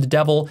that I'm the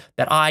devil,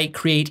 that I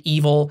create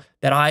evil,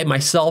 that I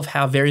myself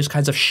have various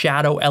kinds of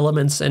shadow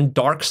elements and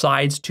dark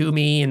sides to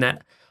me, and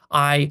that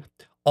I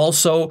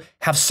also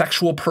have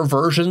sexual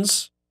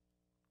perversions,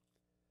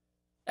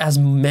 as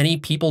many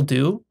people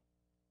do,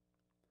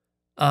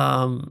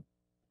 and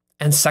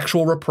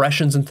sexual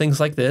repressions and things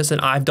like this. And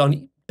I've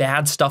done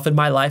bad stuff in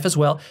my life as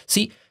well.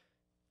 See,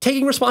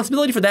 taking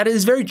responsibility for that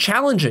is very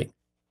challenging.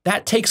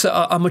 That takes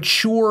a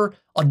mature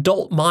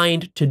adult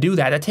mind to do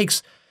that. That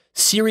takes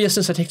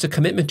seriousness. That takes a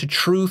commitment to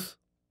truth,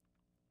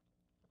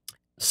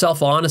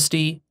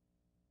 self-honesty,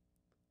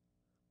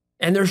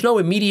 and there's no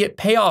immediate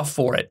payoff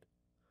for it.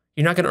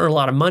 You're not going to earn a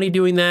lot of money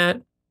doing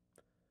that.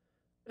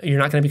 You're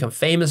not going to become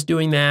famous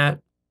doing that.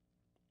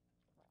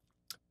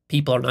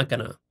 People are not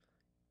going to,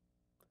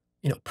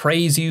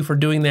 praise you for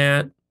doing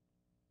that.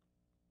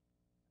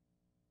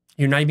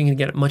 You're not even going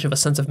to get much of a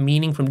sense of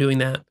meaning from doing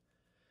that.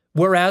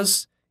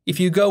 Whereas, if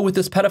you go with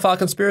this pedophile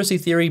conspiracy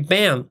theory,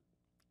 bam,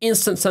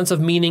 instant sense of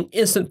meaning,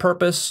 instant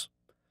purpose.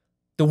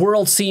 The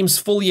world seems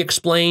fully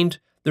explained.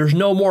 There's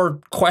no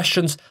more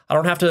questions. I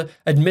don't have to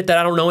admit that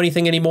I don't know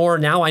anything anymore.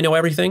 Now I know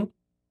everything.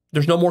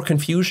 There's no more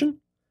confusion.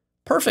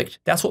 Perfect.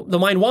 That's what the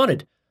mind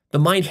wanted. The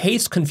mind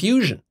hates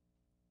confusion.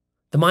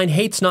 The mind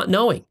hates not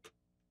knowing.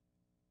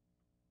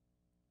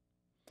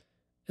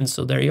 And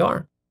so there you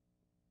are.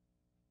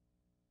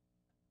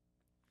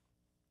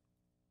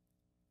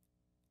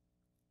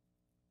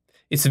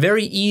 It's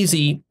very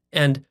easy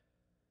and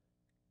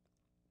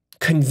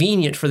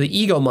convenient for the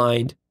ego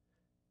mind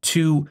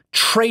to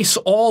trace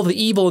all the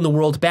evil in the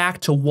world back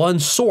to one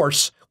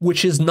source,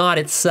 which is not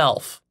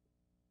itself.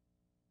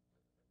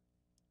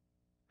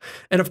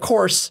 And of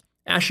course,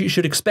 as you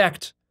should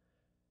expect,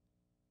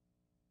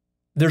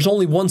 there's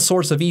only one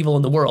source of evil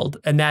in the world,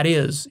 and that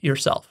is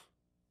yourself.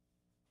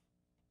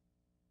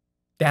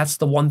 That's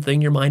the one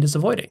thing your mind is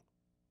avoiding.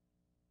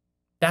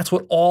 That's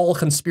what all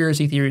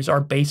conspiracy theories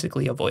are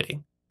basically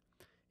avoiding,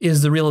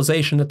 is the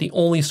realization that the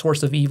only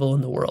source of evil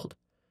in the world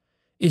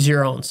is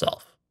your own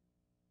self.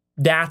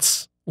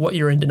 That's what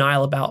you're in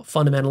denial about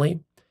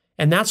fundamentally.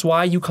 And that's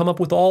why you come up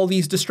with all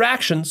these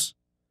distractions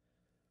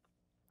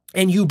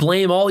and you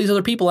blame all these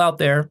other people out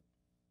there,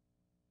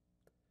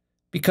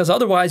 because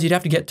otherwise you'd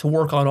have to get to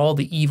work on all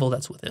the evil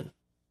that's within,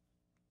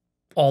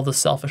 all the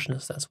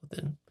selfishness that's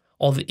within,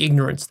 all the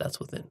ignorance that's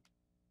within.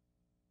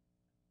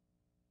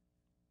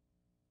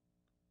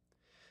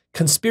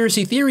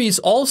 Conspiracy theories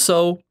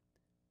also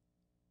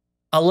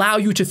allow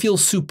you to feel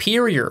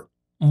superior,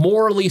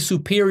 morally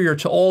superior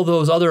to all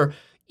those other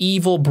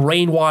evil,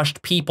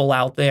 brainwashed people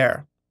out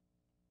there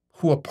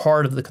who are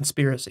part of the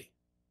conspiracy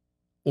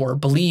or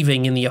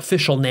believing in the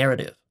official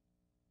narrative.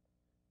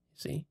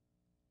 See?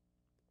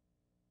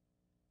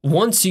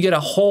 Once you get a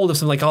hold of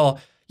something like, oh,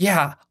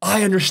 yeah,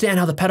 I understand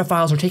how the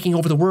pedophiles are taking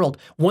over the world.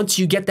 Once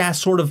you get that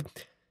sort of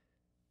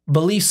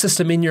belief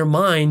system in your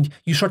mind,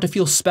 you start to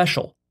feel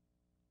special.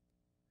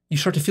 You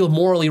start to feel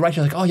morally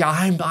righteous, like, oh yeah,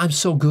 I'm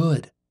so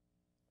good.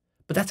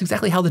 But that's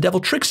exactly how the devil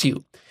tricks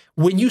you.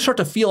 When you start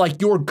to feel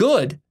like you're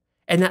good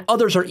and that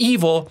others are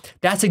evil,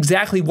 that's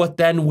exactly what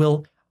then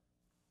will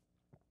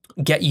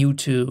get you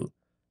to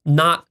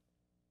not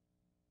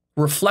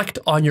reflect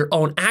on your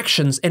own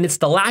actions. And it's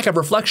the lack of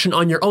reflection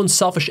on your own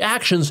selfish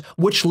actions,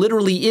 which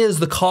literally is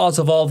the cause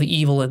of all the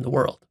evil in the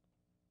world.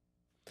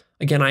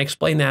 Again, I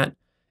explain that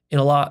in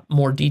a lot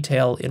more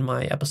detail in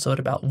my episode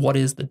about what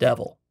is the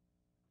devil.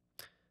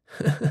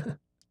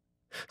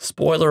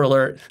 Spoiler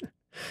alert,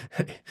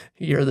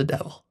 you're the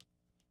devil.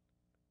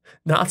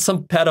 Not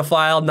some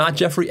pedophile, not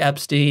Jeffrey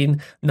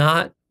Epstein,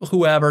 not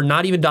whoever,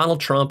 not even Donald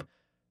Trump.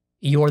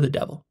 You're the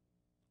devil.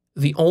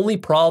 The only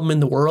problem in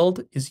the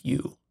world is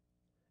you.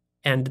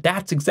 And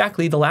that's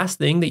exactly the last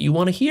thing that you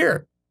want to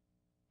hear.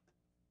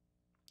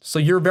 So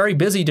you're very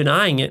busy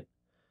denying it.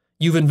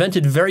 You've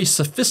invented very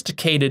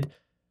sophisticated,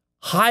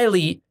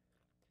 highly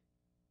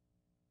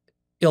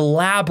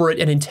elaborate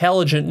and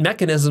intelligent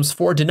mechanisms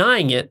for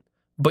denying it,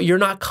 but you're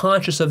not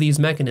conscious of these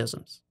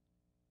mechanisms.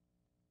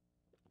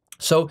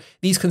 So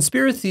these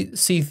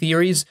conspiracy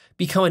theories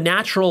become a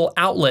natural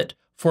outlet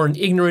for an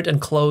ignorant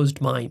and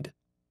closed mind.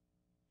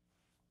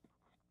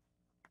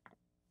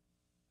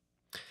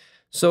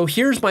 So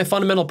here's my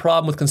fundamental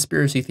problem with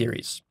conspiracy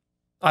theories.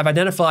 I've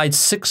identified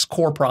 6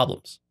 core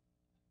problems.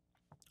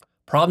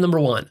 Problem number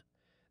 1,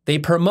 they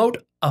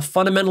promote a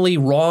fundamentally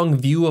wrong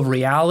view of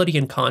reality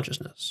and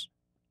consciousness.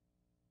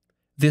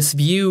 This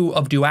view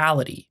of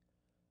duality,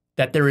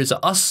 that there is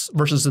us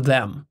versus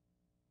them,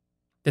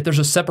 that there's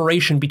a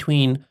separation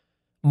between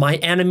my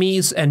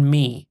enemies and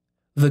me,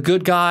 the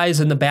good guys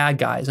and the bad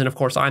guys, and of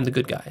course I'm the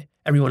good guy,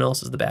 everyone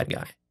else is the bad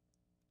guy.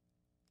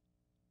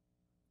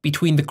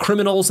 Between the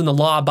criminals and the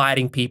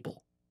law-abiding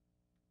people,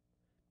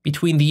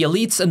 between the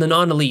elites and the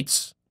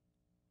non-elites,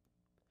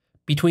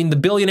 between the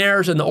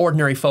billionaires and the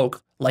ordinary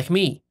folk like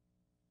me.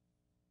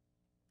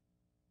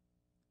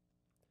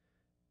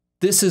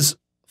 This is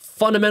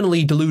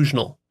fundamentally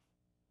delusional.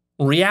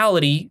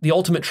 Reality, the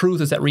ultimate truth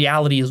is that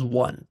reality is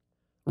one.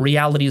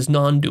 Reality is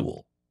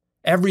non-dual.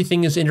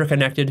 Everything is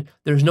interconnected.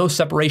 There's no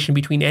separation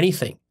between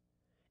anything.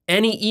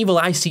 Any evil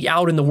I see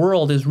out in the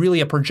world is really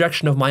a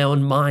projection of my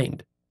own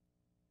mind.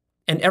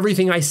 And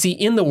everything I see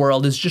in the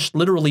world is just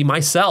literally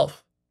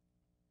myself.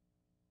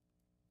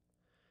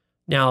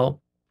 Now,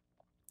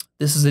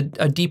 this is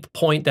a deep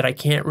point that I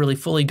can't really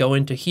fully go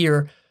into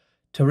here.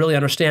 To really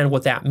understand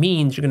what that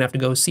means, you're going to have to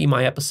go see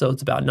my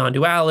episodes about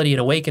non-duality and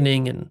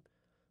awakening and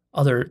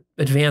other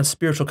advanced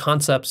spiritual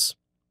concepts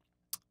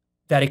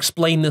that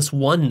explain this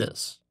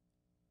oneness.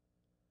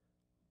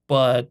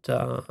 But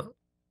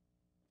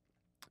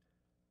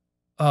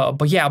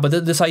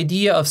this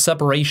idea of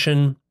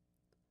separation,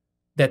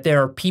 that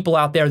there are people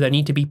out there that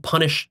need to be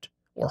punished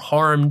or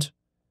harmed,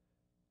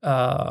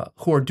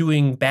 who are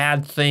doing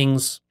bad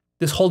things,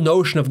 this whole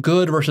notion of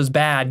good versus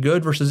bad,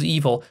 good versus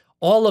evil,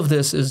 all of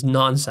this is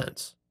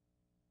nonsense.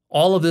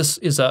 All of this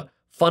is a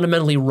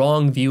fundamentally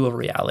wrong view of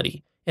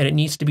reality, and it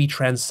needs to be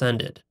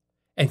transcended.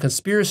 And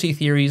conspiracy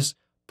theories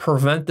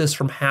prevent this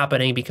from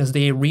happening because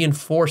they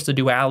reinforce the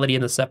duality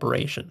and the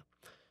separation.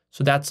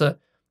 So that's a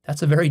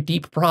very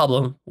deep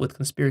problem with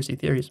conspiracy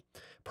theories.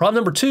 Problem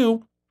number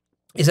 2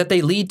 is that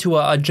they lead to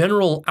a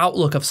general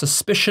outlook of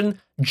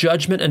suspicion,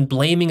 judgment, and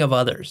blaming of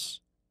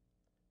others.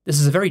 This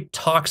is a very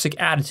toxic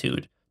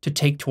attitude to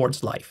take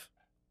towards life.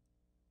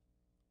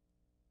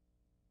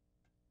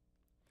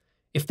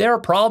 If there are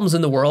problems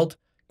in the world,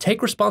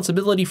 take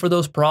responsibility for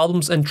those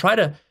problems and try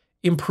to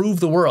improve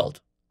the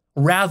world,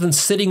 rather than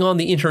sitting on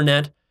the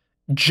internet,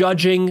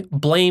 judging,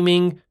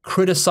 blaming,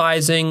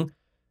 criticizing,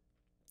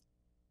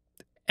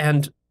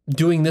 and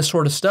doing this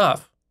sort of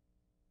stuff.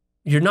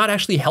 You're not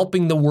actually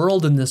helping the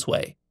world in this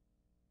way.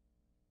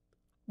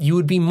 You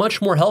would be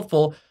much more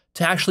helpful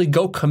to actually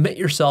go commit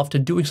yourself to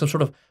doing some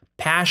sort of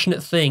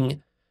passionate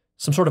thing,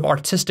 some sort of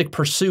artistic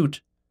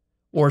pursuit,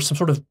 or some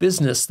sort of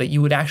business that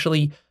you would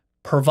actually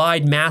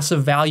provide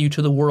massive value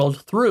to the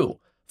world through,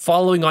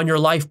 following on your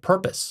life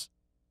purpose,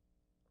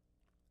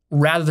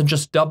 rather than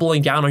just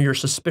doubling down on your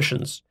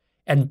suspicions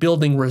and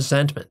building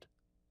resentment.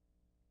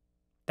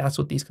 That's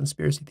what these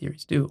conspiracy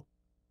theories do.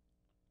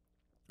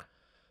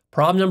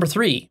 Problem number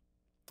 3.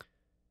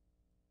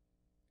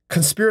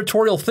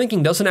 Conspiratorial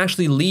thinking doesn't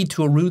actually lead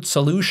to a root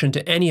solution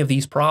to any of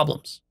these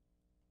problems.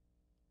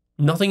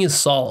 Nothing is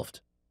solved.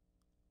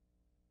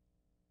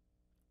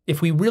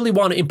 If we really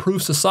want to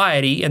improve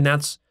society, and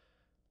that's,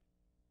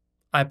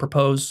 I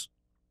propose,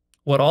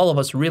 what all of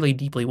us really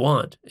deeply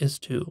want, is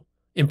to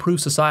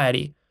improve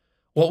society,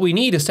 what we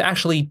need is to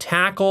actually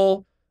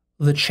tackle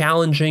the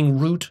challenging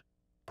root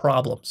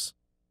problems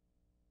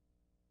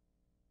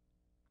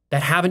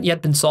that haven't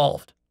yet been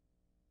solved.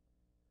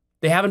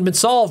 They haven't been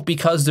solved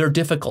because they're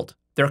difficult.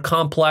 they're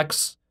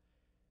complex,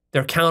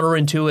 they're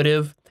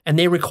counterintuitive, and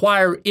they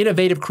require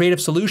innovative,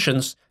 creative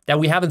solutions that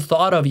we haven't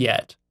thought of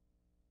yet.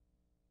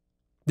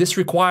 This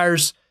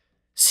requires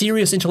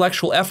serious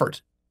intellectual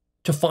effort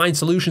to find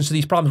solutions to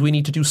these problems. We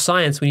need to do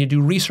science, we need to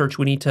do research,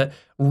 we need to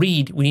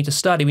read, we need to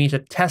study, we need to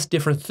test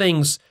different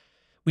things,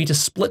 we need to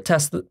split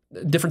test the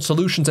different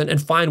solutions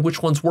and find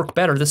which ones work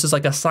better. This is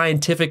like a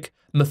scientific,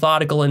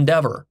 methodical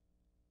endeavor.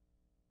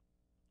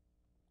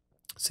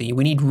 See,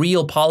 we need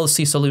real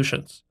policy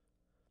solutions,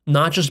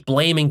 not just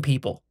blaming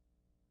people.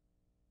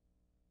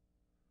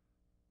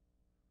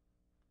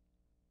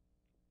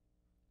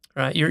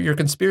 Right? Your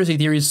conspiracy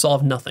theories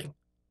solve nothing.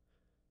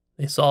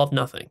 They solve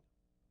nothing.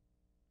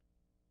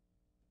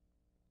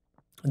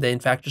 They, in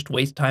fact, just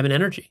waste time and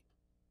energy.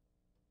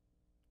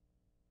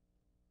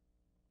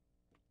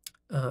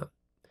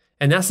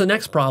 And that's the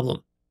next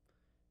problem,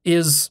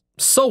 is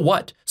so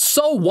what?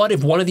 So what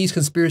if one of these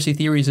conspiracy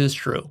theories is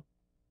true?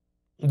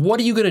 What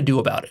are you going to do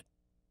about it?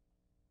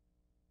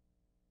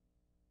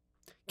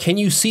 Can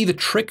you see the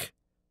trick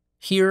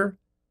here?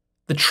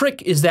 The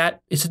trick is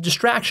that it's a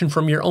distraction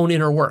from your own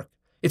inner work.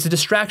 It's a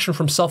distraction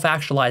from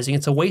self-actualizing.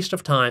 It's a waste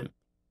of time.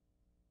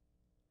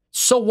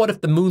 So what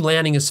if the moon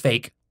landing is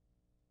fake?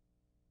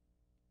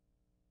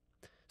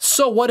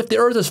 So what if the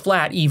earth is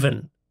flat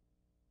even?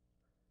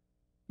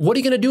 What are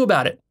you going to do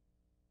about it?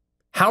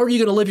 How are you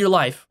going to live your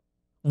life?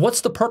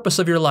 What's the purpose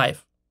of your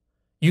life?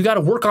 You got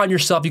to work on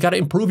yourself. You got to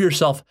improve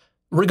yourself,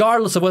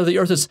 regardless of whether the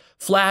earth is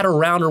flat or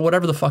round or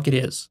whatever the fuck it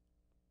is.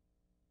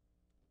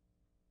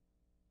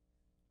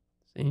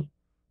 See?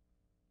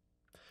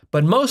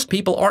 But most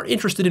people aren't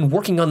interested in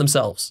working on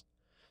themselves.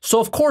 So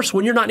of course,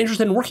 when you're not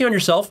interested in working on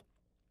yourself,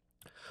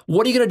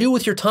 what are you going to do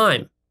with your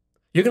time?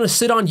 You're going to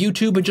sit on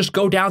YouTube and just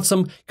go down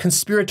some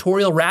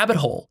conspiratorial rabbit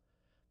hole.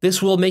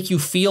 This will make you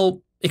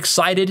feel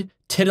excited,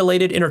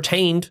 titillated,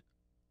 entertained.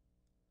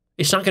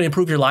 It's not going to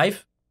improve your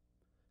life.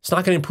 It's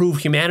not going to improve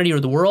humanity or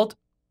the world.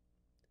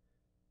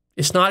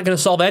 It's not going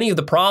to solve any of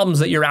the problems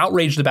that you're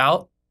outraged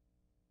about.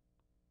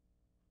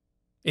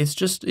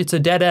 It's a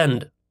dead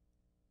end.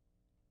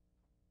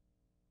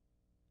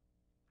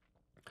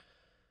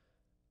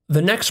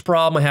 The next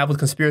problem I have with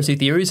conspiracy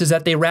theories is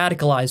that they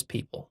radicalize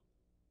people,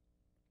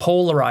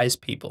 polarize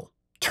people,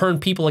 turn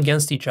people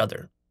against each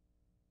other.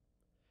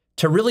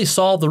 To really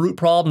solve the root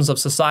problems of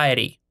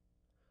society,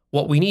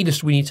 what we need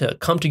is we need to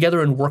come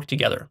together and work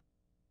together.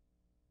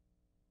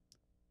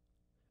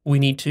 We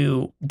need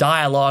to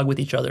dialogue with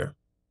each other.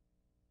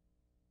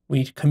 We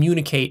need to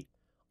communicate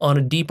on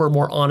a deeper,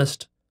 more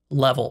honest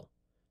level.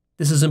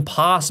 This is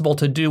impossible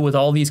to do with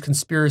all these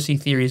conspiracy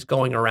theories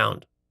going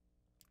around.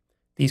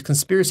 These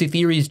conspiracy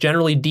theories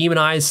generally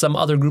demonize some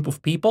other group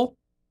of people,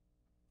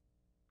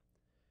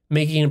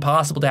 making it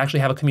impossible to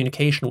actually have a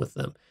communication with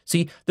them.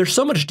 See, there's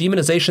so much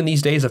demonization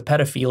these days of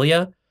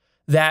pedophilia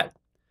that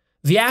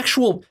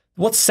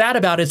what's sad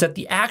about it is that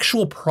the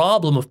actual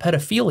problem of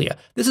pedophilia,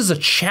 this is a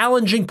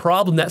challenging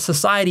problem that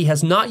society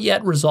has not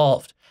yet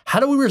resolved. How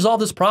do we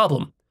resolve this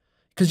problem?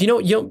 Because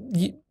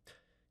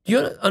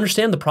you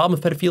understand the problem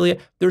of pedophilia?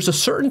 There's a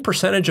certain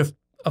percentage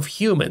of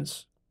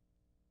humans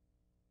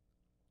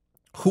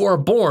who are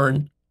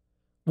born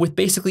with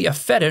basically a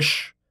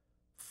fetish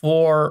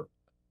for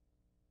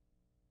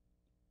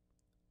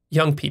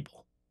young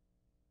people,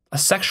 a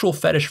sexual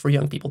fetish for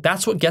young people.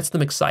 That's what gets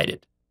them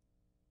excited.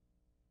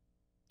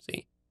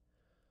 See,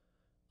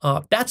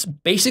 that's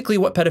basically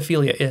what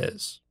pedophilia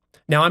is.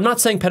 Now, I'm not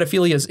saying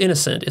pedophilia is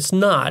innocent. It's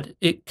not.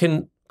 It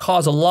can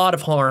cause a lot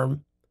of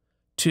harm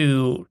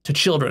to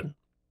children,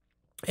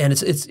 and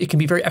it can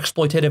be very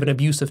exploitative and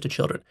abusive to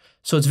children.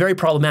 So it's very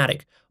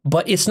problematic.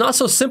 But it's not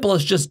so simple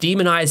as just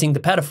demonizing the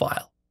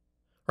pedophile,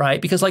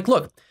 right? Because, like,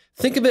 look,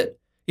 think of it.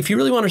 If you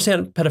really want to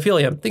understand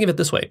pedophilia, think of it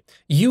this way.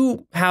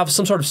 You have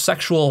some sort of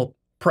sexual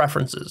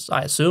preferences,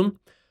 I assume.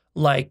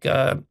 Like,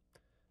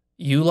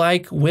 you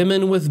like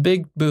women with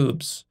big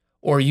boobs,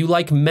 or you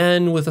like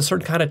men with a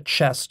certain kind of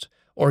chest,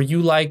 or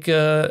you like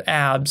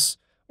abs,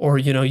 or,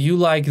 you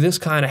like this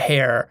kind of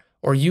hair,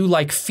 or you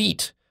like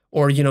feet,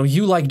 or,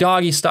 you like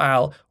doggy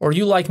style, or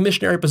you like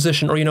missionary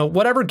position, or,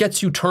 whatever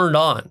gets you turned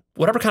on,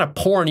 whatever kind of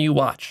porn you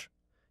watch.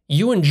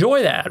 You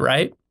enjoy that,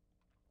 right?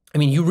 I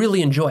mean, you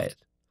really enjoy it.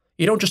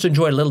 You don't just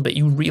enjoy it a little bit,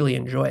 you really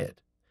enjoy it.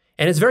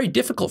 And it's very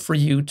difficult for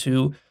you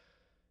to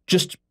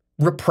just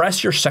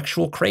repress your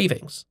sexual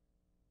cravings.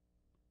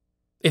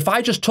 If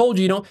I just told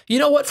you, you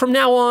know what, from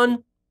now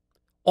on,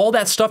 all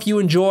that stuff you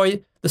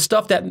enjoy, the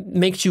stuff that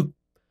makes you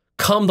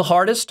come the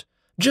hardest,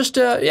 just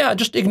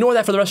ignore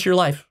that for the rest of your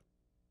life.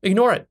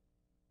 Ignore it.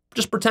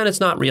 Just pretend it's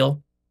not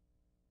real.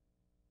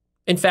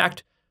 In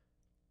fact,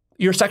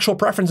 your sexual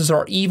preferences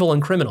are evil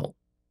and criminal.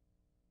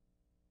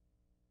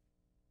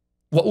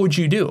 What would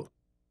you do?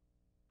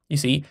 You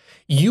see,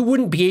 you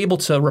wouldn't be able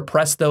to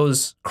repress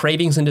those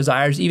cravings and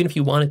desires even if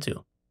you wanted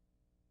to.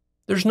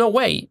 There's no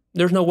way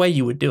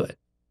you would do it.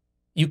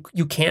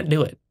 You can't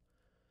do it.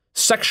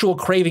 Sexual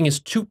craving is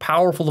too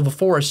powerful of a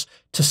force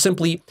to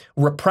simply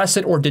repress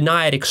it or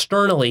deny it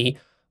externally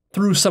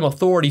through some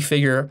authority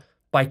figure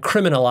by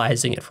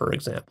criminalizing it, for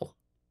example.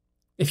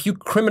 If you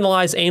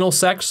criminalize anal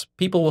sex,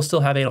 people will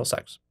still have anal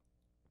sex.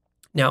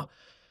 Now,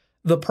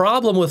 the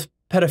problem with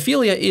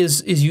pedophilia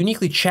is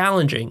uniquely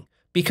challenging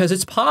because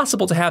it's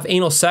possible to have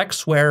anal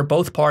sex where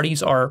both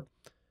parties are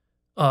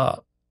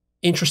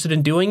interested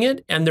in doing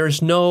it and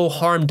there's no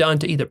harm done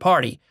to either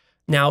party.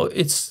 Now,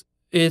 it's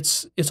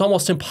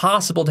almost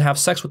impossible to have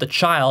sex with a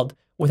child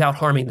without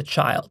harming the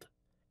child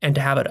and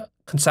to have it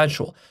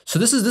consensual. So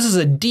this is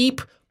a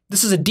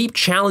deep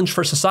challenge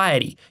for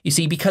society, you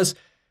see, because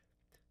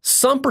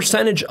some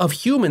percentage of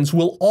humans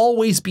will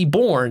always be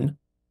born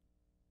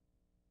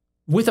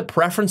with a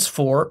preference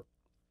for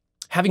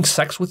having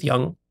sex with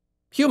young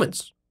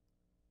humans.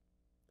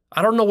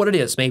 I don't know what it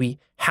is, maybe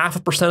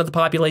 0.5% of the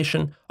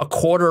population,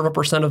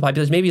 0.25% of the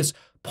population, maybe it's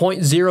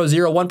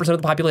 0.001% of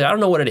the population. I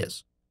don't know what it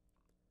is.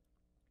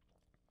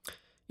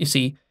 You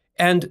see,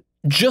 and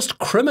just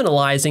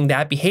criminalizing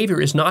that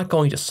behavior is not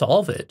going to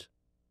solve it.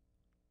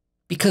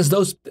 Because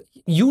those,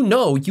 you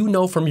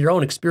know from your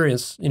own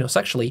experience,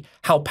 sexually,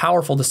 how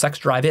powerful the sex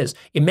drive is.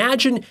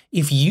 Imagine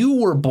if you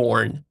were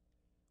born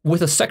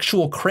with a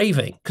sexual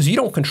craving, because you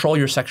don't control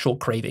your sexual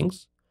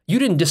cravings. You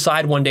didn't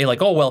decide one day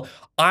like, oh, well,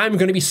 I'm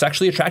going to be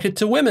sexually attracted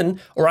to women,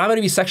 or I'm going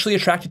to be sexually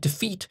attracted to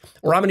feet,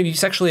 or I'm going to be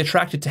sexually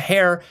attracted to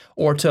hair,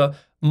 or to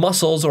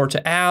muscles, or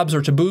to abs,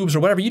 or to boobs,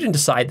 or whatever. You didn't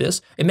decide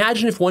this.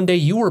 Imagine if one day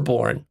you were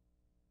born,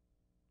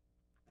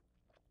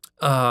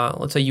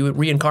 let's say you would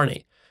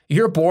reincarnate.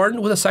 You're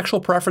born with a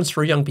sexual preference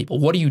for young people.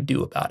 What do you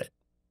do about it?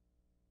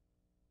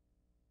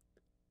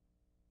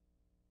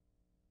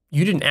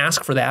 You didn't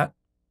ask for that.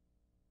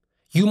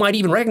 You might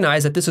even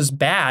recognize that this is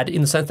bad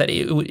in the sense that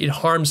it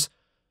harms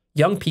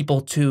young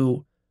people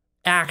to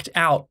act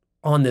out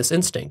on this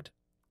instinct.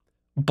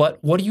 But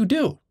what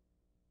do?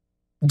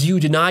 Do you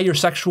deny your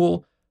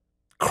sexual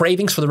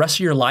cravings for the rest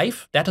of your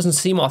life? That doesn't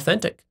seem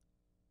authentic.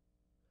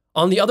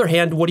 On the other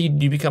hand, do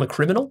you become a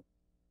criminal?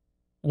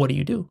 What do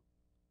you do?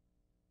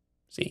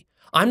 See,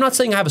 I'm not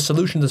saying I have a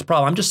solution to this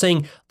problem. I'm just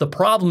saying the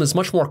problem is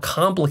much more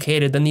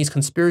complicated than these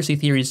conspiracy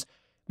theories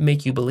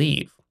make you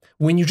believe.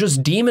 When you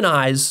just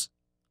demonize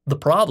the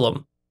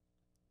problem,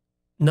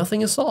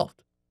 nothing is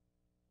solved.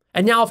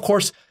 And now, of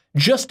course,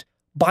 just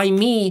by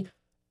me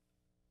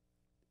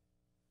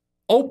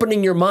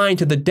opening your mind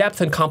to the depth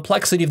and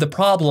complexity of the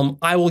problem,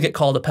 I will get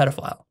called a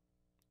pedophile.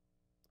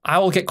 I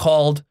will get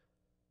called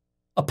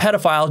a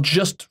pedophile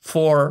just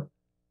for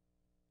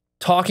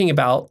talking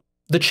about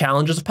the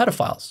challenges of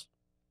pedophiles.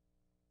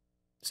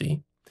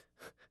 See,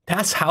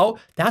 that's how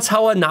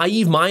a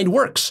naive mind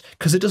works,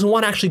 because it doesn't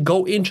want to actually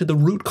go into the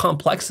root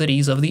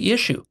complexities of the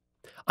issue.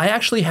 I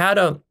actually had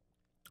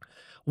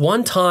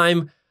one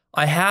time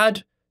I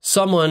had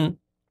someone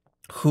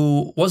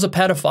who was a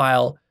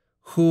pedophile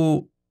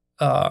who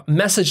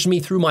messaged me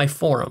through my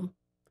forum.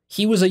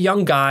 He was a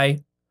young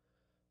guy.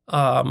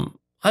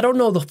 I don't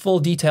know the full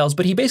details,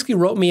 but he basically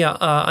wrote me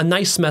a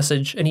nice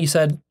message, and he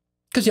said,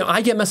 because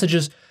I get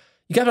messages.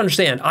 You got to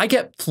understand, I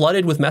get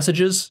flooded with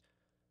messages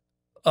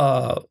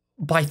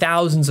by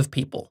thousands of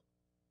people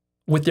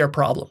with their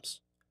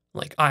problems.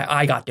 Like,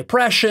 I got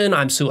depression,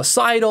 I'm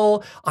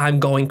suicidal, I'm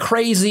going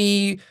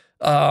crazy,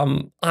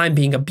 I'm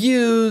being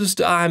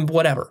abused, I'm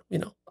whatever,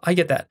 I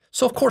get that.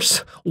 So of course,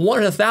 1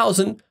 in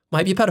 1,000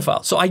 might be a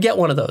pedophile. So I get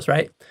one of those,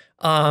 right?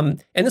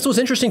 And this was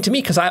interesting to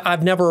me because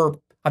I've never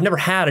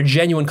had a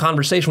genuine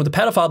conversation with a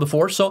pedophile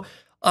before. So,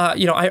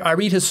 I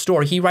read his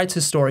story. He writes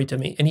his story to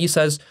me, and he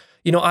says,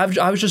 I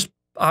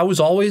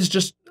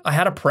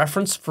had a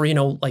preference for,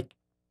 like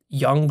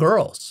young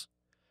girls.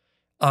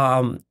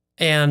 And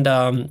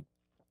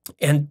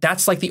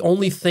that's like the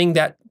only thing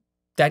that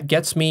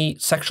gets me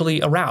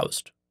sexually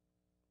aroused.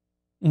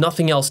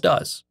 Nothing else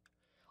does.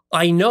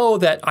 I know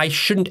that I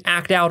shouldn't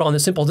act out on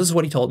this impulse. This is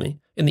what he told me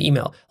in the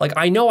email. Like,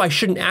 I know I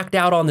shouldn't act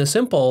out on this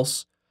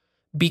impulse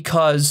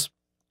because,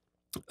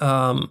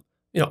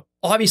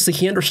 obviously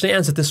he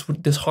understands that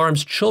this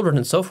harms children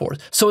and so forth.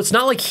 So it's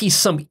not like he's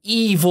some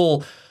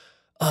evil,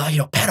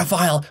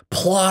 pedophile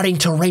plotting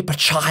to rape a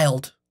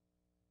child.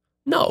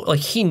 No, like,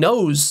 he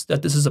knows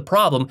that this is a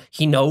problem.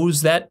 He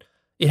knows that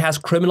it has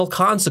criminal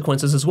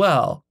consequences as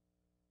well.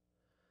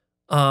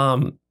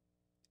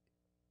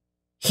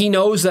 He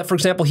knows that, for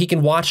example, he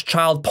can watch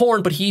child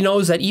porn, but he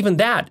knows that even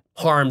that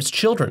harms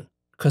children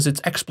because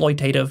it's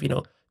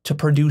exploitative, to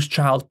produce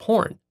child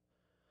porn.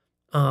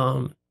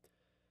 So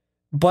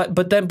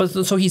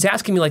he's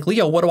asking me like,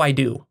 Leo, what do I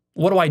do?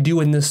 What do I do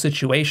in this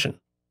situation?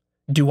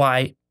 Do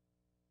I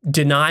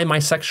deny my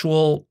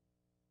sexual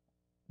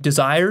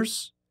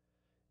desires?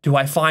 Do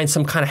I find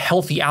some kind of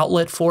healthy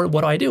outlet for it?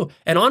 What do I do?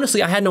 And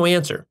honestly, I had no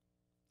answer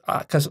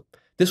because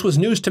this was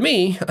news to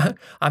me.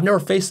 I've never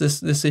faced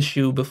this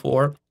issue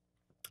before.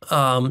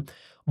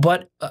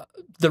 But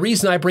the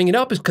reason I bring it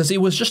up is because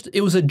it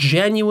was a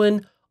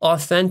genuine,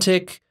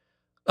 authentic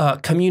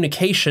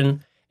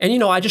communication.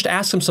 And, I just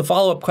asked him some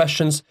follow-up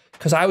questions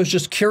because I was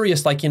just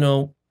curious, like,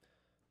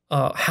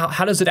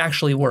 how does it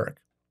actually work?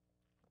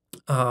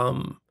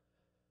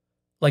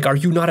 Like, are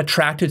you not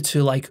attracted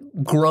to like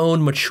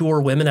grown,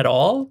 mature women at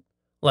all?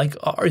 Like,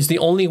 is the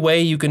only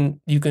way you can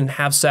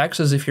have sex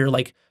is if you're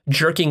like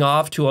jerking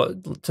off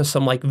to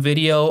some like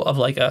video of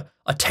like a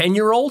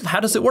 10-year-old? How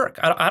does it work?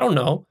 I don't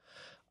know.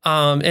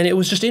 And it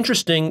was just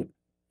interesting.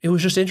 It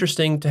was just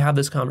interesting to have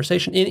this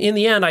conversation. In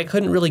the end, I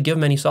couldn't really give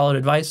him any solid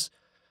advice,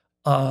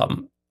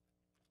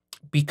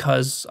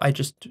 because I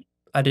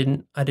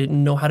didn't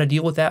know how to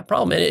deal with that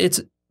problem. And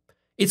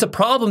it's a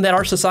problem that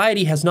our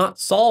society has not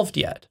solved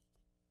yet.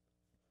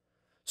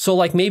 So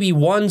like maybe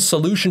one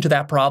solution to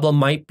that problem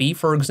might be,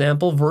 for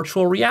example,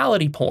 virtual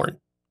reality porn.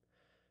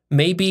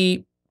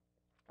 Maybe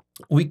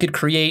we could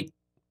create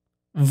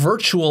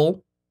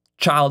virtual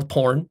child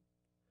porn,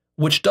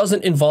 which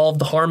doesn't involve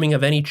the harming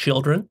of any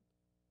children,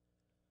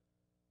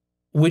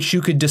 which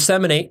you could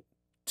disseminate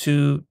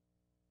to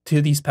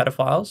these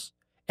pedophiles,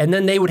 and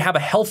then they would have a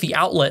healthy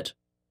outlet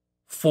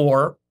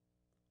for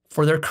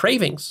their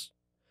cravings.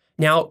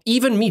 Now,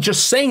 even me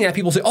just saying that,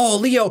 people say, "Oh,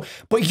 Leo,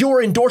 but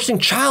you're endorsing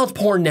child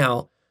porn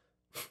now."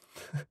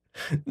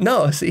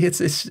 No, see, it's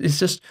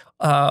just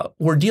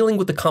we're dealing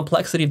with the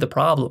complexity of the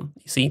problem.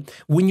 You see,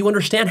 when you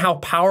understand how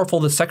powerful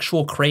the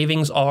sexual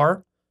cravings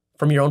are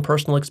from your own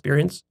personal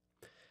experience,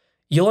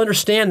 you'll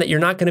understand that you're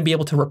not going to be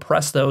able to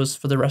repress those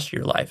for the rest of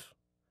your life.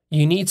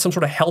 You need some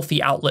sort of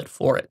healthy outlet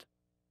for it.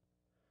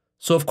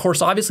 So, of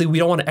course, obviously, we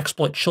don't want to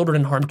exploit children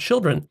and harm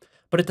children,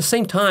 but at the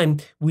same time,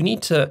 we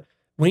need to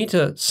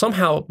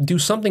somehow do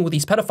something with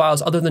these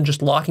pedophiles other than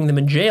just locking them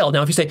in jail.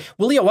 Now, if you say,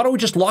 "Well, Leo, why don't we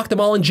just lock them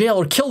all in jail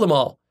or kill them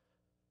all?"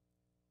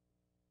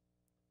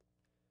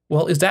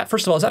 Well,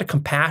 first of all, is that a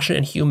compassionate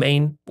and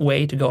humane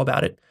way to go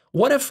about it?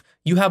 What if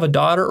you have a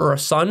daughter or a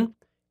son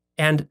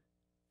and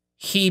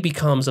he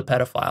becomes a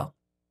pedophile?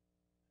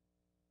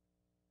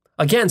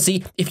 Again,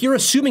 see, if you're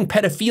assuming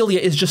pedophilia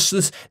is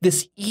just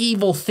this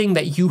evil thing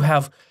that you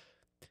have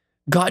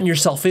gotten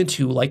yourself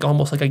into, like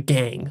almost like a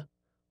gang,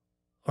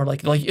 or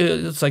like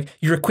it's like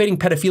you're equating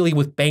pedophilia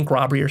with bank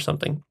robbery or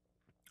something.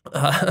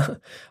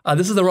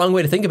 This is the wrong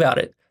way to think about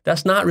it.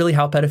 That's not really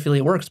how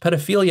pedophilia works.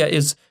 Pedophilia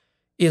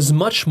is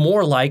much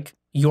more like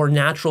your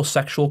natural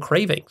sexual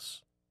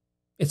cravings.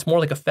 It's more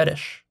like a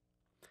fetish,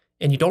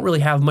 and you don't really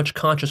have much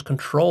conscious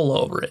control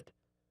over it.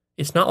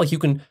 It's not like you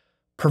can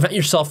prevent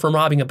yourself from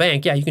robbing a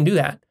bank. Yeah, you can do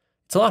that.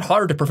 It's a lot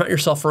harder to prevent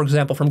yourself, for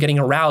example, from getting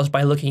aroused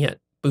by looking at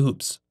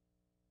boobs.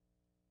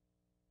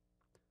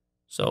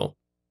 So,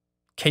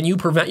 can you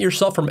prevent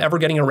yourself from ever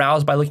getting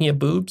aroused by looking at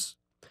boobs?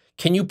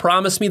 Can you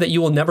promise me that you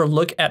will never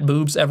look at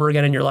boobs ever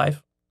again in your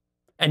life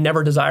and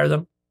never desire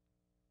them?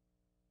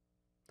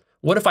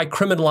 What if I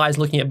criminalize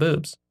looking at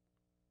boobs?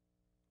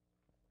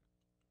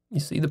 You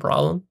see the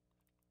problem?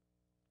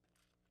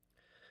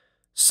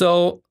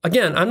 So,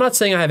 again, I'm not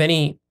saying I have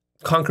any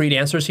concrete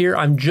answers here.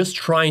 I'm just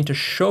trying to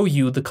show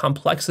you the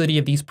complexity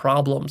of these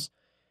problems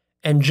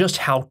and just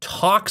how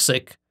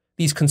toxic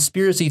these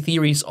conspiracy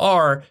theories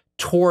are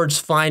towards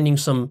finding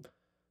some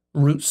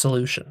root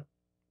solution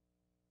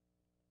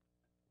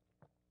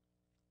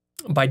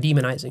by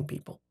demonizing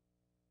people.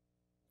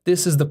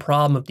 This is the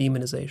problem of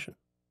demonization.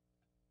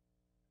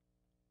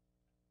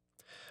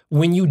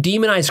 When you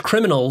demonize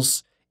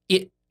criminals,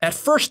 at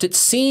first it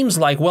seems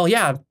like, well,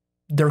 yeah,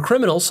 they're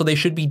criminals, so they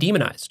should be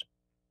demonized.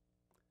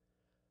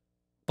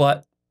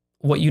 But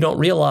what you don't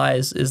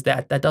realize is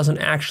that that doesn't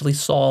actually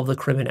solve the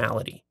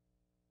criminality.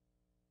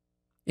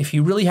 If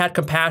you really had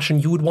compassion,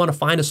 you would want to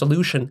find a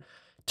solution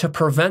to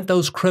prevent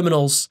those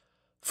criminals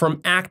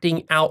from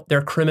acting out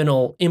their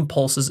criminal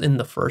impulses in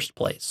the first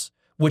place,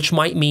 which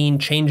might mean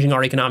changing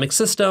our economic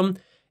system.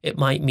 It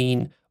might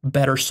mean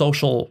better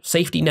social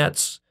safety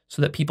nets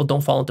so that people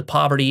don't fall into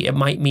poverty. It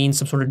might mean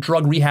some sort of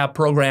drug rehab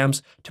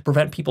programs to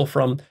prevent people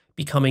from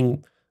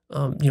becoming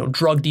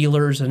drug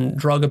dealers and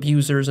drug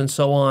abusers and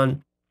so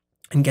on,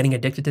 and getting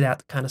addicted to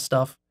that kind of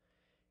stuff.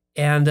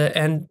 And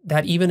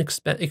that even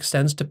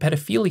extends to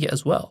pedophilia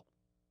as well.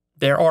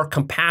 There are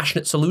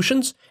compassionate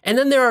solutions, and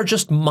then there are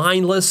just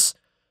mindless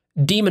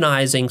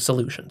demonizing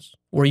solutions,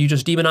 where you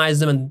just demonize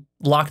them and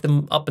lock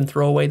them up and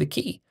throw away the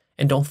key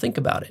and don't think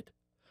about it.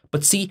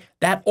 But see,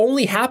 that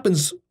only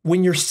happens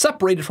when you're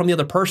separated from the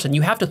other person.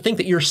 You have to think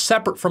that you're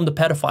separate from the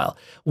pedophile.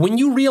 When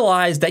you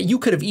realize that you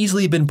could have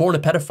easily been born a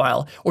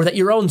pedophile, or that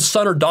your own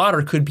son or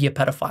daughter could be a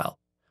pedophile,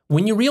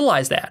 when you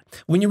realize that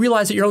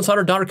your own son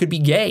or daughter could be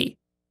gay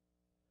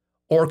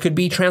or could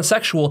be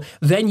transsexual,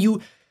 then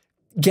you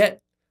get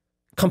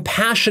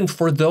compassion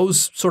for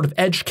those sort of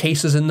edge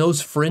cases and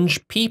those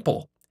fringe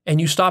people,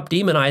 and you stop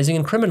demonizing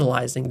and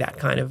criminalizing that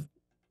kind of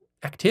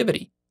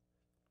activity.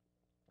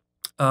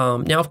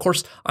 Now, of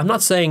course, I'm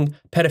not saying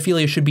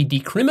pedophilia should be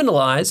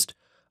decriminalized.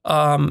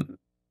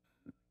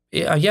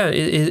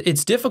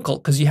 It's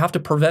difficult because you have to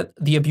prevent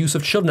the abuse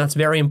of children. That's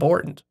very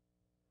important.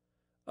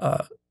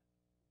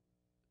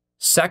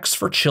 Sex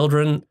for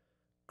children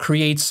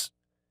creates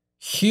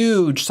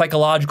huge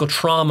psychological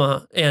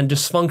trauma and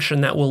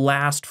dysfunction that will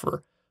last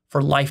for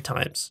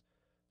lifetimes.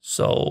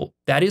 So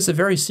that is a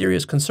very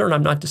serious concern.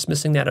 I'm not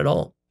dismissing that at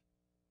all.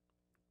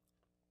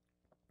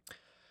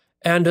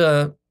 And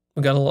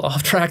we got a little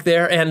off track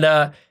there. And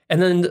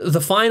then the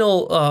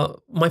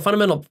final, my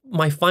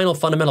final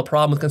fundamental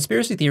problem with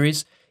conspiracy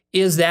theories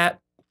is that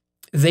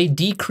they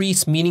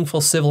decrease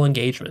meaningful civil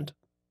engagement.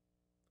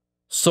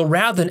 So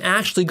rather than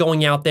actually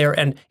going out there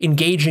and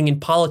engaging in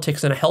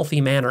politics in a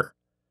healthy manner,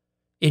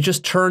 it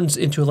just turns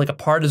into like a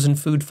partisan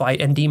food fight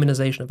and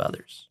demonization of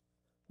others,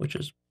 which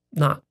is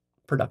not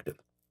productive.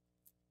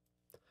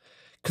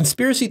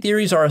 Conspiracy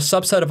theories are a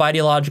subset of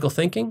ideological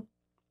thinking.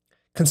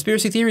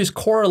 Conspiracy theories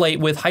correlate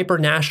with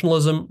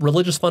hyper-nationalism,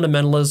 religious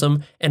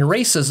fundamentalism, and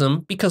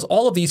racism because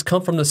all of these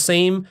come from the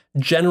same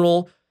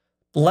general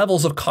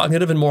levels of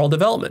cognitive and moral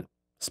development.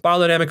 Spiral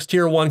dynamics,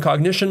 tier 1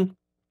 cognition,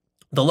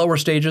 the lower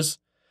stages.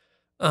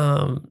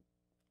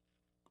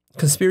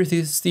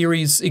 Conspiracy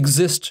theories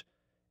exist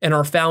and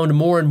are found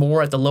more and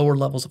more at the lower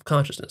levels of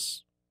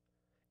consciousness.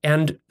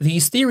 And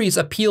these theories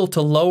appeal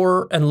to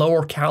lower and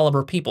lower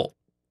caliber people.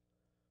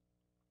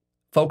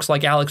 Folks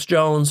like Alex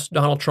Jones,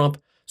 Donald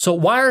Trump. So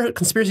why are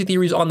conspiracy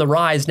theories on the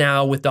rise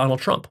now with Donald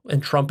Trump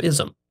and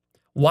Trumpism?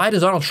 Why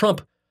does Donald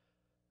Trump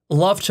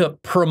love to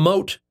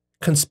promote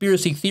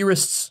conspiracy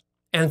theorists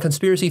and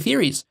conspiracy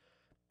theories?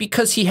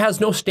 Because he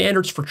has no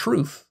standards for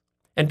truth.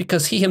 And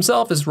because he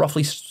himself is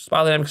roughly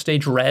spiral dynamic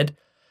stage red,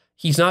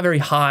 he's not very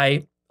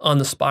high on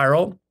the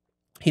spiral.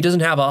 He doesn't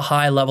have a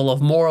high level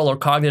of moral or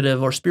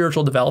cognitive or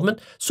spiritual development.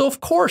 So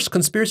of course,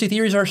 conspiracy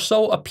theories are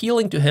so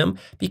appealing to him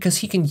because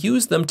he can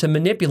use them to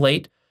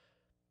manipulate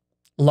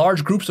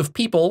large groups of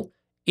people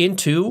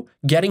into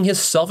getting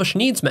his selfish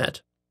needs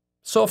met.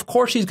 So of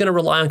course he's going to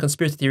rely on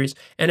conspiracy theories.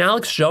 And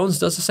Alex Jones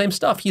does the same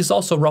stuff. He's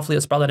also roughly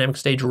a spiral dynamic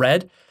stage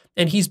red,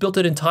 and he's built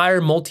an entire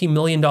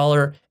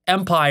multi-million-dollar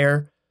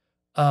empire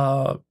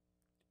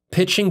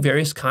pitching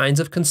various kinds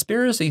of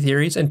conspiracy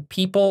theories, and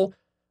people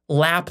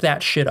lap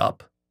that shit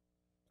up.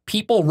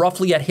 People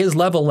roughly at his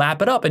level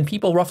lap it up, and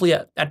people roughly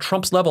at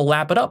Trump's level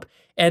lap it up.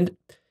 And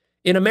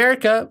in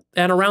America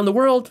and around the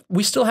world,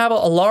 we still have a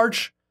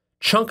large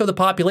chunk of the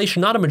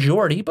population, not a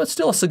majority, but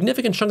still a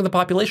significant chunk of the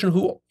population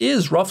who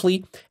is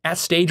roughly at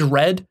stage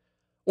red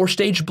or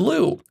stage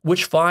blue,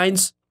 which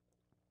finds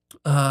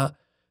that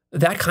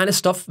kind of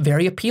stuff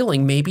very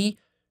appealing. Maybe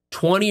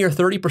 20 or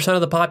 30%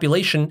 of the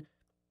population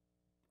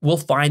will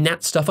find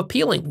that stuff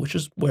appealing, which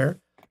is where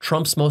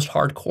Trump's most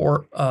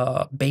hardcore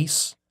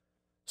base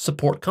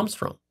support comes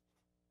from.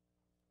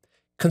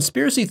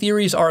 Conspiracy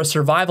theories are a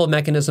survival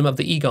mechanism of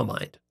the ego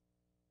mind.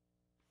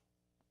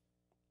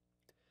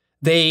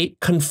 They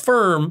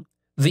confirm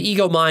the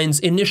ego mind's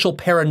initial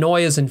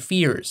paranoias and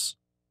fears.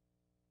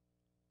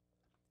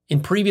 In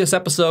previous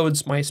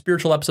episodes, my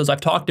spiritual episodes,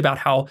 I've talked about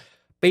how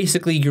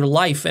basically your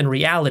life and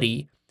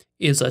reality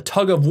is a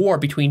tug of war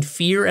between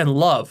fear and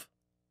love.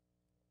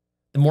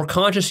 The more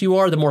conscious you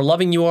are, the more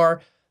loving you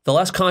are. The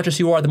less conscious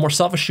you are, the more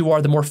selfish you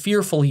are, the more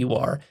fearful you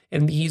are.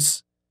 And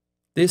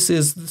this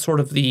is sort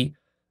of the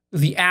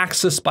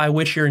axis by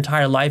which your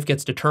entire life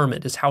gets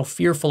determined, is how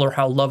fearful or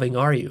how loving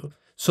are you.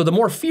 So the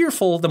more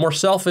fearful, the more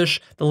selfish,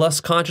 the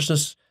less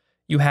consciousness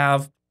you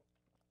have,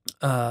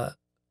 the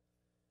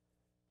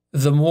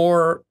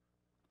more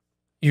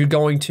you're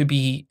going to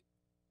be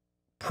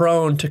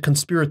prone to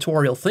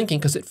conspiratorial thinking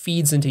because it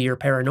feeds into your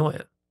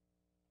paranoia.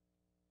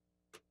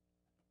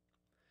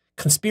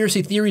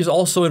 Conspiracy theories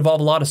also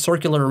involve a lot of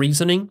circular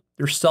reasoning.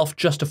 They're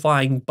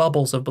self-justifying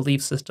bubbles of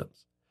belief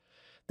systems.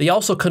 They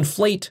also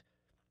conflate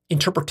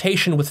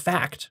interpretation with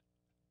fact.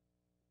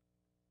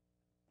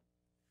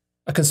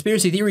 A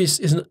conspiracy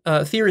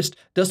theorist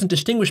doesn't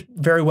distinguish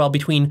very well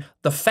between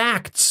the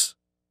facts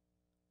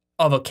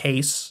of a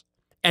case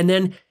and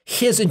then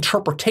his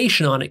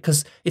interpretation on it,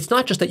 because it's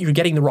not just that you're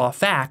getting the raw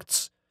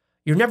facts.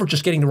 You're never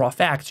just getting the raw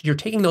facts. You're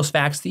taking those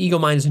facts, the ego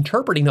mind is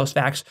interpreting those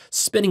facts,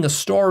 spinning a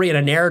story and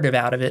a narrative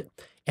out of it,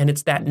 and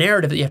it's that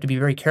narrative that you have to be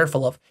very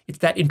careful of. It's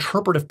that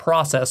interpretive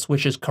process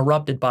which is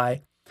corrupted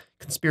by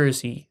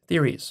conspiracy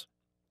theories.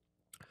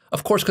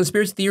 Of course,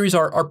 conspiracy theories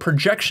are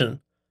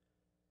projection,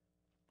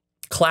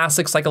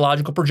 classic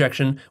psychological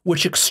projection,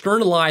 which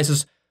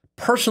externalizes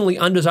personally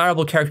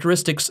undesirable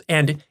characteristics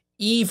and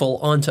evil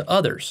onto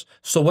others.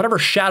 So whatever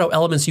shadow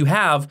elements you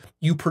have,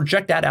 you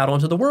project that out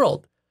onto the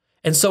world.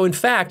 And so, in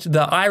fact,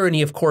 the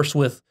irony, of course,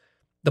 with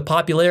the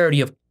popularity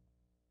of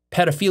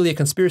pedophilia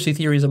conspiracy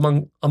theories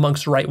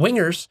amongst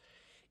right-wingers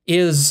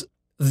is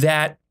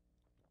that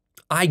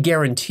I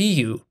guarantee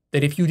you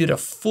that if you did a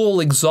full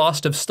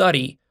exhaustive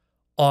study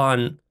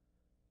on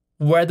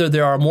whether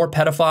there are more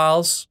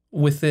pedophiles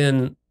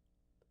within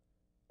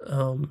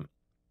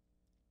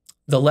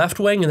the left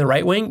wing and the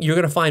right wing, you're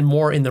going to find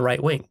more in the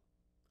right wing.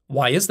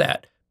 Why is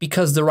that?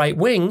 Because the right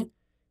wing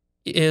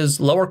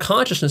is lower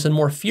consciousness and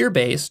more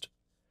fear-based,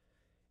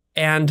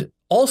 and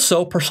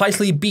also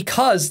precisely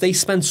because they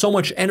spend so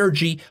much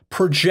energy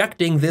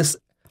projecting this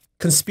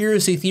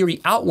conspiracy theory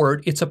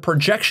outward, it's a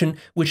projection,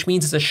 which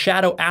means it's a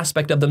shadow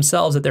aspect of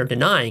themselves that they're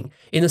denying.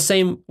 In the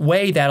same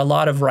way that a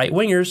lot of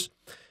right-wingers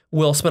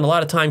will spend a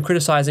lot of time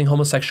criticizing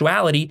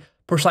homosexuality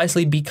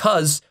precisely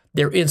because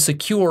they're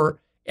insecure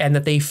and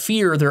that they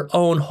fear their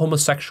own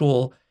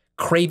homosexual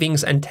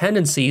cravings and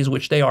tendencies,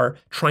 which they are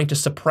trying to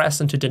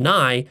suppress and to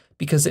deny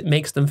because it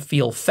makes them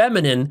feel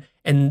feminine,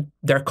 and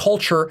their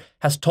culture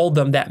has told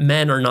them that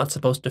men are not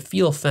supposed to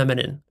feel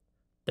feminine.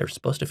 They're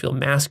supposed to feel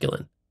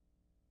masculine.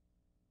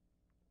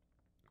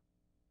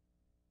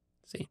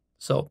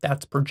 So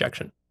that's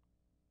projection.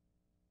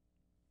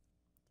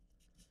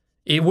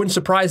 It wouldn't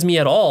surprise me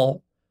at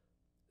all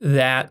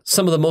that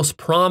some of the most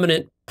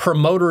prominent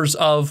promoters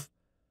of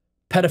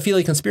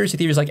pedophilia conspiracy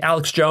theories like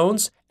Alex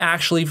Jones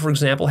actually, for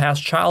example, has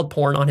child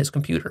porn on his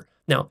computer.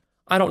 Now,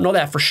 I don't know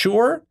that for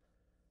sure.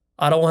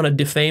 I don't want to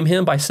defame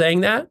him by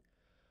saying that.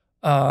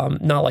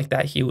 Not like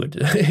that he would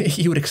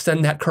he would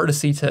extend that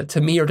courtesy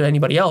to me or to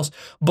anybody else.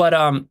 But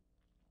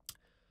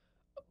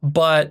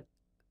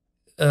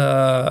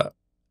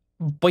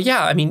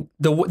yeah, I mean,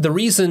 the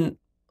reason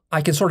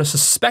I can sort of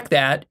suspect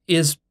that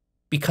is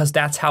because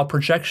that's how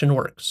projection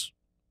works.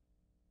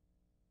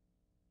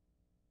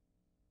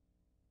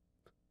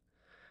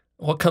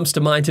 What comes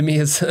to mind to me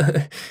is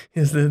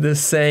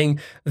this saying,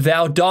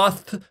 "Thou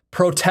doth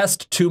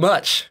protest too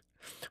much."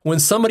 When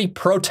somebody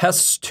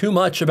protests too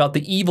much about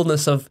the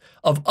evilness of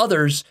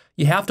others,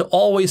 you have to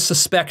always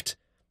suspect,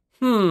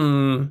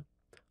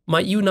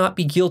 might you not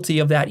be guilty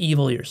of that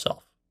evil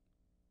yourself?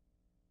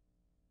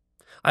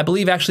 I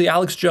believe actually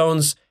Alex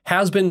Jones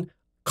has been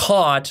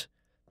caught.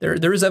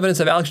 There is evidence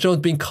of Alex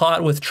Jones being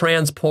caught with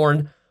trans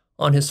porn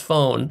on his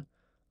phone.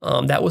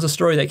 That was a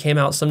story that came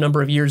out some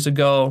number of years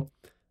ago.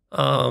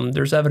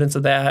 There's evidence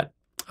of that,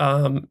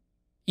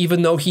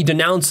 even though he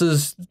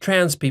denounces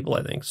trans people,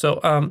 I think.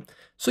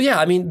 So yeah,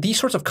 I mean, these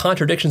sorts of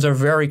contradictions are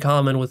very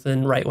common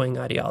within right-wing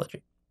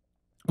ideology.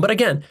 But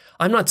again,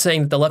 I'm not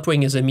saying that the left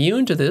wing is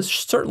immune to this.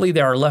 Certainly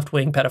there are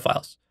left-wing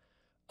pedophiles.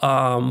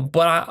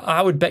 But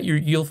I would bet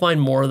you'll find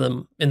more of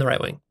them in the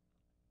right wing.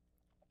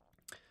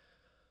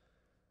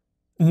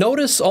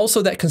 Notice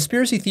also that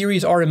conspiracy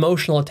theories are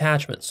emotional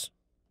attachments.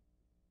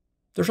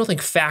 There's nothing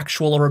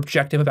factual or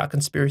objective about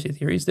conspiracy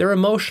theories. They're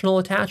emotional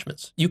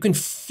attachments. You can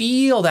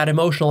feel that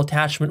emotional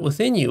attachment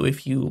within you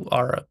if you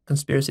are a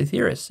conspiracy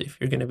theorist, if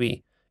you're going to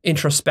be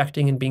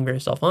introspecting and being very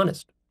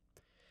self-honest.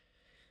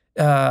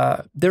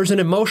 There's an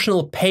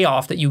emotional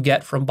payoff that you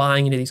get from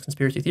buying into these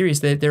conspiracy theories.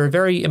 They're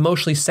very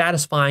emotionally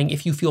satisfying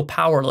if you feel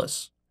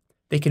powerless.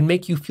 They can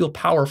make you feel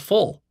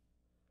powerful,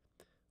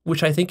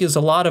 which I think is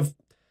a lot of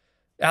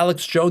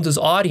Alex Jones's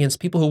audience,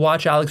 people who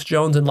watch Alex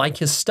Jones and like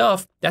his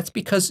stuff. That's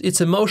because it's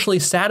emotionally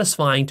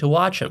satisfying to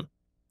watch him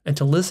and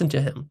to listen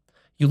to him.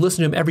 You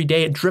listen to him every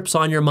day, it drips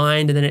on your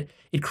mind, and then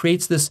it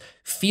creates this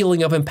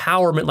feeling of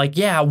empowerment, like,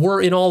 yeah,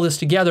 we're in all this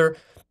together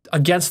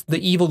against the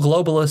evil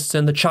globalists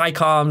and the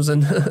chi-coms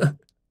and,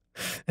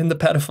 and the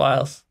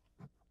pedophiles.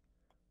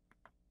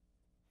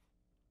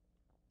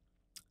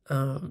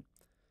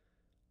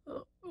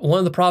 One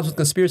of the problems with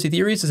conspiracy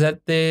theories is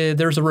that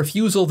there's a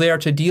refusal there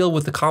to deal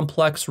with the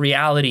complex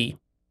reality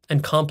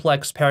and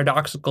complex,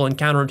 paradoxical, and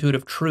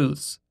counterintuitive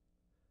truths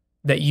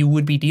that you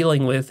would be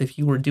dealing with if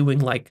you were doing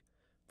like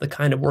the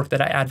kind of work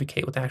that I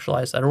advocate with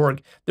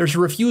Actualized.org. There's a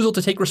refusal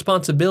to take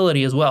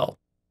responsibility as well.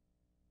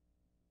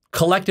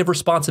 Collective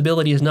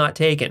responsibility is not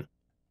taken.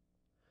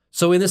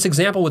 So in this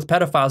example with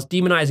pedophiles,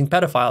 demonizing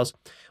pedophiles,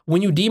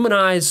 when you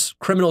demonize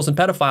criminals and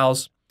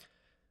pedophiles,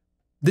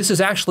 this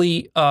is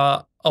actually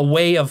a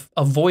way of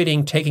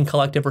avoiding taking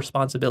collective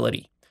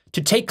responsibility.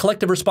 To take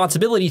collective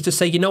responsibility is to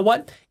say, you know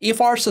what? If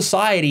our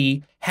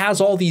society has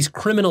all these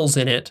criminals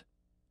in it,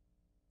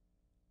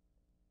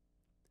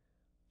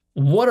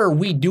 what are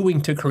we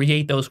doing to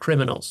create those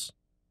criminals?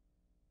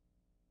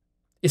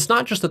 It's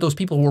not just that those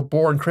people were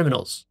born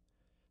criminals.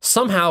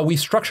 Somehow we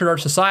structured our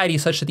society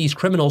such that these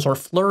criminals are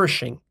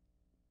flourishing.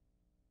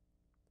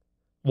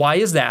 Why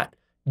is that?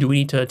 Do we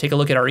need to take a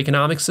look at our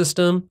economic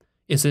system?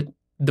 Is it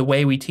the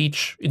way we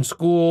teach in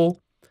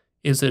school?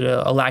 Is it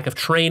a lack of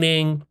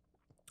training?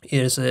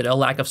 Is it a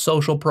lack of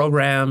social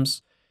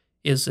programs?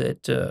 Is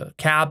it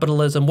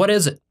capitalism? What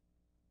is it?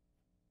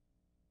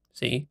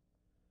 See?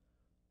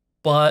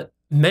 But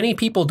many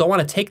people don't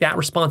want to take that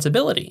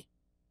responsibility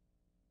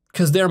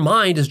because their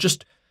mind is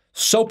just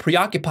so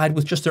preoccupied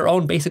with just their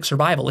own basic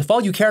survival. If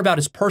all you care about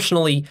is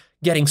personally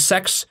getting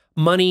sex,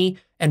 money,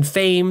 and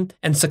fame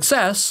and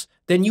success,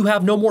 then you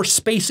have no more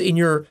space in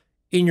your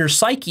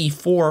psyche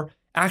for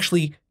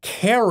actually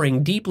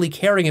caring, deeply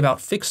caring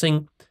about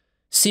fixing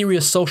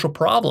serious social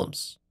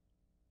problems.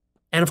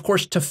 And of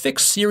course, to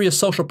fix serious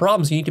social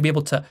problems, you need to be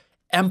able to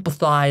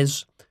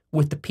empathize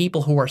with the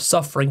people who are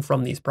suffering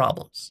from these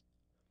problems.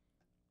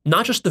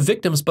 Not just the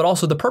victims, but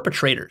also the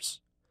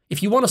perpetrators.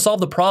 If you want to solve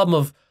the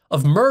problem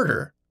of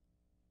murder,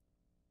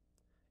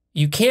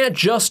 you can't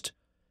just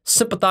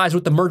sympathize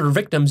with the murder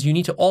victims. You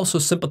need to also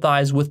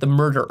sympathize with the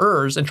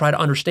murderers and try to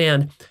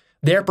understand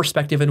their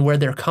perspective and where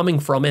they're coming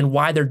from and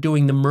why they're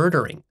doing the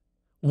murdering.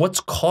 What's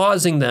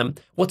causing them?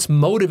 What's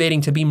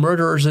motivating to be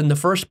murderers in the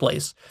first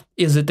place?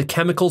 Is it the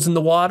chemicals in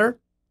the water?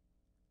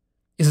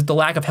 Is it the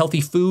lack of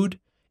healthy food?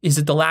 Is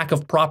it the lack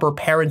of proper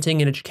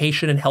parenting and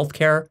education and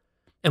healthcare?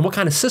 And what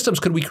kind of systems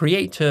could we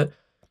create to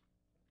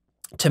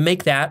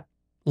make that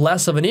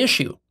less of an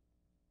issue?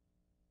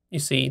 You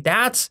see,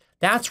 that's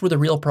where the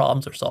real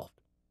problems are solved.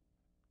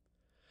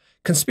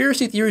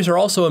 Conspiracy theories are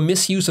also a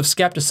misuse of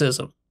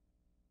skepticism.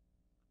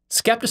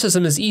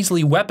 Skepticism is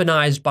easily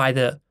weaponized by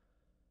the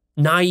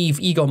naive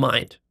ego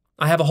mind.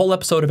 I have a whole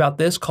episode about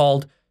this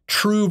called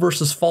True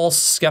versus False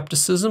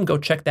Skepticism. Go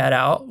check that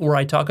out, where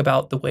I talk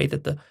about the way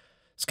that the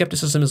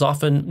skepticism is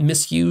often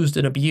misused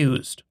and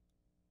abused.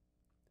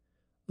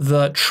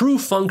 The true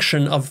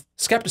function of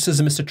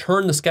skepticism is to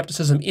turn the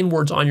skepticism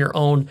inwards on your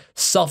own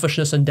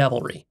selfishness and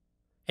devilry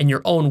and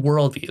your own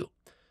worldview.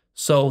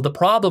 So the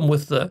problem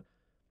with the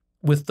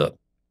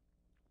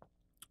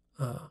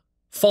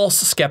false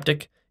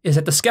skeptic is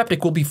that the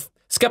skeptic will be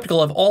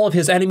skeptical of all of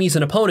his enemies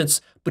and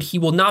opponents, but he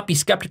will not be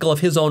skeptical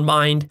of his own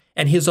mind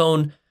and his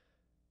own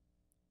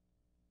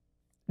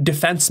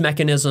defense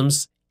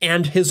mechanisms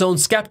and his own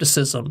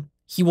skepticism.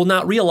 He will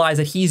not realize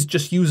that he's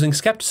just using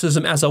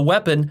skepticism as a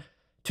weapon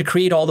to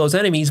create all those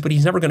enemies, but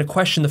he's never going to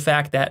question the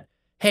fact that,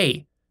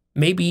 hey,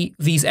 maybe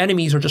these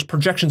enemies are just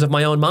projections of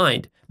my own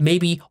mind.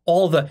 Maybe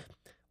all the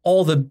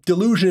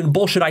delusion and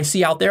bullshit I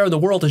see out there in the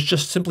world is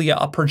just simply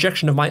a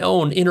projection of my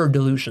own inner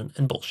delusion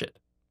and bullshit.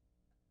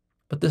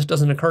 But this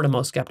doesn't occur to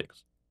most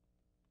skeptics.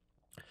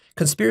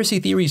 Conspiracy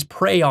theories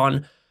prey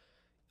on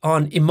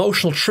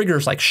emotional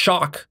triggers like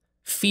shock,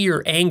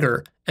 fear,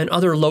 anger, and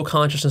other low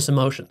consciousness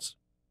emotions.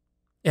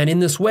 And in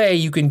this way,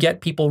 you can get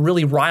people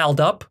really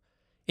riled up,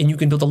 and you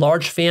can build a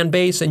large fan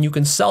base, and you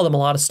can sell them a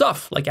lot of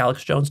stuff like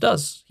Alex Jones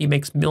does. He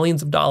makes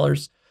millions of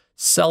dollars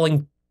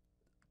selling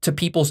to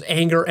people's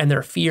anger and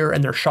their fear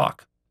and their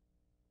shock.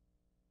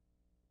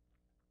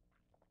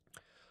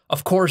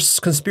 Of course,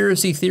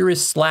 conspiracy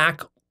theorists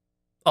lack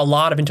a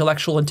lot of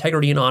intellectual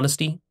integrity and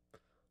honesty.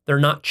 They're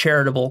not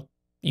charitable,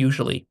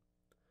 usually.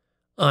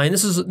 And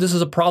this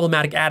is a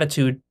problematic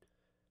attitude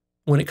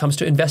when it comes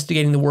to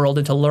investigating the world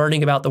and to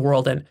learning about the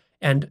world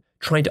and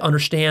trying to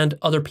understand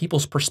other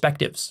people's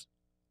perspectives.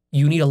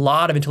 You need a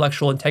lot of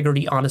intellectual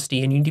integrity,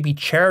 honesty, and you need to be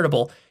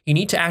charitable. You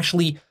need to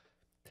actually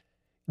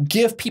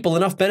give people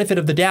enough benefit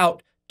of the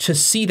doubt to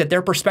see that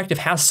their perspective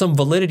has some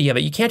validity of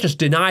it. You can't just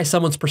deny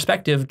someone's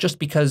perspective just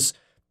because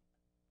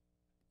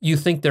you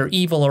think they're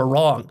evil or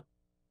wrong.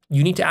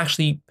 You need to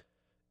actually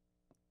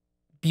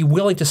be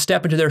willing to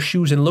step into their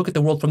shoes and look at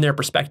the world from their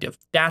perspective.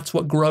 That's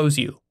what grows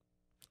you.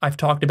 I've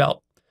talked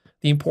about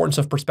the importance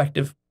of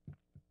perspective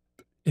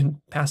in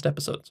past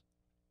episodes.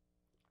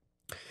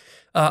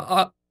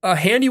 A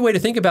handy way to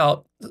think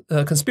about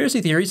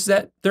conspiracy theories is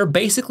that they're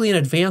basically an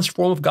advanced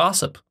form of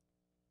gossip.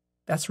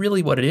 That's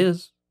really what it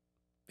is.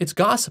 It's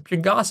gossip. You're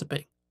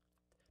gossiping.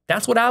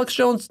 That's what Alex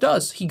Jones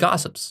does. He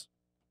gossips.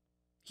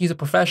 He's a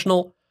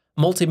professional,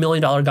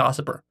 multi-million-dollar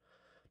gossiper.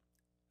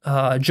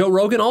 Joe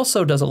Rogan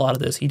also does a lot of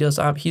this.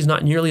 He's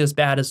not nearly as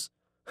bad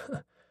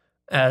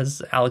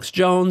as Alex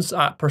Jones.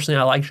 Personally,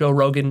 I like Joe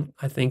Rogan.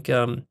 I think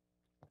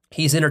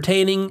he's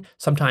entertaining.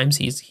 Sometimes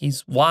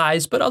he's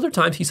wise, but other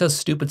times he says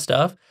stupid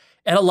stuff.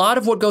 And a lot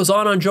of what goes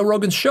on Joe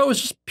Rogan's show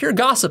is just pure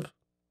gossip.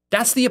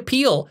 That's the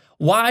appeal.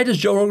 Why does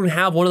Joe Rogan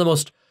have one of the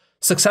most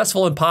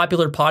successful and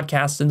popular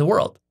podcasts in the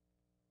world?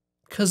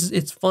 Because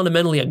it's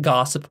fundamentally a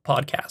gossip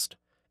podcast,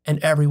 and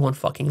everyone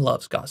fucking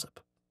loves gossip.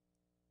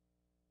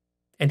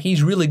 And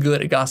he's really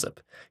good at gossip.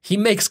 He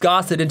makes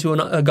gossip into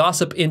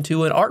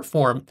an art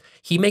form.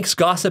 He makes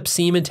gossip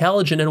seem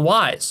intelligent and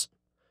wise.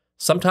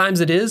 Sometimes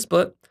it is,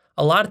 but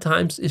a lot of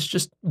times it's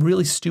just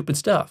really stupid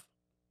stuff.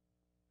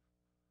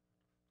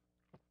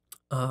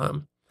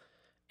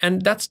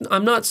 And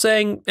I'm not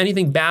saying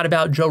anything bad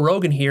about Joe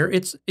Rogan here.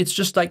 It's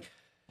just like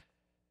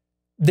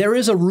there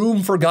is a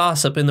room for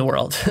gossip in the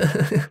world,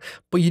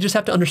 but you just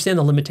have to understand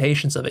the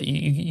limitations of it.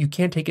 You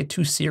can't take it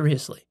too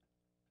seriously.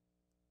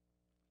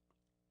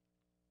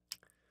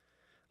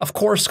 Of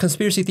course,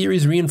 conspiracy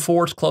theories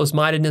reinforce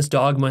closed-mindedness,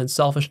 dogma, and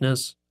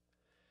selfishness.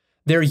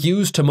 They're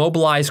used to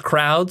mobilize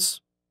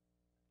crowds.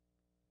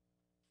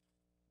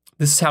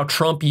 This is how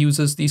Trump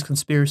uses these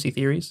conspiracy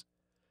theories.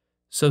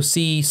 So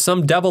see,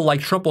 some devil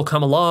like Trump will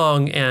come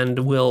along and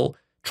will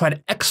try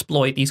to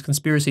exploit these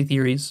conspiracy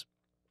theories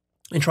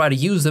and try to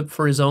use them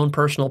for his own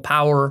personal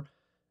power,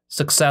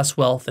 success,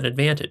 wealth, and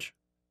advantage.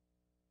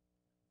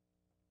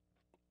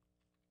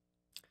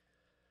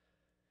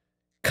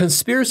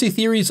 Conspiracy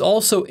theories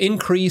also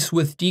increase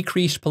with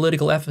decreased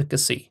political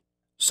efficacy.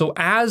 So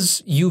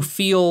as you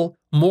feel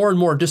more and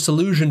more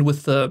disillusioned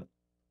with the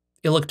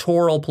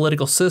electoral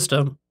political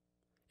system,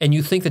 and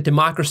you think that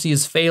democracy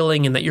is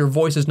failing and that your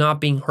voice is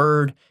not being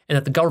heard and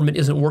that the government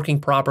isn't working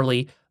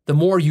properly, the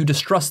more you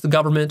distrust the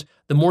government,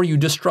 the more you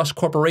distrust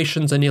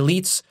corporations and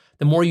elites,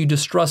 the more you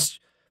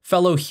distrust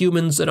fellow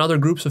humans and other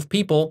groups of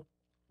people,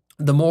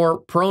 the more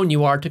prone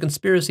you are to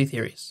conspiracy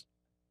theories.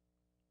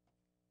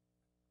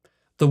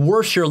 The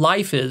worse your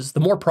life is, the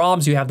more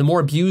problems you have, the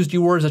more abused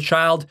you were as a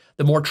child,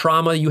 the more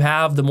trauma you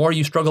have, the more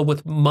you struggle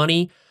with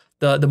money,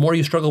 the more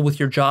you struggle with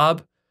your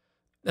job,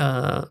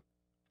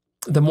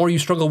 the more you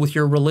struggle with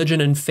your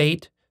religion and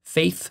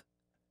faith,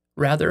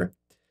 rather,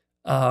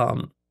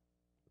 the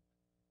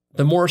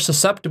more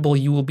susceptible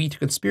you will be to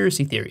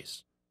conspiracy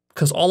theories,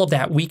 because all of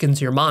that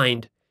weakens your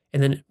mind.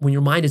 And then when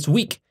your mind is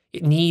weak,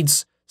 it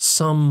needs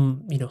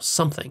something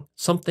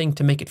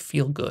to make it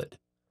feel good.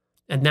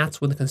 And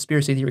that's when the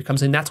conspiracy theory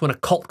comes in. That's when a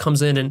cult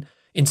comes in and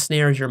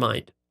ensnares your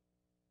mind.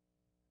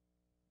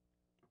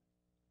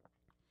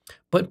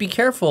 But be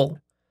careful.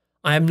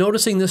 I am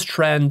noticing this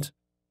trend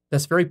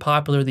that's very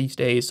popular these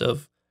days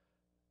of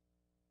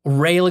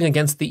railing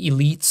against the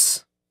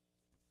elites,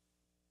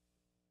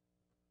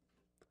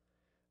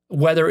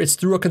 whether it's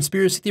through a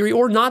conspiracy theory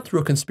or not through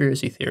a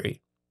conspiracy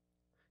theory.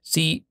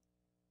 See,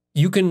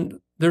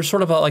 there's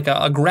sort of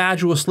a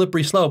gradual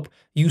slippery slope.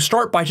 You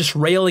start by just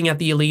railing at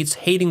the elites,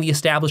 hating the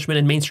establishment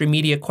and mainstream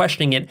media,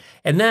 questioning it.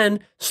 And then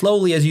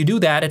slowly as you do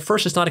that, at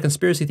first it's not a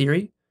conspiracy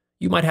theory.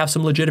 You might have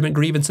some legitimate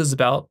grievances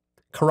about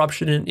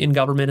corruption in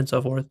government and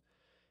so forth.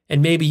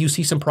 And maybe you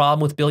see some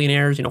problem with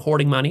billionaires,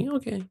 hoarding money.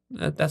 Okay,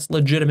 that's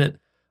legitimate.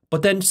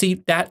 But then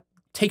see, that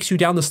takes you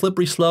down the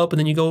slippery slope, and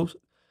then you go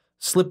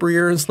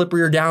slipperier and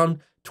slipperier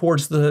down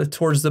towards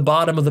the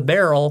bottom of the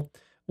barrel,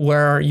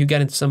 where you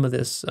get into some of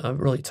this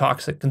really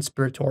toxic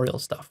conspiratorial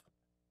stuff.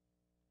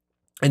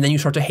 And then you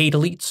start to hate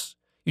elites.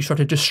 You start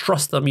to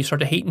distrust them. You start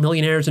to hate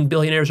millionaires and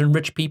billionaires and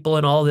rich people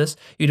and all this.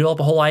 You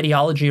develop a whole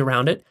ideology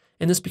around it,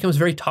 and this becomes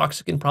very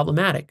toxic and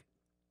problematic.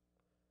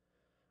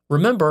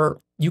 Remember,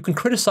 you can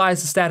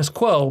criticize the status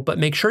quo, but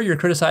make sure you're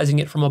criticizing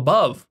it from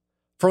above,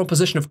 from a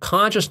position of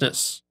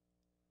consciousness,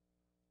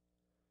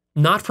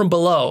 not from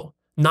below,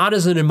 not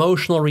as an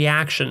emotional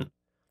reaction,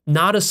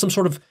 not as some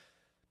sort of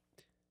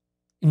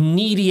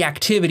needy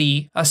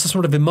activity, as some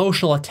sort of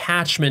emotional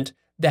attachment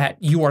that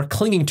you are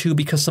clinging to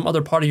because some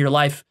other part of your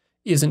life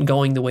isn't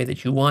going the way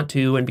that you want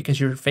to, and because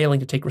you're failing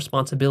to take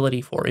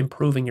responsibility for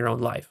improving your own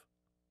life.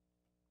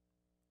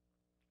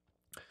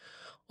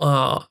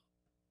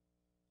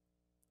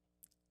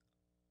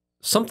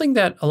 Something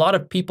that a lot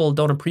of people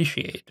don't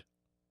appreciate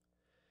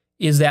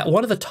is that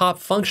one of the top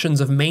functions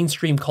of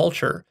mainstream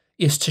culture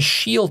is to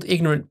shield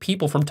ignorant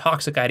people from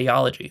toxic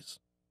ideologies.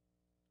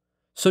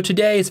 So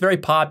today it's very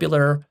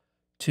popular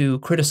to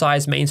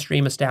criticize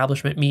mainstream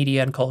establishment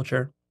media and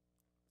culture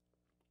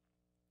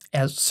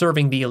as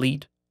serving the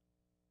elite.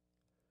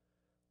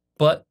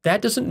 But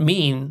that doesn't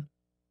mean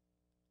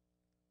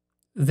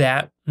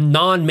that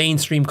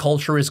non-mainstream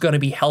culture is going to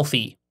be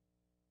healthy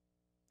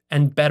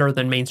and better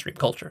than mainstream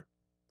culture.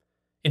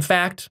 In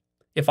fact,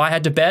 if I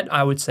had to bet,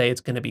 I would say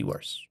it's going to be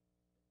worse.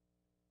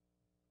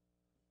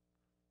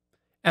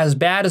 As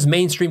bad as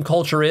mainstream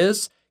culture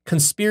is,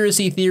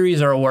 conspiracy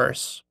theories are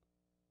worse.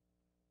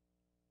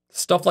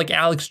 Stuff like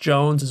Alex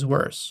Jones is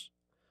worse.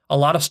 A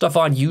lot of stuff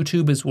on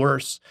YouTube is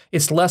worse.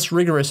 It's less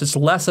rigorous. It's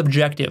less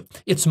objective.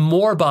 It's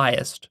more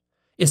biased.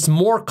 It's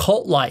more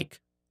cult-like.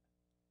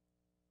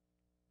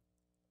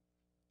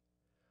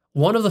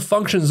 One of the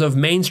functions of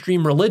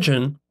mainstream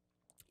religion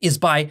is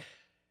by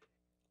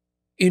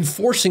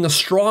enforcing a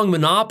strong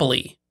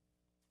monopoly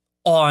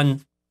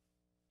on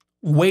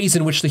ways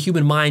in which the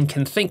human mind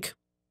can think,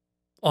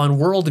 on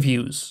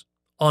worldviews,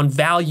 on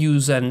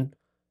values and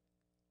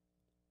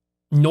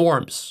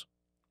norms.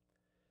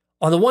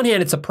 On the one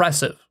hand, it's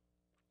oppressive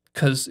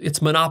because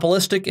it's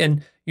monopolistic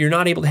and you're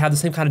not able to have the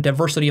same kind of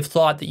diversity of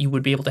thought that you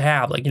would be able to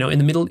have. Like,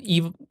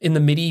 in the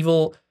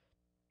medieval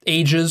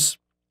ages,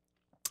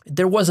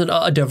 there wasn't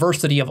a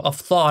diversity of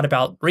thought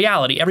about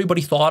reality.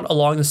 Everybody thought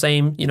along the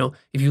same,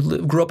 if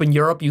you grew up in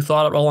Europe, you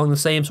thought along the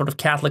same sort of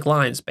Catholic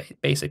lines,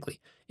 basically,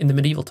 in the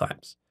medieval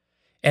times.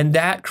 And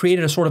that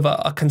created a sort of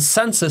a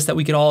consensus that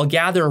we could all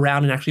gather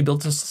around and actually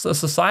build a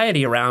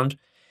society around.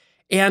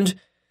 And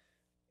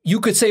you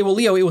could say, well,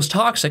 Leo, it was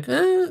toxic.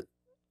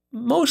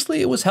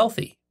 Mostly it was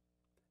healthy.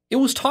 It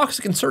was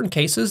toxic in certain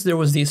cases. There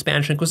was the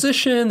Spanish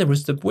Inquisition. There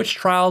was the witch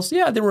trials.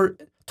 Yeah, there were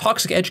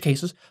toxic edge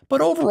cases. But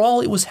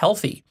overall, it was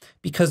healthy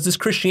because this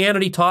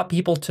Christianity taught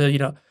people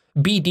to,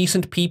 be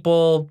decent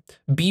people,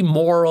 be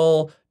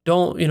moral,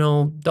 don't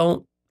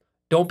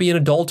be an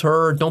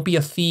adulterer, don't be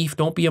a thief,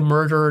 don't be a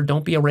murderer,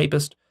 don't be a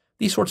rapist.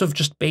 These sorts of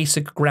just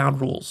basic ground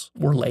rules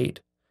were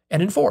laid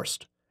and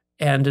enforced.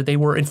 And they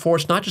were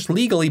enforced not just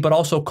legally, but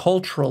also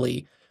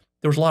culturally.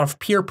 There was a lot of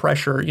peer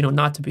pressure,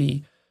 not to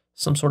be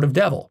some sort of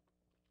devil.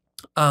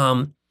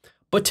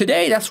 But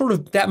today,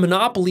 that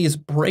monopoly is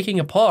breaking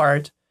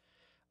apart.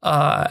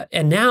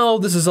 And now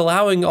this is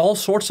allowing all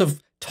sorts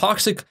of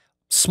toxic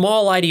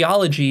small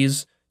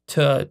ideologies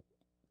to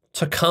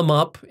come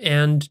up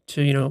and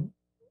to,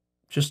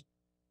 just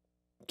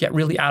get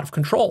really out of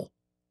control.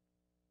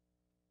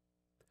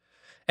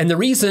 And the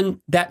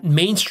reason that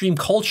mainstream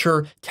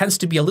culture tends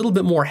to be a little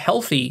bit more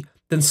healthy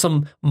than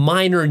some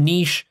minor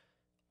niche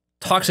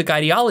toxic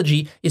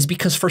ideology is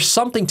because for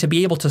something to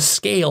be able to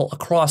scale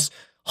across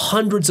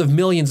hundreds of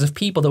millions of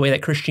people the way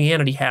that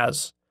Christianity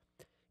has,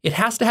 it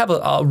has to have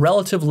a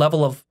relative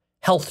level of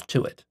health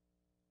to it.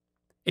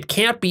 It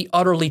can't be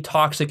utterly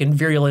toxic and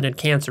virulent and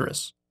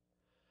cancerous.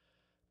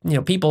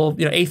 People,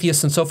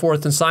 atheists and so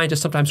forth and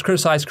scientists sometimes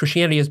criticize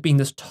Christianity as being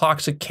this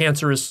toxic,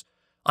 cancerous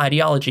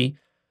ideology.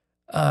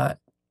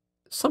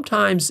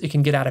 Sometimes it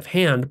can get out of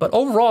hand, but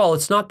overall,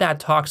 it's not that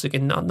toxic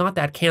and not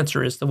that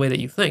cancerous the way that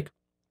you think.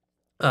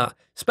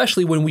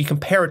 Especially when we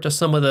compare it to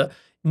some of the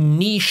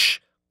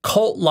niche,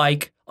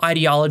 cult-like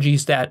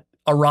ideologies that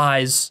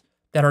arise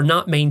that are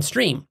not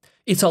mainstream.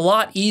 It's a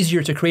lot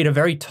easier to create a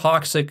very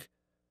toxic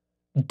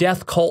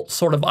death cult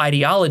sort of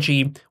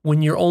ideology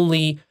when you're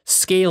only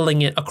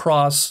scaling it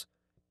across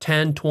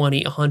 10,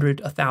 20,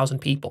 100, 1,000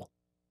 people.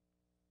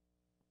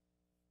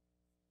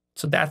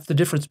 So that's the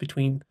difference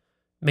between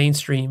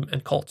mainstream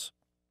and cults.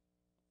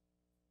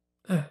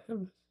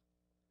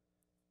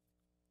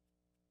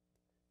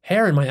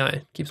 Hair in my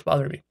eye keeps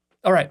bothering me.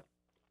 All right.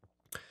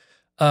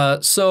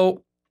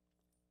 So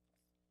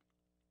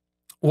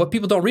what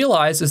people don't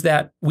realize is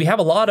that we have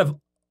a lot of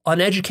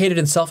uneducated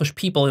and selfish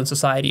people in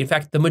society. In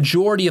fact, the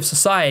majority of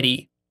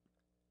society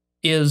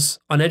is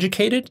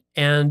uneducated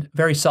and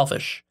very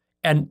selfish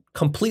and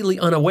completely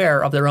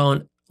unaware of their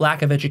own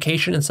lack of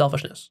education and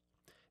selfishness.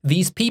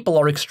 These people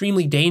are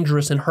extremely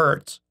dangerous and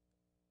hurt.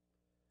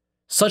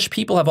 Such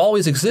people have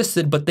always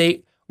existed, but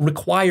they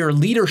require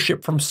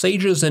leadership from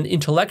sages and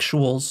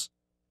intellectuals,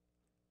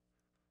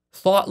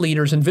 thought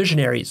leaders and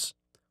visionaries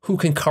who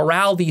can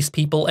corral these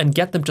people and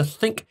get them to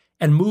think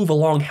and move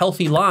along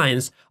healthy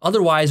lines.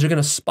 Otherwise, they're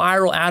going to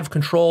spiral out of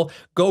control,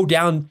 go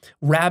down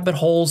rabbit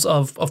holes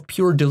of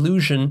pure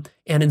delusion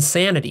and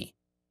insanity.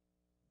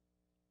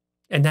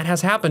 And that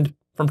has happened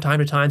from time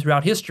to time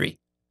throughout history.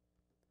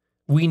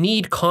 We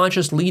need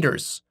conscious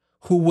leaders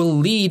who will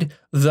lead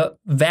the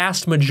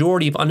vast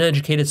majority of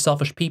uneducated,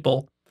 selfish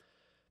people.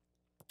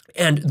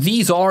 And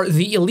these are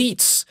the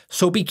elites.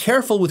 So be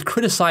careful with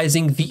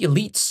criticizing the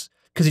elites,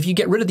 because if you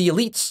get rid of the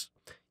elites,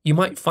 you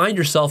might find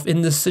yourself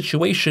in this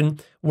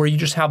situation where you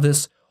just have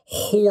this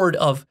horde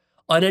of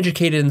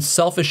uneducated and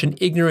selfish and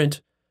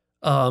ignorant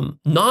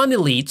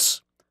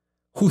non-elites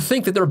who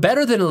think that they're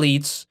better than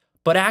elites,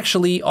 but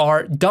actually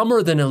are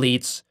dumber than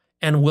elites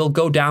and will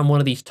go down one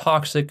of these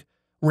toxic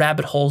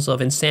rabbit holes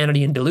of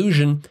insanity and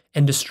delusion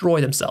and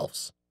destroy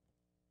themselves.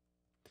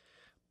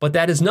 But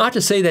that is not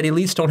to say that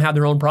elites don't have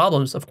their own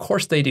problems. Of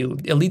course they do.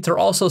 Elites are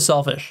also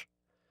selfish.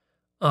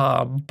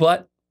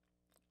 But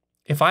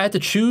if I had to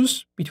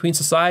choose between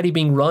society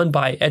being run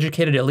by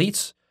educated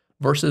elites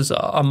versus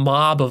a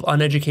mob of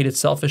uneducated,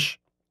 selfish,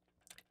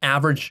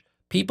 average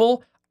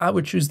people, I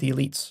would choose the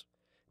elites.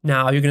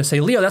 Now, you're going to say,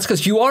 Leo, that's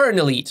because you are an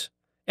elite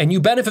and you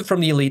benefit from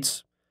the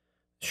elites.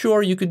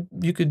 Sure, you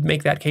could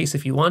make that case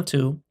if you want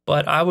to,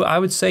 but I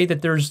would say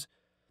that there's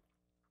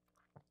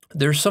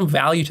some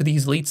value to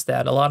these elites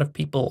that a lot of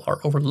people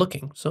are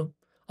overlooking. So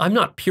I'm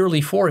not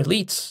purely for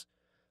elites.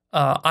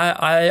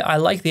 I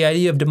like the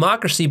idea of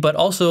democracy, but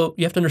also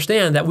you have to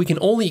understand that we can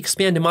only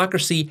expand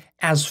democracy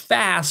as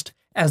fast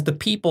as the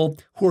people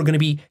who are going to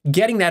be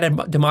getting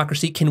that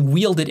democracy can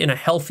wield it in a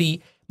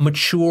healthy,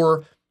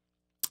 mature,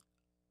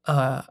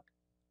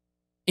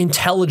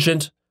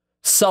 intelligent,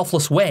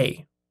 selfless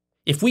way.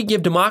 If we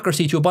give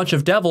democracy to a bunch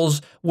of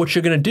devils, what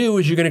you're going to do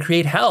is you're going to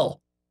create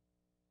hell.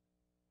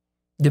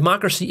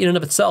 Democracy in and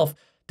of itself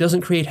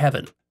doesn't create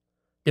heaven.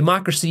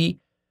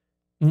 Democracy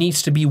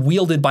needs to be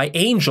wielded by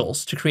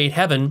angels to create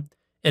heaven,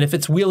 and if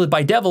it's wielded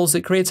by devils,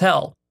 it creates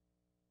hell.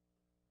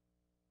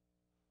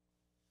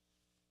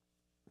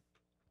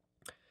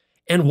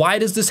 And why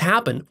does this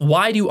happen?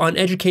 Why do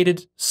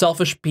uneducated,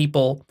 selfish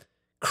people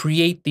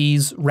create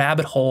these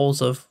rabbit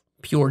holes of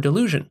pure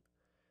delusion?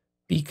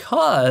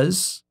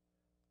 Because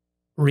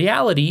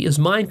reality is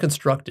mind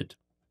constructed.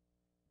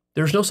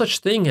 There's no such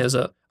thing as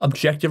an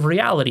objective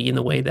reality in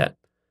the way that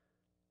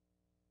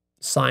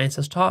science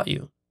has taught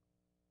you.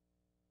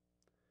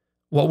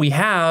 What we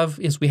have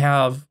is we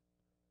have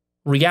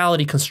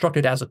reality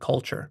constructed as a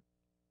culture.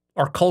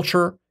 Our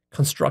culture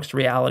constructs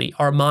reality.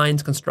 Our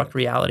minds construct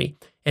reality.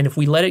 And if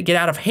we let it get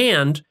out of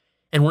hand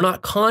and we're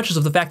not conscious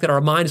of the fact that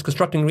our mind is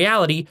constructing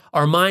reality,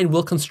 our mind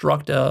will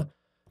construct a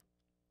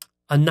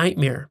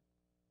nightmare,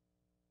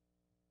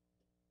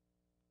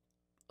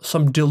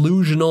 some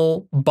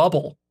delusional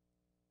bubble.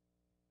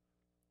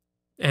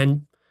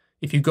 And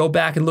if you go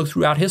back and look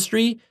throughout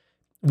history,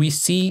 we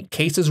see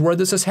cases where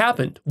this has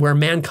happened, where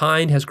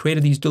mankind has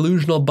created these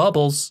delusional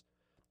bubbles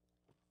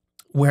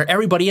where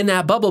everybody in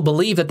that bubble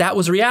believed that that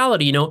was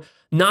reality. You know,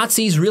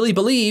 Nazis really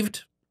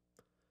believed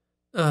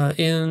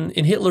in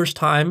Hitler's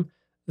time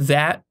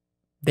that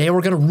they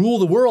were going to rule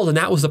the world, and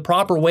that was the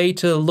proper way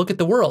to look at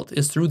the world,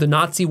 is through the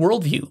Nazi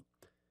worldview.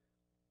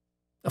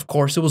 Of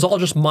course, it was all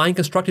just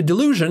mind-constructed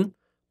delusion,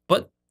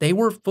 but they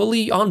were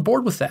fully on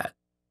board with that.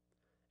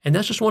 And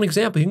that's just one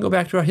example. You can go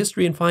back to our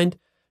history and find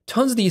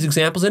tons of these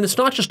examples. And it's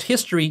not just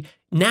history.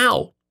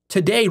 Now,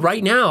 today,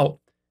 right now,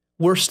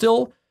 we're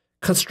still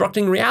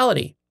constructing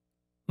reality.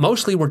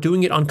 Mostly we're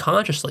doing it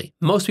unconsciously.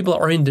 Most people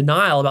are in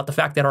denial about the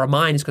fact that our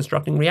mind is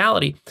constructing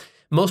reality.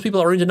 Most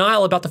people are in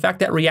denial about the fact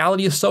that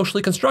reality is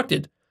socially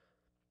constructed.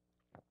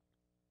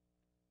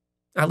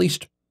 At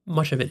least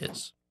much of it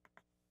is.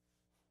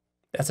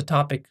 That's a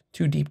topic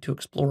too deep to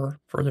explore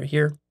further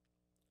here.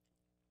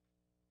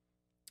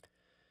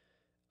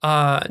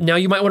 Now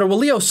you might wonder, well,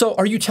 Leo, so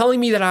are you telling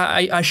me that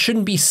I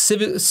shouldn't be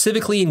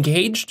civically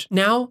engaged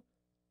now?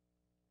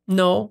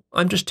 No,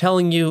 I'm just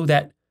telling you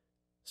that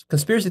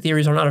conspiracy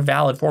theories are not a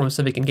valid form of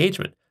civic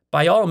engagement.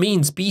 By all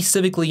means, be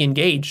civically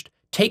engaged.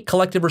 Take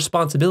collective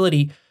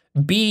responsibility.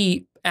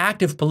 Be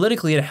active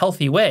politically in a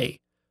healthy way,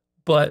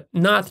 but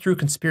not through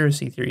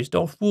conspiracy theories.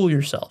 Don't fool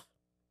yourself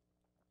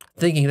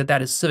thinking that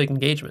that is civic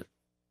engagement.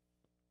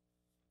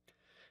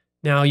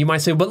 Now, you might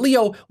say, but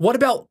Leo, what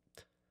about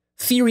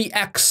Theory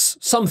X,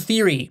 some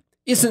theory?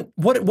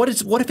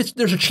 if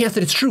there's a chance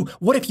that it's true?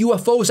 What if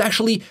UFOs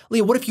actually,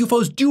 Leah, what if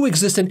UFOs do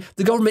exist and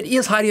the government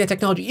is hiding that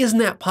technology? Isn't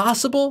that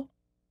possible?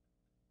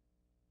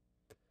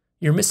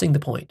 You're missing the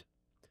point.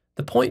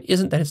 The point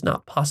isn't that it's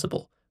not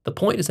possible. The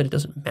point is that it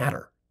doesn't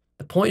matter.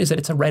 The point is that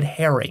it's a red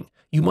herring.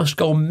 You must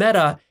go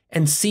meta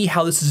and see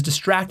how this is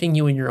distracting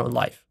you in your own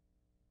life.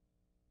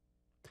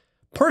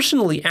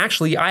 Personally,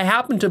 actually, I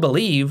happen to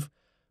believe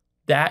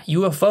that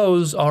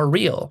UFOs are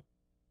real.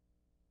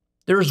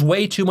 There's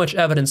way too much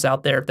evidence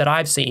out there that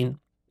I've seen.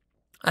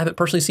 I haven't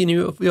personally seen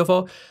a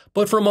UFO,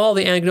 but from all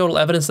the anecdotal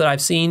evidence that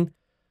I've seen,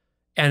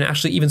 and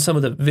actually even some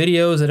of the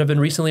videos that have been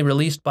recently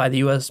released by the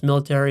U.S.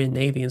 military and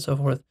Navy and so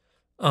forth,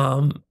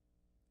 I'm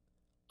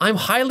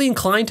highly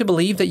inclined to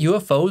believe that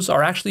UFOs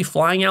are actually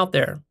flying out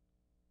there.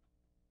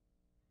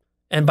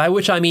 And by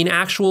which I mean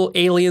actual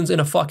aliens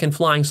in a fucking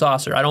flying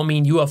saucer. I don't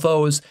mean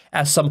UFOs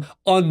as some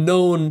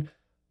unknown,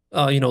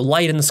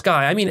 light in the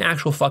sky. I mean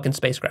actual fucking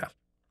spacecraft.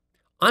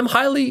 I'm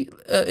highly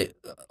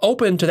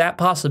open to that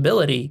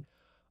possibility,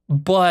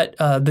 but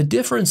the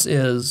difference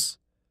is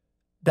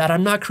that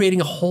I'm not creating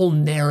a whole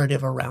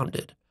narrative around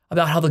it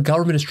about how the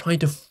government is trying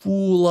to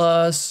fool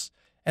us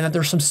and that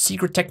there's some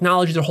secret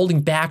technology they're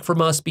holding back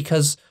from us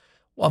because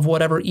of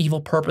whatever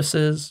evil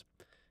purposes.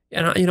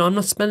 And I'm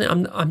not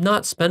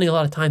spending a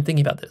lot of time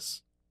thinking about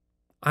this.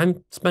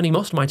 I'm spending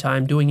most of my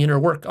time doing inner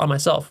work on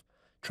myself,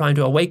 trying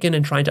to awaken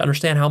and trying to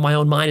understand how my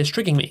own mind is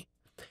tricking me.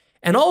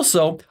 And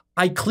also,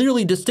 I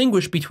clearly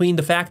distinguish between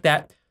the fact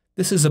that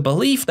this is a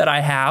belief that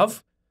I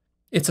have,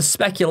 it's a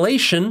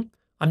speculation,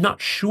 I'm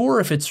not sure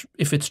if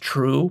it's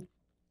true.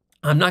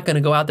 I'm not going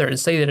to go out there and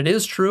say that it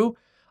is true.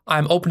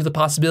 I'm open to the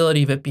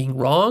possibility of it being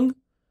wrong.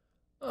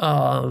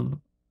 So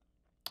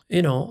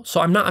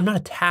I'm not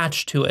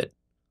attached to it.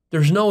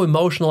 There's no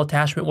emotional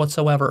attachment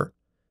whatsoever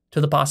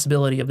to the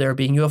possibility of there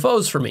being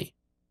UFOs for me.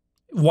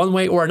 One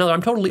way or another,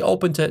 I'm totally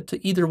open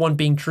to either one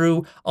being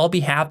true. I'll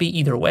be happy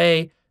either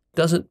way.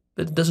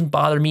 It doesn't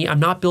bother me. I'm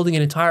not building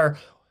an entire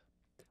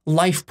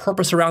life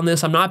purpose around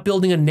this. I'm not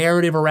building a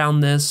narrative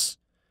around this.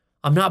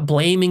 I'm not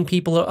blaming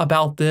people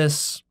about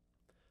this.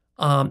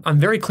 I'm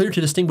very clear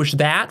to distinguish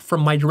that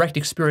from my direct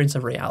experience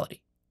of reality.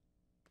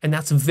 And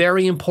that's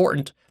very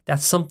important.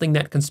 That's something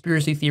that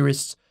conspiracy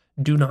theorists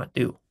do not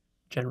do,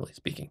 generally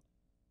speaking.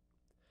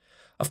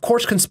 Of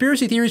course,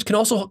 conspiracy theories can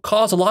also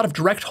cause a lot of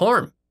direct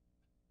harm.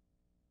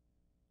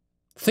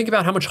 Think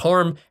about how much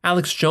harm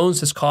Alex Jones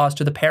has caused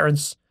to the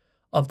parents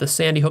of the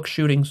Sandy Hook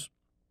shootings.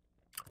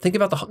 Think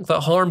about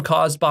the harm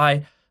caused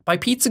by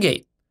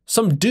Pizzagate.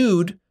 Some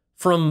dude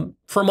from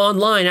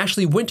online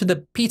actually went to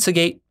the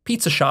Pizzagate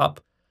pizza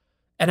shop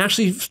and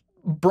actually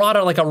brought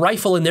out like a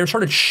rifle in there and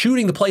started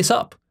shooting the place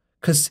up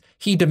because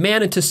he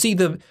demanded to see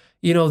the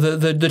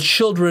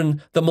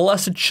children, the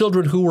molested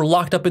children who were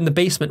locked up in the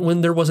basement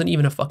when there wasn't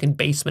even a fucking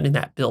basement in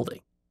that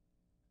building.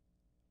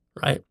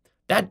 Right?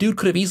 That dude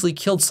could have easily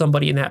killed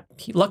somebody in that.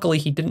 Luckily,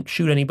 he didn't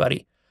shoot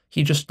anybody.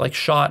 He just like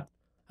shot.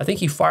 I think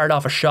he fired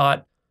off a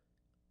shot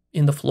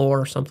in the floor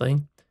or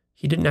something.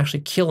 He didn't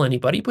actually kill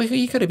anybody, but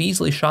he could have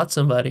easily shot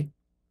somebody.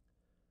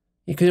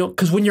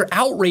 Because when you're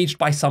outraged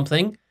by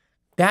something,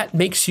 that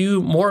makes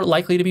you more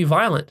likely to be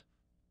violent.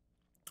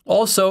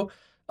 Also,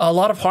 a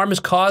lot of harm is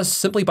caused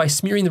simply by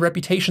smearing the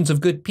reputations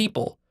of good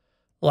people.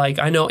 Like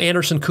I know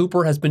Anderson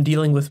Cooper has been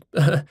dealing with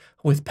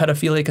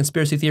pedophilia,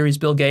 conspiracy theories,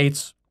 Bill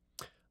Gates,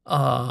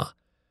 Robert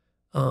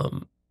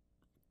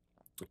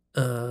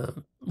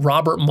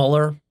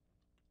Mueller.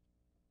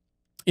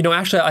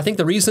 Actually, I think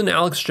the reason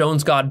Alex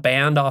Jones got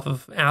banned off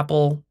of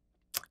Apple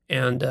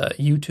and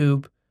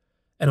YouTube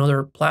and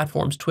other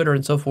platforms, Twitter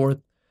and so forth,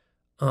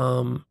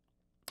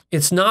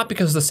 it's not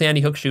because of the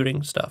Sandy Hook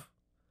shooting stuff.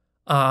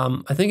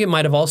 I think it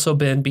might have also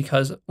been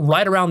because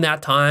right around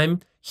that time,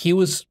 he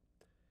was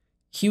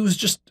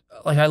just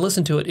like, I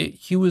listened to it.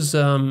 He was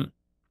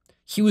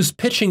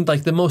pitching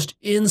like the most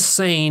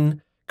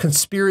insane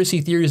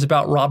conspiracy theories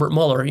about Robert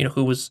Mueller,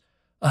 who was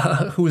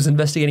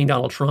investigating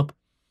Donald Trump.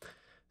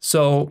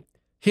 So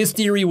his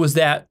theory was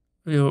that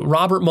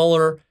Robert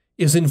Mueller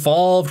is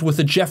involved with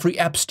the Jeffrey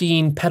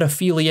Epstein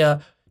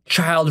pedophilia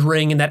child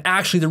ring, and that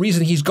actually the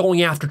reason he's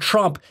going after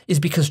Trump is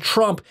because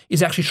Trump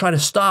is actually trying to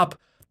stop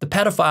the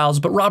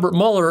pedophiles, but Robert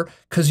Mueller,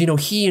 because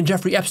he and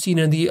Jeffrey Epstein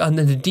and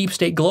the deep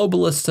state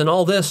globalists and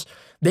all this,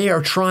 they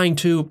are trying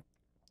to,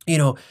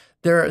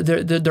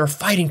 they're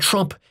fighting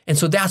Trump, and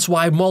so that's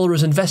why Mueller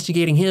is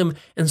investigating him,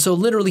 and so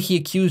literally he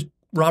accused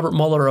Robert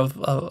Mueller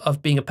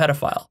of being a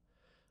pedophile,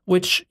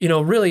 which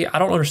really I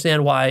don't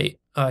understand why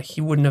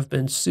he wouldn't have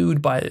been sued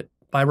by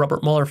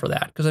Robert Mueller for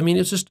that, because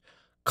it's just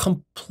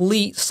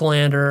complete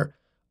slander,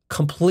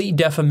 complete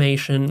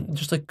defamation,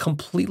 just like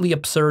completely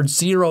absurd,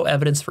 zero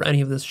evidence for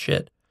any of this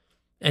shit.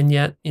 And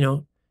yet,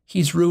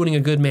 he's ruining a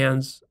good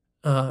man's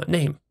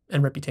name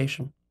and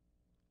reputation.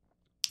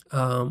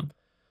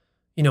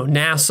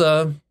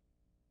 NASA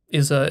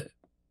is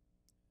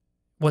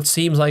what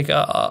seems like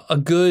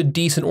a good,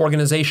 decent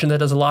organization that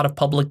does a lot of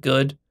public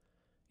good.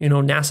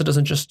 NASA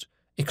doesn't just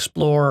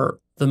explore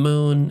the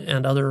moon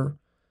and other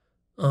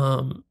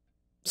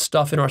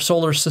stuff in our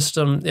solar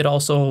system. It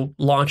also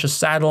launches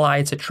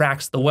satellites. It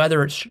tracks the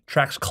weather. It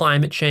tracks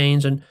climate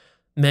change and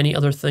many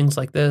other things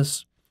like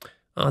this.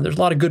 There's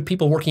a lot of good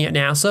people working at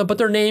NASA, but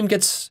their name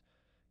gets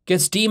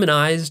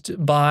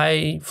demonized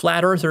by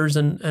flat earthers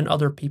and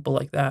other people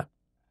like that.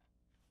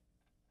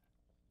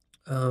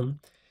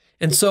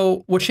 And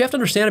so what you have to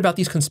understand about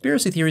these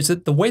conspiracy theories is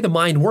that the way the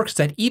mind works is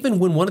that even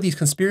when one of these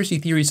conspiracy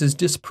theories is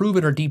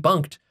disproven or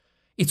debunked,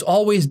 it's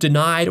always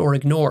denied or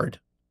ignored.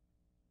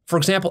 For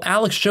example,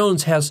 Alex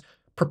Jones has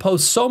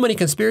proposed so many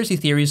conspiracy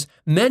theories,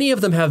 many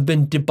of them have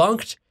been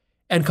debunked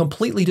and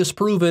completely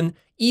disproven,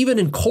 even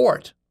in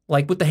court.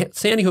 Like with the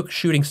Sandy Hook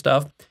shooting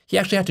stuff, he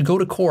actually had to go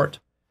to court.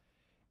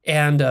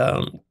 And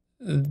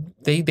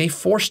they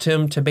forced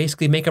him to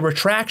basically make a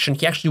retraction.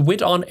 He actually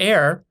went on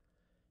air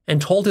and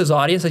told his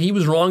audience that he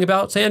was wrong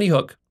about Sandy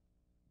Hook.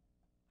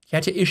 He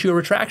had to issue a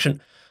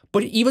retraction.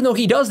 But even though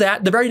he does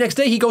that, the very next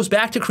day he goes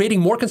back to creating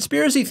more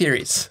conspiracy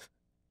theories.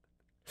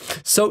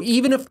 So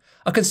even if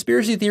a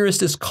conspiracy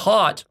theorist is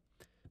caught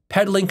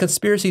peddling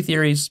conspiracy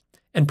theories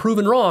and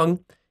proven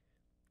wrong,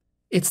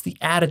 it's the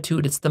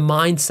attitude, it's the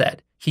mindset.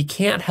 He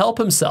can't help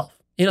himself.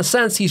 In a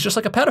sense, he's just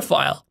like a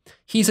pedophile.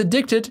 He's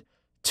addicted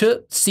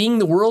to seeing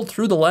the world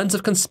through the lens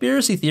of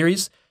conspiracy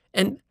theories.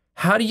 And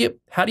how do you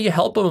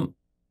help him?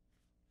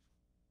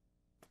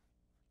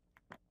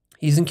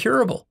 He's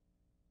incurable.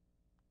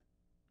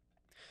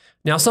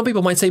 Now, some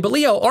people might say, but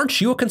Leo, aren't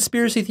you a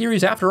conspiracy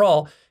theorist after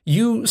all?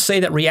 You say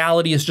that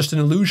reality is just an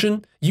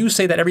illusion. You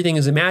say that everything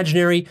is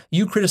imaginary.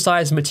 You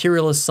criticize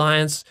materialist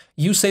science.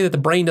 You say that the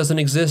brain doesn't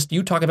exist.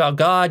 You talk about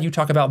God. You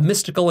talk about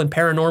mystical and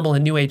paranormal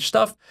and New Age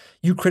stuff.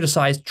 You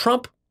criticize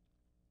Trump.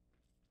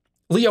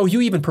 Leo,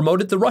 you even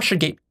promoted the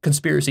Russiagate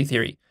conspiracy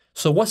theory.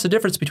 So what's the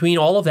difference between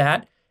all of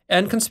that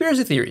and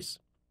conspiracy theories?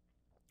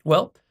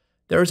 Well,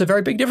 there is a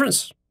very big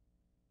difference.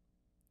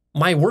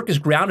 My work is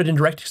grounded in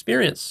direct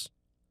experience.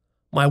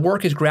 My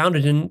work is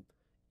grounded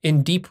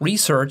in deep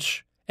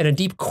research and a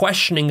deep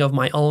questioning of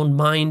my own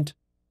mind.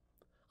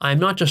 I'm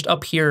not just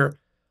up here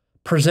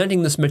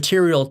presenting this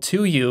material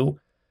to you.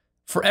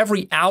 For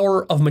every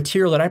hour of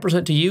material that I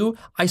present to you,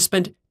 I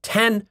spent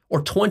 10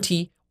 or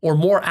 20 or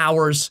more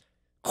hours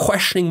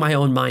questioning my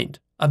own mind.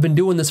 I've been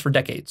doing this for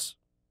decades.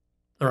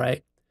 All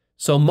right.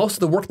 So most of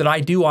the work that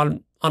I do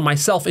on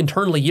myself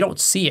internally, you don't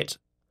see it.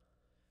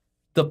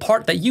 The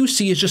part that you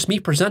see is just me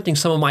presenting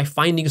some of my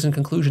findings and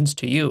conclusions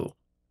to you.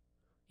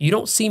 You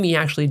don't see me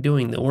actually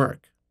doing the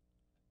work.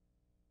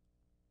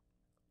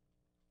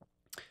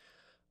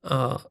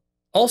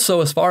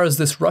 Also, as far as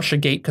this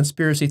Russiagate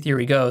conspiracy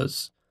theory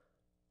goes,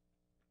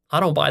 I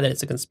don't buy that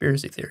it's a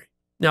conspiracy theory.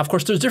 Now, of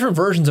course, there's different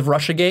versions of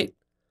Russiagate.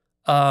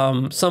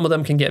 Some of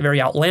them can get very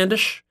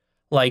outlandish.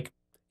 Like,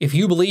 if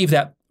you believe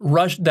that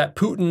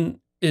Putin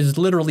is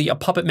literally a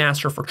puppet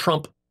master for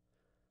Trump,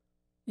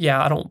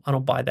 yeah, I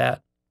don't buy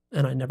that,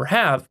 and I never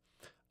have.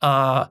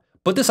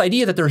 But this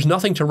idea that there's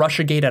nothing to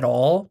Russiagate at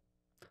all,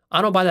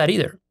 I don't buy that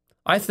either.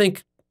 I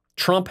think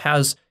Trump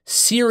has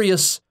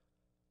serious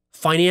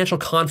financial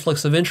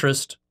conflicts of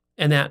interest,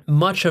 and that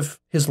much of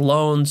his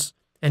loans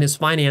and his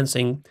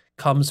financing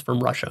comes from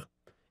Russia.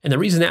 And the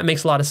reason that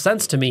makes a lot of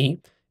sense to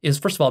me is,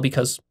 first of all,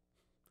 because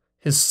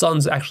his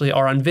sons actually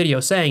are on video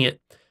saying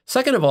it.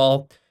 Second of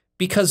all,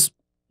 because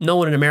no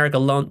one in America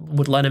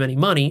would lend him any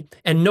money,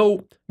 and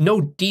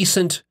no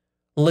decent,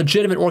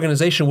 legitimate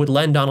organization would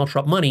lend Donald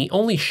Trump money.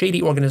 Only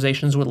shady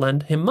organizations would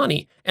lend him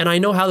money. And I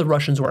know how the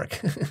Russians work.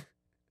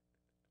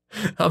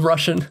 I'm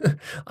Russian.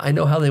 I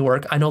know how they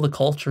work. I know the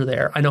culture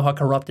there. I know how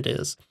corrupt it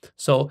is.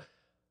 So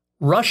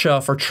Russia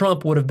for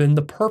Trump would have been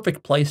the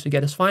perfect place to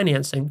get his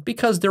financing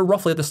because they're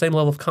roughly at the same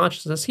level of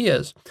consciousness as he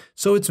is.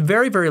 So it's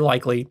very, very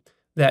likely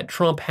that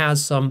Trump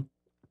has some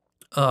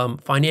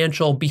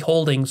financial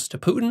beholdings to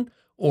Putin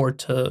or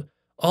to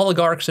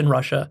oligarchs in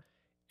Russia.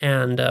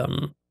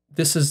 And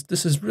this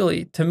is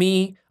really, to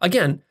me,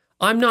 again,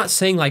 I'm not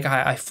saying like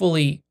I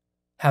fully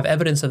have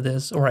evidence of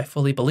this or I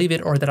fully believe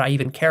it or that I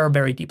even care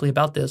very deeply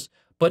about this.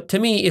 But to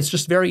me, it's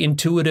just very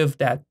intuitive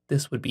that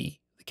this would be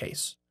the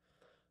case.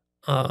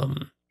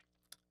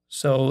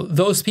 So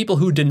those people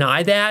who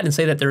deny that and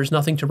say that there's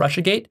nothing to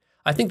Russiagate,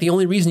 I think the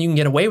only reason you can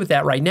get away with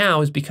that right now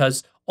is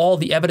because all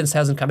the evidence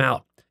hasn't come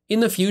out. In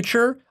the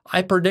future,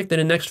 I predict that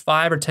in the next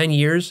 5 or 10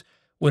 years,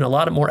 when a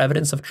lot of more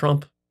evidence of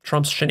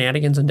Trump's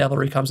shenanigans and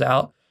devilry comes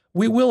out,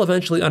 we will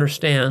eventually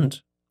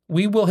understand.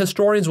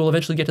 Historians will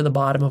eventually get to the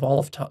bottom of all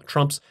of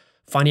Trump's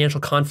financial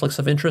conflicts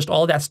of interest.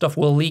 All of that stuff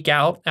will leak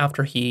out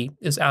after he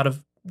is out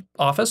of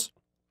office.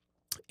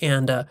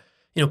 And,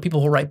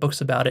 people will write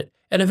books about it.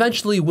 And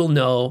eventually we'll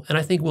know, and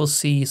I think we'll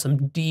see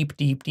some deep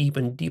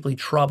and deeply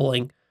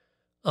troubling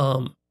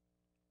financial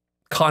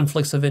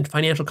conflicts of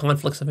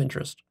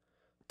interest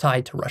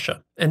tied to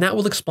Russia. And that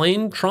will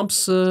explain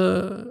Trump's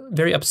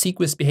very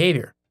obsequious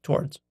behavior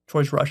towards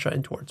Russia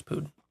and towards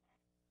Putin.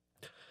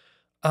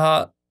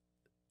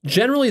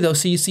 Generally, though,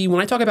 so you see,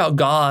 when I talk about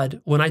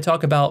God, when I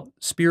talk about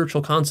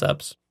spiritual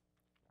concepts,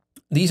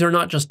 these are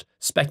not just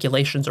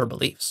speculations or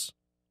beliefs.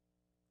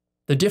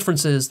 The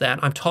difference is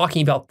that I'm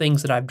talking about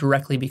things that I've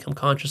directly become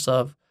conscious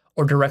of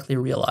or directly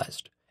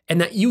realized. and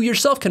that you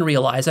yourself can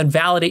realize and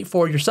validate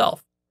for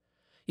yourself.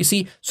 You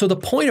see, so the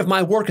point of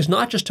my work is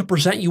not just to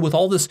present you with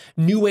all this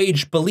new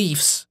age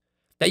beliefs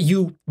that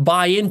you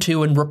buy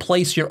into and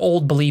replace your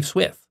old beliefs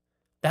with.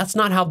 That's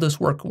not how this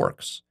work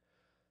works.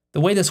 The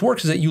way this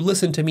works is that you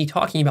listen to me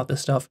talking about this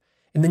stuff,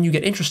 and then you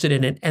get interested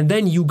in it, and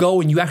then you go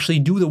and you actually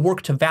do the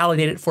work to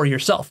validate it for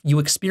yourself. You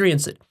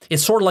experience it.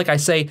 It's sort of like I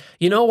say,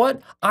 you know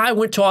what? I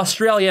went to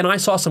Australia and I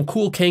saw some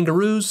cool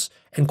kangaroos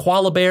and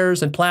koala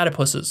bears and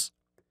platypuses.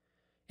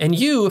 And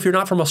you, if you're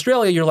not from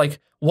Australia, you're like,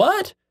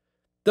 what?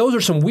 Those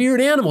are some weird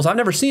animals. I've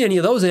never seen any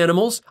of those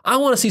animals. I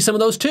want to see some of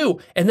those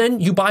too. And then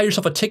you buy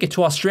yourself a ticket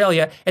to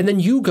Australia, and then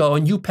you go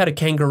and you pet a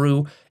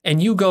kangaroo,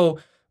 and you go,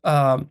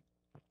 hang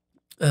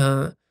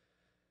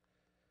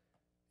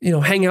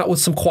out with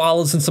some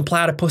koalas and some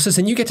platypuses,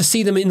 and you get to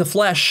see them in the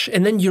flesh,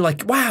 and then you're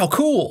like, wow,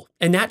 cool.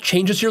 And that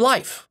changes your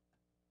life.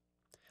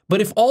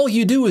 But if all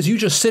you do is you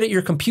just sit at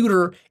your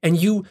computer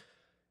and you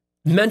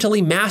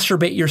mentally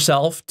masturbate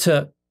yourself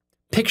to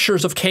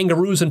pictures of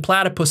kangaroos and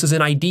platypuses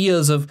and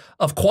ideas of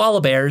koala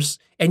bears,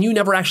 and you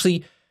never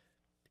actually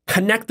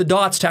connect the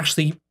dots to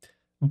actually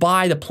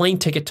buy the plane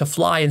ticket to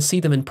fly and see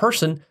them in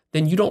person,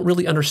 then you don't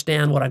really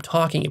understand what I'm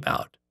talking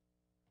about.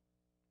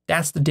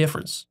 That's the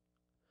difference.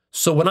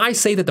 So when I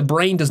say that the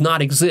brain does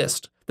not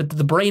exist, that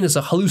the brain is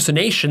a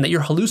hallucination, that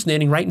you're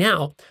hallucinating right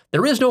now,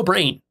 there is no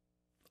brain.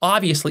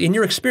 Obviously, in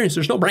your experience,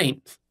 there's no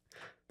brain.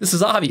 This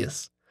is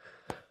obvious.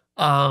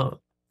 The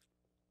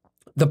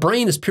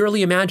brain is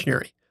purely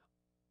imaginary.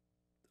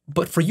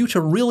 But for you to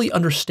really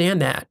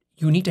understand that,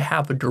 you need to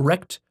have a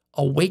direct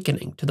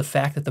awakening to the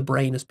fact that the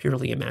brain is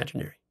purely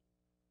imaginary.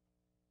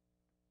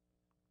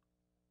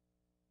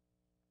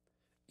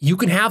 You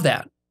can have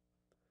that.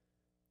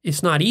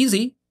 It's not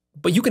easy,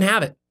 but you can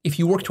have it if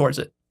you work towards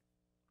it.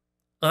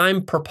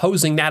 I'm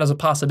proposing that as a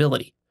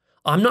possibility.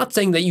 I'm not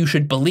saying that you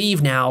should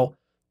believe now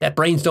that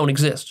brains don't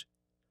exist.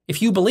 If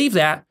you believe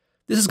that,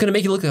 this is going to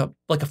make you look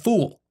like a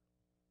fool.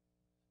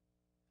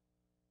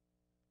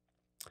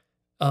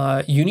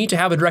 You need to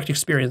have a direct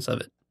experience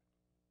of it.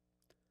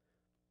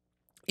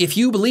 If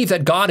you believe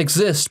that God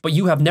exists, but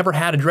you have never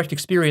had a direct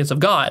experience of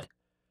God,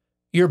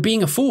 you're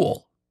being a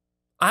fool.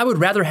 I would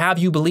rather have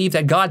you believe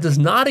that God does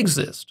not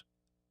exist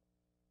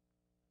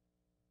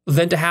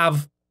than to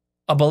have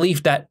a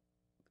belief that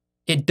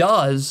it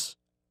does,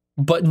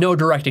 but no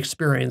direct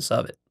experience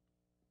of it.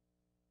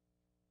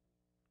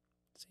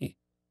 See?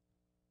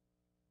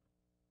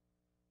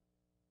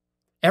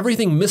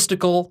 Everything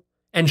mystical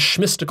and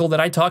schmystical that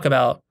I talk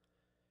about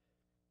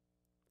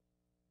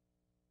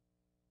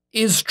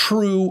is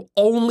true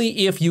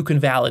only if you can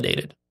validate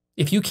it.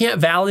 If you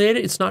can't validate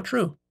it, it's not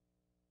true.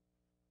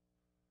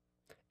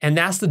 And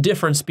that's the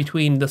difference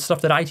between the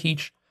stuff that I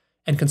teach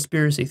and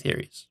conspiracy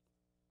theories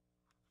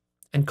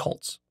and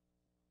cults.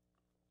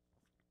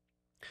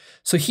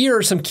 So here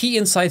are some key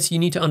insights you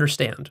need to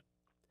understand.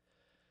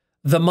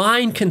 The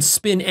mind can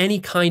spin any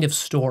kind of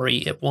story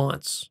it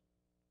wants.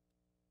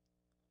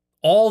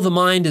 All the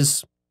mind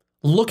is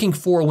looking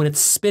for when it's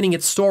spinning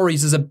its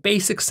stories is a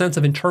basic sense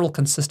of internal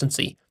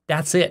consistency.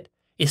 That's it.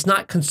 It's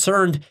not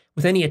concerned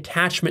with any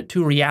attachment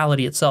to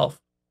reality itself.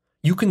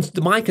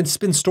 The mind can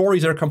spin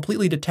stories that are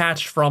completely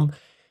detached from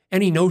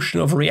any notion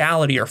of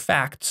reality or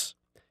facts.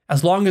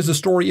 As long as the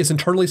story is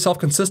internally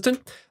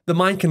self-consistent, the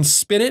mind can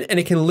spin it and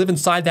it can live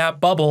inside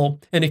that bubble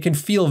and it can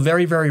feel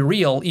very, very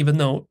real, even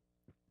though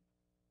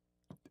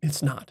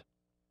it's not.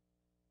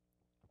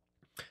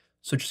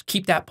 So just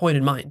keep that point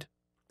in mind.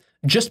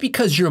 Just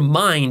because your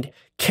mind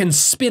can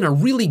spin a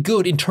really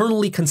good,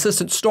 internally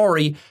consistent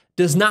story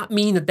does not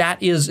mean that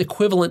that is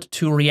equivalent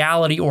to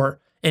reality or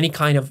any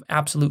kind of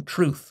absolute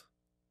truth.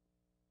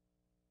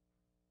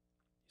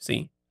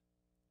 See?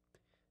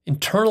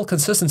 Internal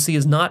consistency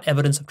is not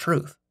evidence of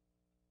truth.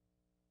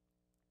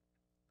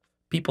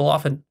 People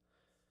often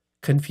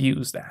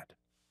confuse that.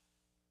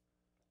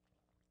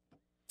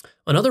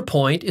 Another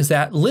point is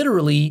that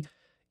literally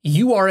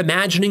you are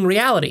imagining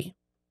reality.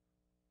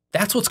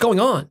 That's what's going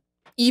on.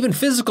 Even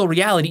physical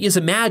reality is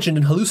imagined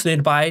and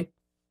hallucinated by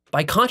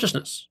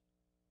consciousness.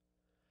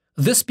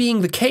 This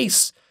being the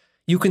case,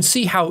 you can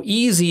see how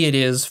easy it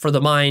is for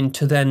the mind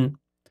to then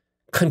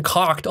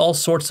concoct all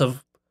sorts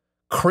of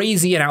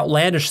crazy and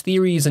outlandish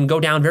theories and go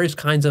down various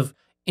kinds of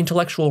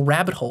intellectual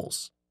rabbit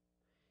holes.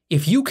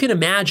 If you can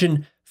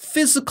imagine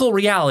physical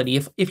reality,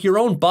 if your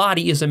own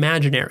body is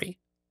imaginary,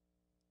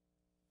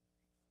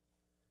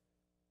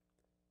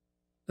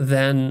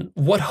 then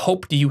what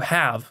hope do you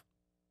have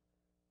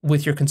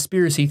with your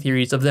conspiracy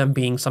theories of them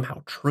being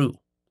somehow true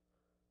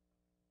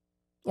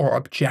or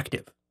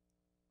objective?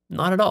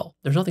 Not at all.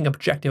 There's nothing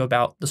objective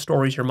about the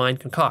stories your mind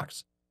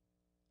concocts.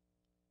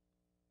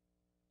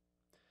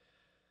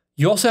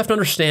 You also have to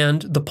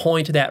understand the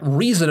point that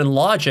reason and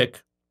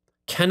logic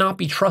cannot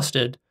be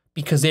trusted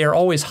because they are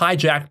always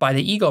hijacked by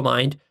the ego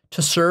mind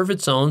to serve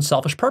its own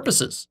selfish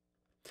purposes.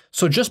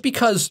 So just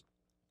because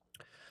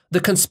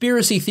the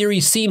conspiracy theory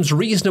seems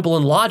reasonable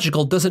and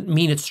logical doesn't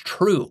mean it's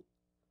true.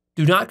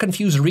 Do not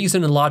confuse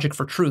reason and logic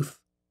for truth.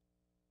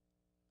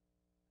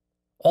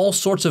 All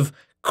sorts of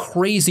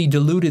crazy,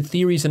 deluded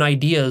theories and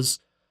ideas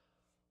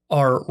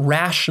are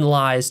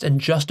rationalized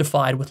and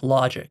justified with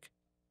logic.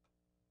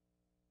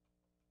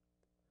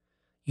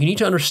 You need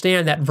to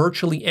understand that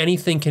virtually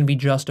anything can be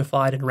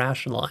justified and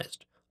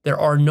rationalized. There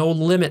are no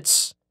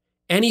limits.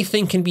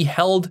 Anything can be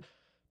held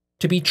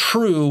to be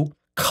true,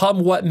 come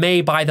what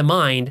may, by the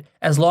mind,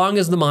 as long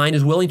as the mind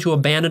is willing to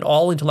abandon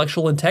all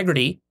intellectual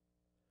integrity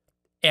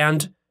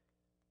and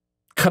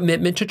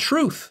commitment to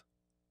truth.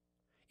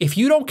 If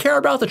you don't care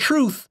about the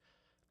truth,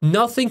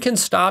 nothing can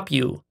stop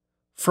you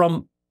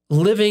from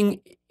living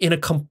in a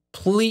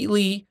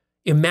completely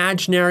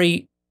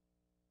imaginary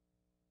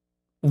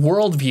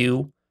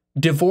worldview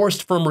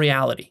divorced from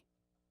reality.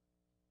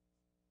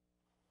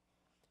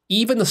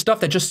 Even the stuff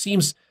that just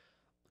seems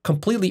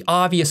completely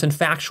obvious and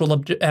factual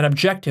and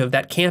objective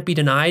that can't be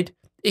denied,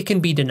 it can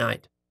be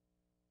denied.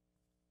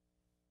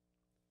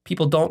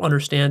 People don't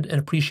understand and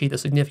appreciate the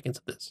significance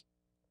of this.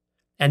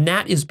 And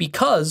that is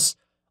because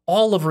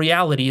all of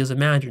reality is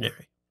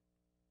imaginary.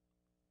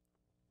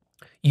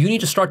 You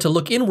need to start to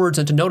look inwards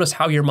and to notice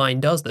how your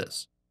mind does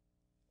this.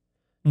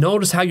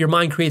 Notice how your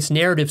mind creates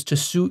narratives to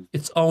suit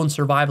its own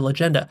survival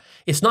agenda.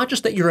 It's not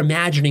just that you're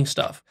imagining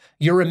stuff.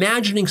 You're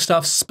imagining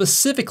stuff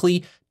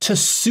specifically to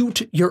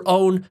suit your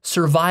own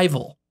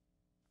survival.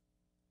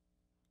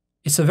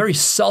 It's a very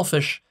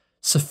selfish,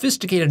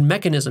 sophisticated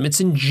mechanism. It's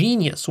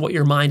ingenious what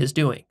your mind is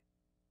doing.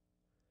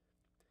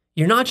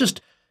 You're not just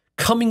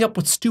coming up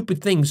with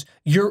stupid things.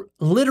 You're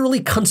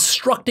literally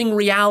constructing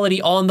reality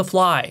on the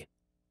fly.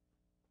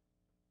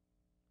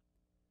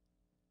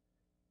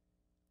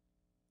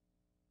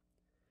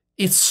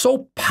 It's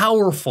so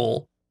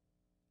powerful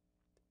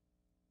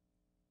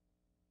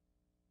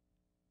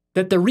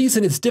that the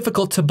reason it's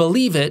difficult to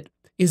believe it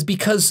is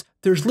because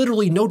there's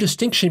literally no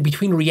distinction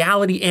between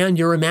reality and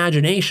your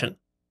imagination.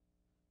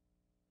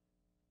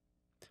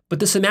 But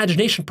this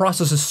imagination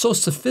process is so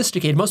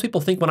sophisticated. Most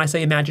people think when I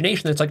say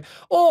imagination, it's like,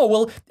 oh,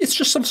 well, it's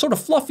just some sort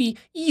of fluffy,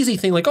 easy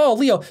thing. Like, oh,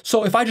 Leo,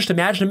 so if I just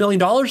imagine $1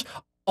 million,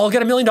 I'll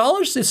get $1 million?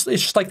 It's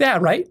just like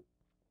that, right?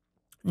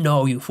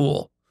 No, you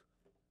fool.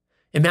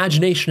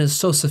 Imagination is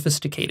so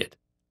sophisticated.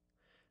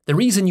 The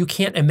reason you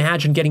can't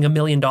imagine getting $1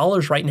 million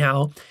right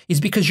now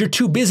is because you're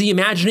too busy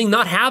imagining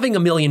not having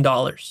 $1 million.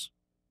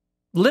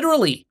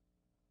 Literally.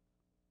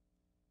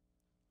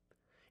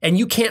 And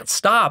you can't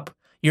stop.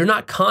 You're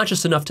not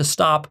conscious enough to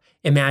stop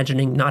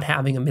imagining not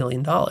having $1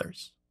 million.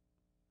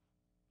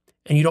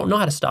 And you don't know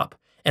how to stop.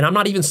 And I'm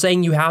not even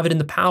saying you have it in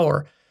the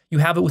power. You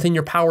have it within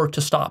your power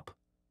to stop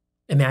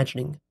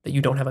imagining that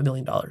you don't have $1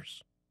 million.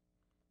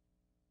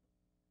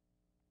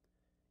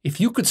 If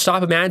you could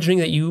stop imagining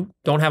that you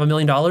don't have $1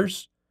 million,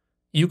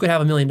 you could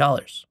have $1 million.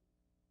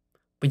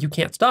 But you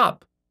can't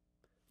stop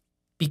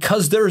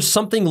because there's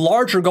something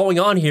larger going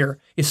on here.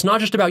 It's not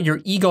just about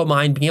your ego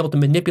mind being able to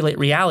manipulate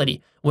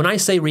reality. When I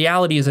say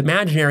reality is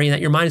imaginary and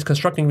that your mind is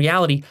constructing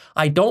reality,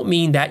 I don't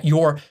mean that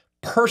your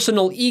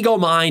personal ego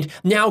mind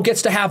now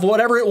gets to have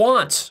whatever it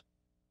wants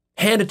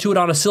handed to it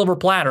on a silver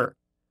platter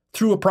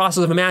through a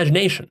process of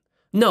imagination.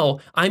 No,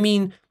 I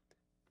mean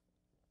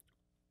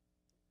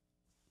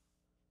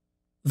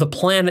the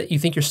planet you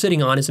think you're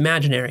sitting on is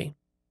imaginary,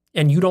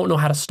 and you don't know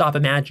how to stop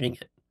imagining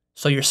it.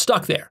 So you're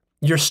stuck there.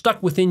 You're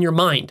stuck within your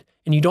mind,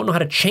 and you don't know how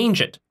to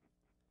change it.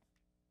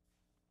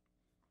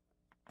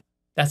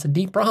 That's a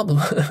deep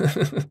problem.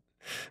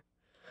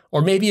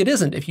 Or maybe it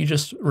isn't if you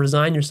just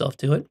resign yourself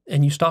to it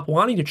and you stop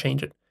wanting to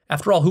change it.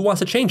 After all, who wants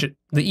to change it?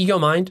 The ego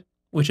mind,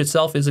 which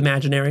itself is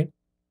imaginary.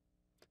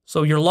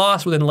 So you're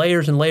lost within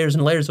layers and layers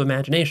and layers of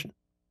imagination.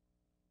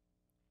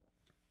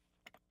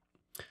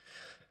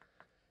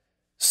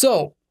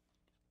 So,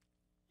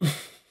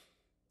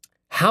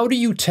 how do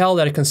you tell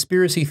that a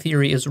conspiracy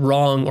theory is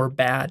wrong or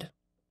bad?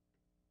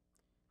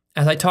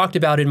 As I talked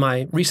about in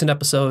my recent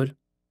episode,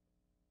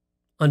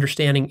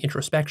 Understanding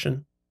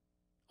Introspection,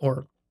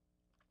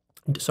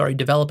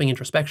 Developing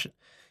Introspection,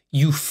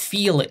 you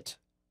feel it.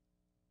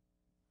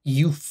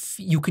 You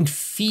can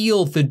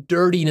feel the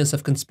dirtiness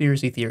of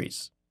conspiracy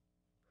theories.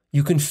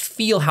 You can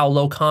feel how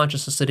low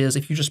consciousness it is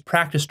if you just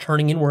practice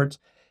turning inwards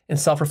and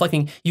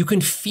self-reflecting. You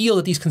can feel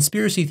that these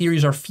conspiracy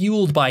theories are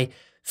fueled by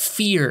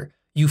fear.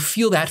 You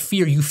feel that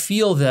fear. You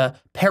feel the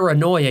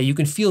paranoia. You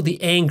can feel the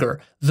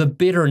anger, the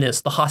bitterness,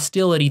 the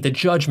hostility, the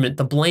judgment,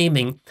 the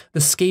blaming, the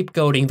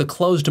scapegoating, the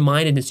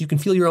closed-mindedness. You can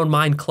feel your own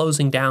mind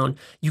closing down.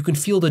 You can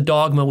feel the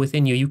dogma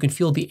within you. You can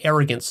feel the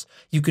arrogance.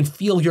 You can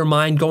feel your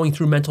mind going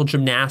through mental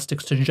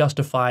gymnastics to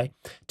justify,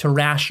 to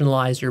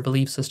rationalize your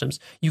belief systems.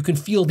 You can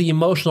feel the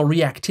emotional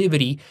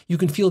reactivity. You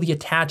can feel the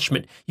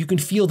attachment. You can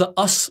feel the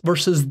us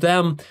versus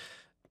them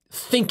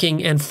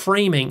thinking and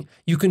framing.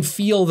 You can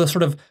feel the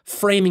sort of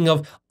framing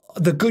of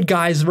the good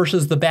guys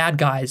versus the bad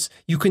guys.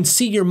 You can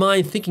see your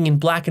mind thinking in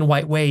black and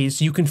white ways.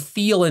 You can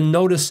feel and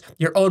notice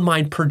your own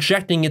mind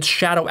projecting its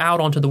shadow out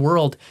onto the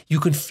world.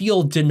 You can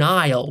feel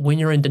denial when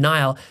you're in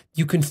denial.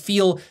 You can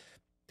feel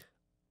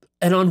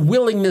an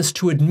unwillingness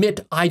to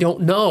admit, I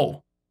don't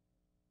know.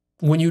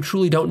 When you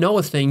truly don't know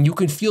a thing, you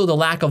can feel the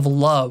lack of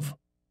love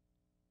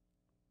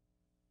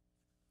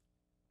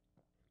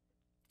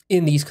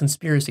in these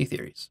conspiracy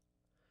theories.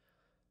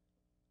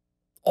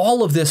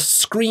 all of this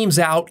screams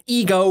out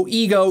ego,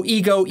 ego,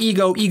 ego,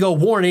 ego, ego,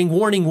 warning,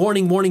 warning,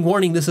 warning, warning,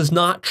 warning. This is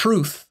not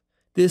truth.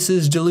 This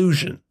is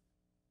delusion.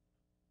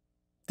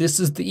 This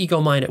is the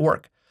ego mind at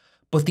work.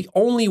 But the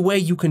only way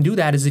you can do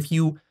that is if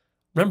you,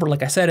 remember,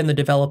 like I said in the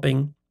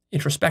developing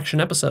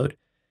introspection episode,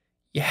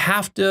 you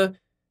have to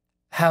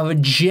have a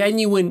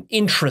genuine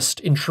interest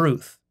in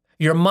truth.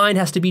 Your mind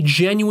has to be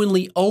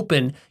genuinely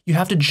open. You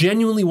have to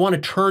genuinely want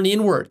to turn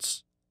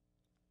inwards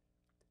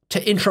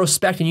to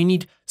introspect, and you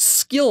need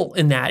skill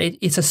in that.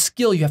 It's a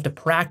skill. You have to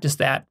practice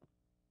that.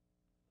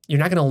 You're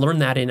not going to learn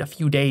that in a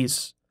few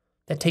days.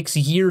 That takes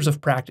years of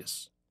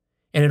practice.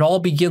 And it all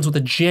begins with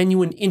a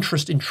genuine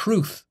interest in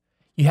truth.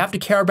 You have to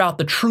care about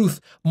the truth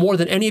more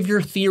than any of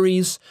your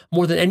theories,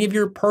 more than any of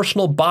your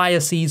personal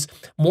biases,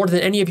 more than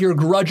any of your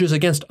grudges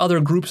against other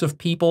groups of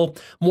people,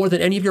 more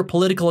than any of your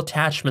political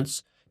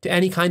attachments to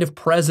any kind of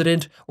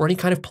president or any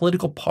kind of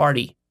political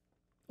party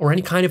or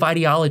any kind of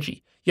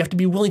ideology. You have to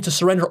be willing to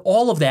surrender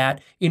all of that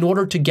in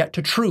order to get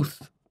to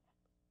truth.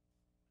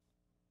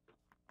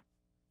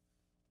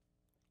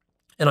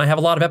 And I have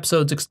a lot of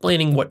episodes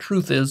explaining what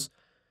truth is,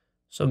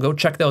 so go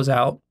check those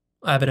out.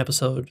 I have an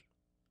episode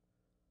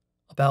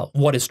about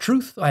what is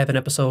truth. I have an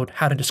episode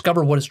how to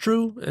discover what is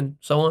true, and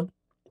so on.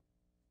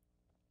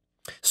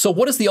 So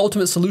what is the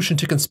ultimate solution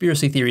to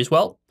conspiracy theories?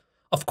 Well,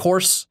 of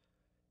course,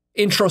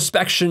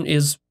 introspection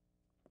is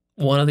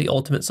one of the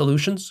ultimate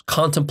solutions.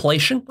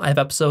 Contemplation. I have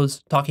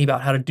episodes talking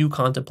about how to do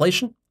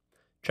contemplation.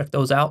 Check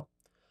those out.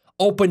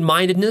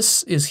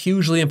 Open-mindedness is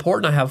hugely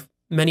important. I have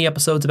many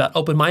episodes about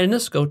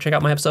open-mindedness. Go check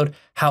out my episode,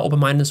 How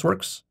Open-mindedness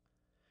Works.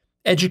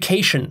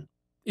 Education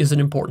is an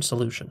important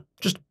solution.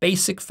 Just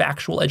basic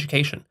factual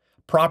education.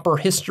 Proper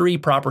history,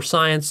 proper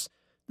science.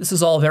 This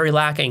is all very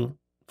lacking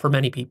for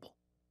many people.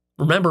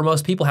 Remember,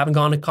 most people haven't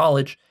gone to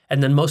college,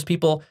 and then most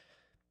people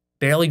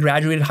barely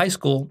graduated high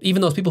school.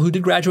 Even those people who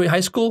did graduate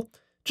high school,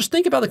 just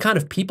think about the kind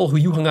of people who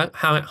you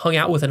hung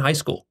out with in high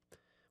school.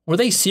 Were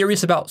they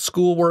serious about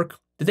schoolwork?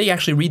 Did they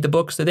actually read the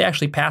books? Did they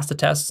actually pass the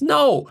tests?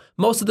 No.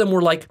 Most of them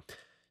were like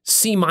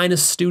C-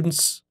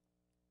 students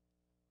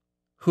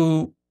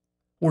who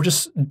were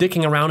just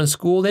dicking around in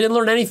school. They didn't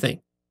learn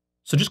anything.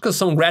 So just because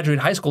someone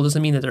graduated high school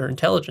doesn't mean that they're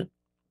intelligent.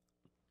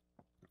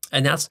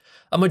 And that's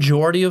a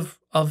majority of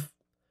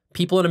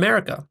people in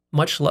America.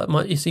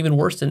 It's even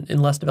worse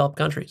in less developed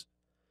countries.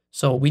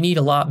 So we need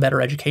a lot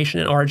better education,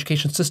 and our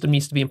education system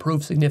needs to be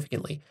improved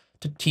significantly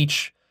to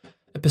teach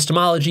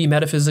epistemology,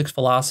 metaphysics,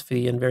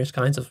 philosophy, and various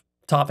kinds of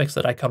topics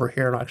that I cover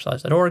here on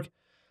Actualized.org.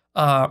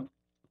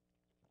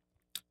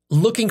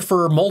 Looking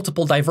for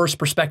multiple diverse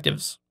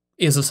perspectives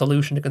is a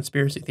solution to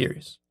conspiracy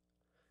theories.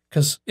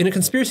 Because in a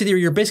conspiracy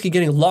theory, you're basically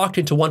getting locked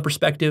into one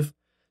perspective.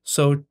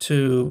 So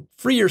to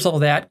free yourself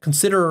of that,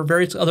 consider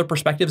various other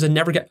perspectives and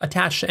never get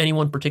attached to any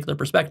one particular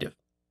perspective.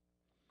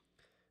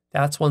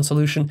 That's one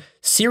solution.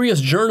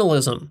 Serious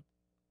journalism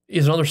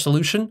is another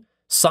solution.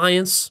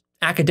 Science,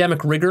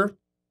 academic rigor,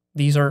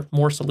 these are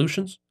more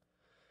solutions.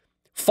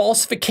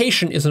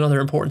 Falsification is another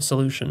important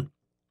solution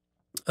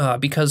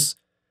because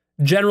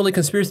generally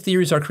conspiracy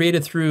theories are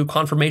created through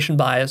confirmation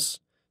bias.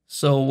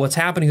 So what's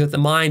happening is that the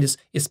mind is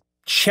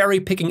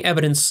cherry-picking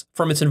evidence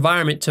from its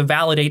environment to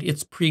validate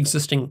its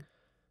pre-existing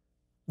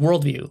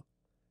worldview.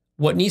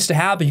 What needs to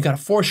happen, you've got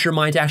to force your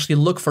mind to actually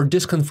look for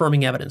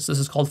disconfirming evidence. This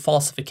is called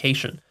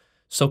falsification.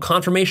 So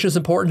confirmation is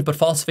important, but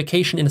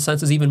falsification, in a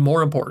sense, is even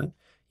more important.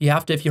 You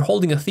have to, if you're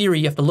holding a theory,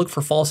 you have to look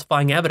for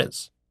falsifying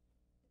evidence.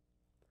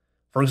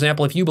 For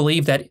example, if you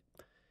believe that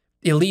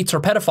elites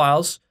are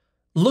pedophiles,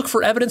 look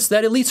for evidence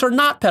that elites are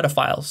not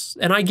pedophiles.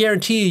 And I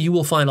guarantee you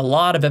will find a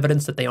lot of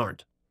evidence that they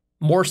aren't,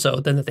 more so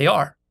than that they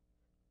are.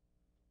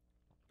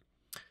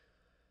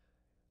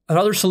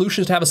 Another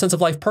solution is to have a sense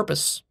of life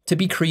purpose, to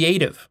be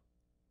creative.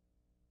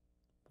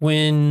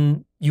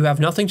 When you have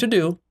nothing to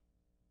do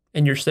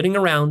and you're sitting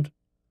around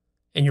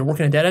and you're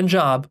working a dead-end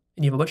job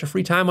and you have a bunch of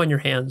free time on your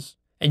hands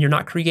and you're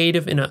not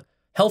creative in a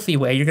healthy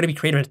way, you're going to be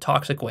creative in a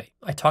toxic way.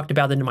 I talked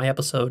about that in my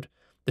episode,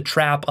 The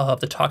Trap of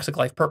the Toxic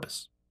Life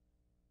Purpose.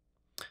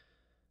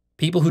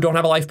 People who don't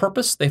have a life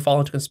purpose, they fall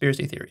into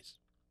conspiracy theories.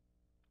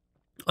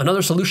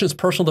 Another solution is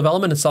personal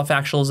development and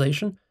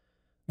self-actualization.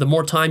 The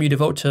more time you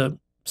devote to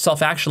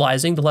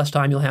self-actualizing, the less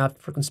time you'll have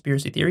for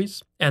conspiracy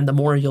theories, and the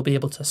more you'll be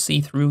able to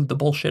see through the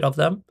bullshit of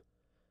them.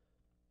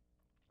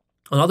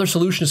 Another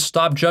solution is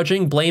stop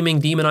judging,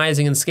 blaming,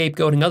 demonizing, and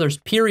scapegoating others,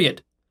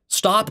 period.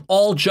 Stop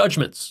all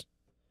judgments.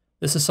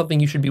 This is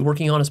something you should be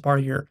working on as part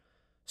of your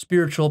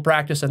spiritual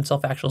practice and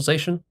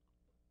self-actualization.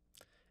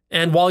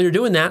 And while you're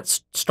doing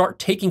that, start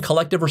taking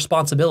collective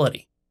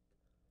responsibility.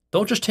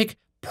 Don't just take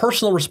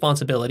personal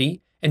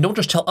responsibility, and don't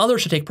just tell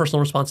others to take personal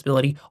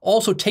responsibility.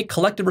 Also take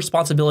collective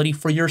responsibility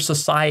for your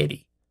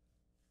society.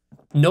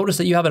 Notice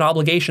that you have an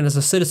obligation as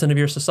a citizen of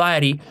your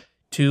society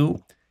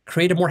to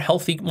create a more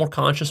healthy, more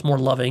conscious, more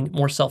loving,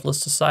 more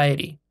selfless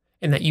society,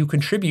 and that you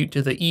contribute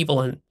to the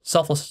evil and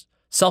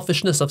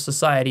selfishness of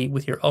society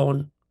with your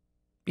own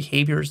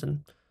behaviors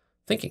and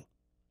thinking.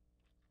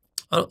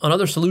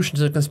 Another solution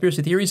to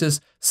conspiracy theories is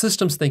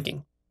systems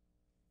thinking.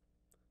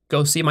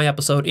 Go see my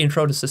episode,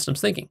 Intro to Systems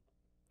Thinking.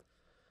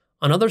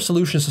 Another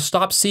solution is to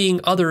stop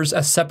seeing others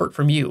as separate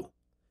from you.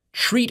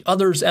 Treat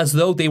others as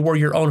though they were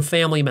your own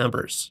family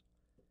members.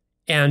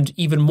 And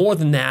even more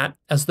than that,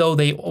 as though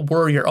they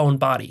were your own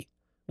body.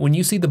 When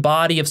you see the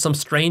body of some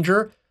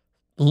stranger,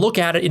 look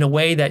at it in a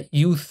way that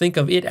you think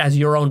of it as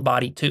your own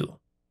body too.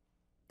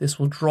 This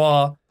will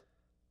draw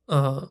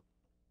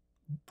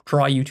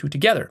you two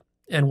together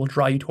and will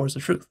draw you towards the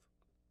truth.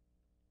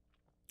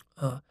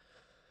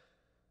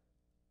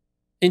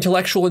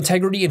 Intellectual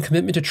integrity and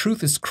commitment to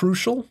truth is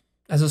crucial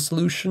as a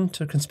solution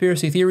to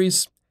conspiracy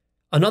theories.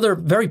 Another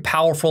very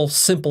powerful,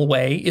 simple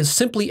way is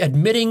simply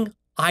admitting,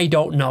 I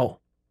don't know.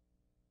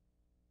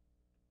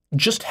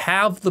 Just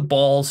have the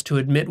balls to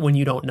admit when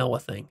you don't know a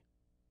thing.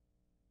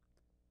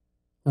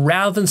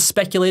 Rather than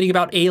speculating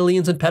about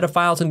aliens and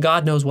pedophiles and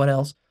God knows what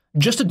else,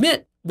 just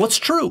admit what's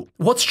true.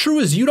 What's true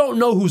is you don't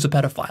know who's a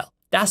pedophile.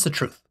 That's the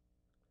truth.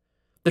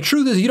 The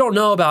truth is you don't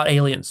know about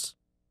aliens.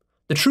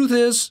 The truth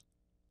is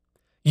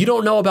you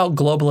don't know about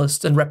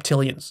globalists and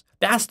reptilians.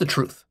 That's the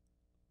truth.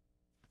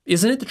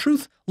 Isn't it the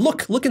truth?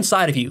 Look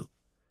inside of you.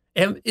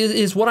 And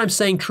is what I'm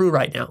saying true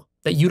right now?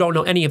 That you don't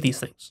know any of these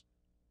things?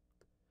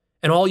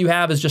 And all you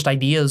have is just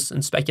ideas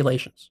and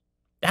speculations.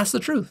 That's the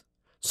truth.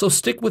 So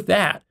stick with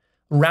that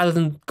rather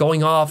than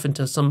going off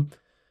into some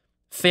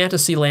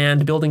fantasy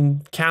land,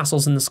 building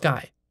castles in the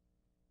sky.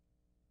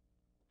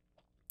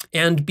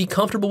 And be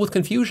comfortable with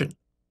confusion.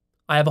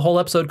 I have a whole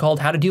episode called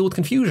How to Deal with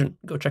Confusion.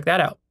 Go check that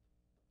out.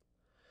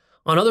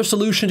 Another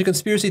solution to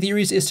conspiracy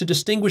theories is to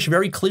distinguish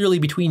very clearly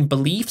between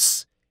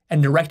beliefs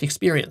and direct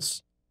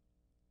experience.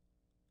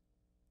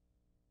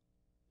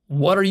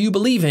 What are you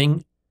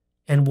believing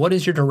and what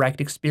is your direct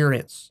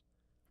experience?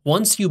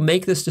 Once you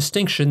make this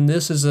distinction,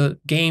 this is a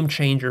game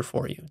changer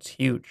for you. It's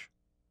huge.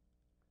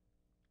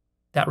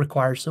 That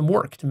requires some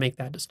work to make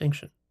that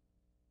distinction.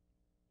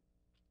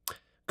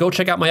 Go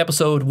check out my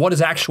episode, What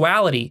is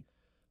Actuality?,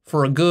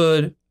 for a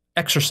good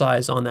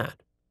exercise on that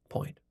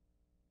point.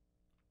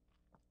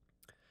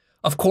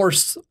 Of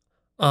course,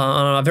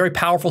 a very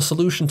powerful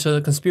solution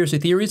to conspiracy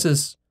theories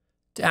is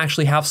to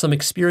actually have some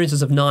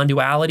experiences of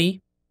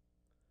non-duality,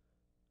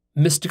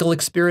 mystical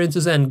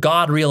experiences, and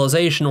God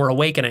realization or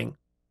awakening.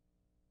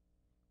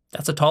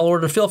 That's a tall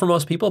order to fill for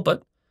most people,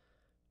 but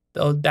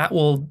that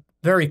will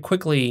very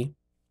quickly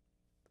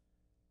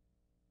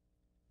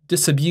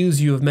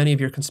disabuse you of many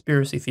of your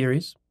conspiracy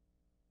theories.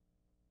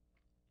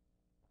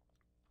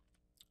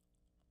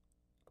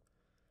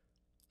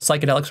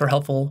 Psychedelics are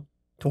helpful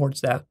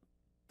towards that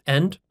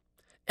end.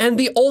 And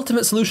the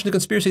ultimate solution to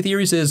conspiracy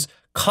theories is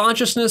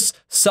consciousness,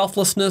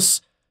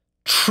 selflessness,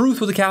 truth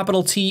with a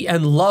capital T,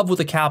 and love with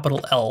a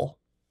capital L.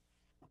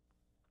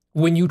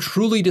 When you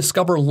truly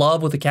discover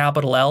love with a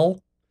capital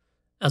L,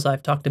 as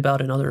I've talked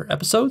about in other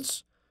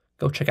episodes,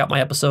 go check out my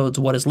episodes,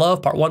 What is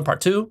Love, Part 1,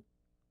 Part 2,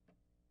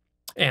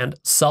 and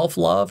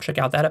Self-Love. Check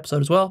out that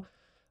episode as well.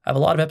 I have a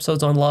lot of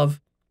episodes on love.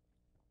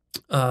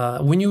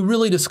 When you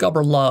really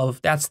discover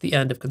love, that's the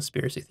end of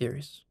conspiracy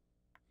theories.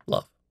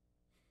 Love.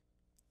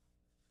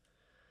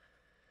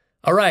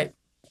 All right.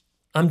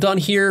 I'm done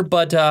here,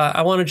 but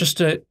I want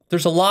to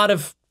there's a lot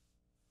of,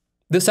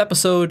 this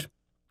episode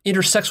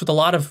intersects with a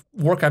lot of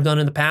work I've done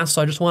in the past,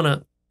 so I just want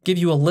to give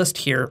you a list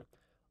here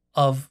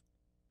of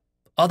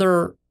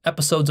other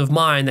episodes of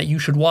mine that you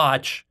should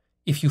watch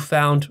if you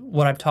found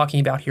what I'm talking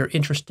about here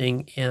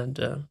interesting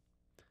and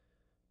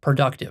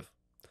productive.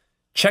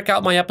 Check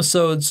out my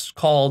episodes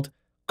called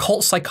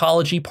Cult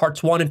Psychology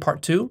Parts 1 and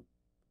Part 2.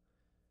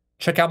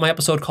 Check out my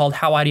episode called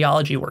How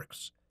Ideology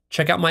Works.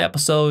 Check out my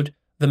episode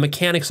The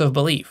Mechanics of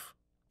Belief.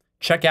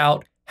 Check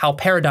out How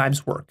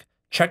Paradigms Work.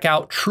 Check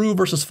out True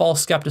versus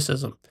False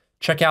Skepticism.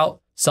 Check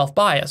out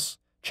Self-Bias.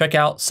 Check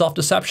out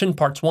Self-Deception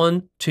Parts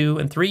 1, 2,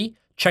 and 3.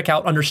 Check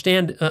out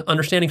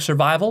Understanding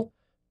Survival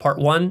Part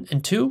 1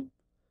 and 2.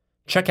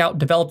 Check out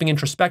Developing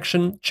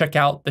Introspection. Check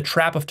out The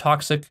Trap of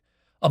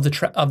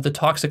the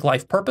Toxic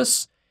Life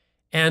Purpose.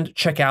 And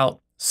check out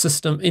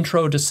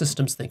Intro to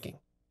Systems Thinking.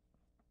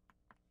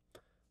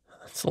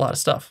 That's a lot of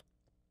stuff.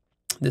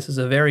 This is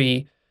a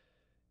very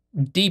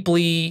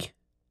deeply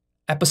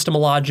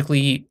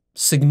epistemologically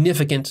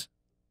significant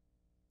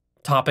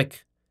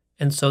topic.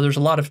 And so there's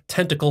a lot of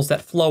tentacles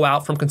that flow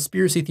out from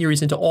conspiracy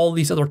theories into all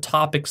these other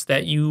topics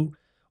that you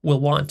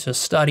will want to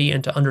study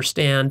and to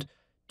understand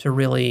to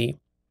really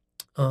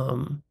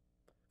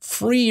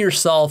free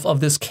yourself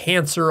of this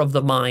cancer of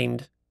the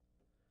mind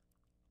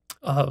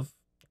of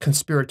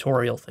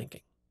conspiratorial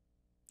thinking.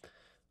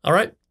 All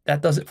right,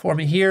 that does it for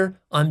me here.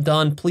 I'm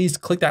done. Please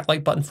click that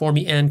like button for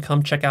me and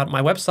come check out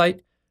my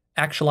website,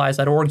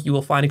 Actualized.org. You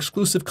will find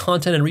exclusive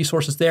content and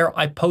resources there.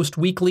 I post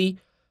weekly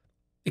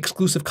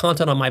exclusive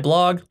content on my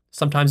blog,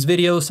 sometimes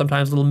videos,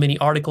 sometimes little mini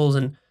articles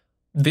and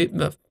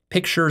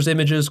pictures,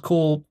 images,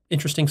 cool,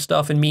 interesting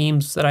stuff and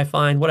memes that I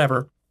find,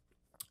 whatever.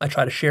 I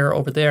try to share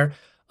over there.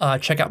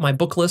 Check out my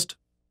book list.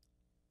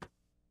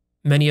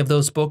 Many of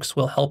those books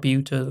will help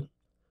you to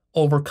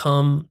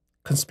overcome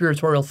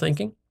conspiratorial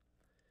thinking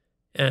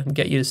and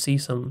get you to see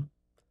some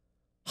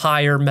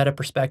higher meta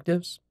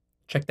perspectives.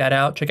 Check that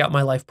out. Check out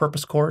my life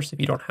purpose course if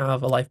you don't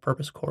have a life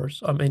purpose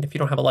course. If you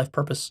don't have a life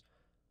purpose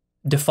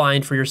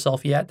defined for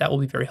yourself yet, that will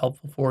be very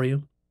helpful for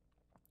you.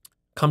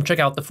 Come check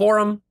out the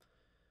forum.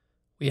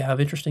 We have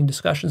interesting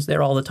discussions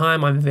there all the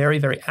time. I'm very,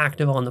 very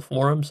active on the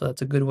forum, so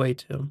that's a good way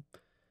to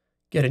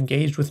get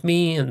engaged with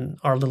me and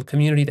our little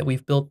community that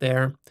we've built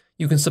there.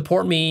 You can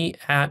support me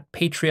at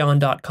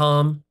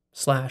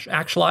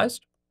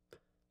patreon.com/actualized.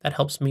 That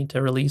helps me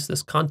to release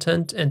this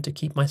content and to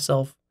keep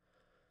myself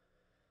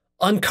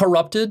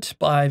uncorrupted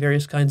by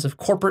various kinds of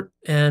corporate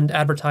and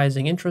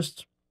advertising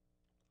interests.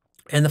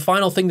 And the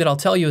final thing that I'll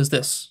tell you is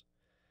this.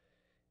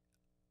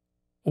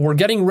 We're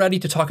getting ready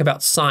to talk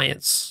about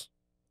science.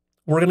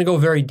 We're going to go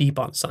very deep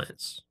on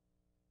science.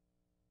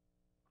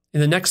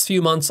 In the next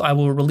few months, I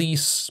will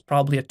release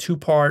probably a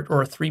 2-part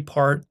or a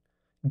 3-part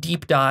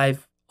deep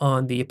dive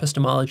on the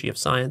epistemology of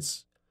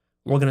science.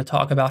 We're going to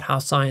talk about how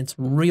science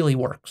really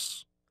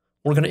works.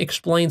 We're going to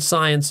explain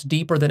science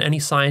deeper than any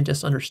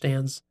scientist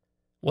understands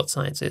what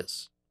science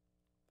is.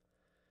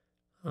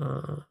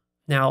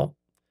 Now,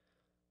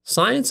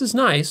 science is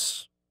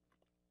nice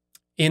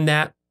in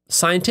that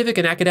scientific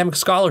and academic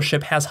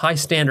scholarship has high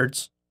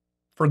standards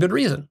for good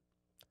reason.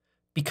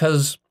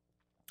 Because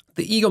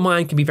the ego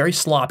mind can be very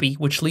sloppy,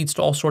 which leads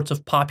to all sorts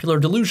of popular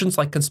delusions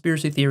like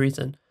conspiracy theories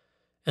and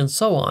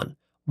so on.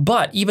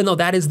 But even though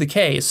that is the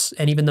case,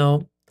 and even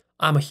though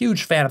I'm a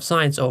huge fan of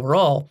science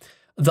overall,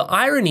 the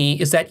irony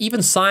is that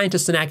even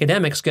scientists and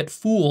academics get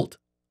fooled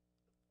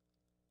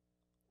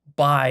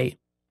by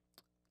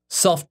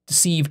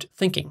self-deceived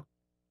thinking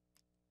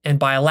and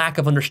by a lack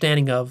of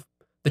understanding of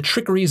the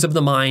trickeries of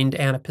the mind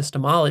and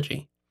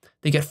epistemology.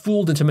 They get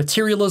fooled into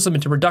materialism,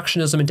 into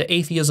reductionism, into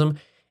atheism,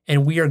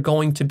 and we are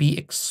going to be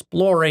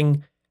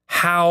exploring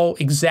how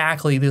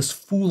exactly this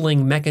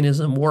fooling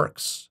mechanism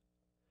works.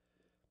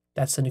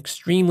 That's an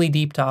extremely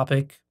deep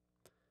topic.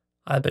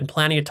 I've been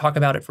planning to talk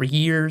about it for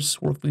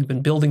years. We've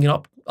been building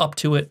up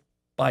to it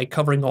by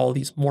covering all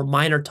these more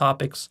minor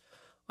topics.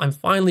 I'm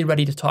finally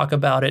ready to talk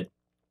about it,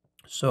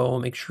 so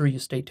make sure you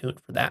stay tuned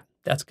for that.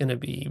 That's going to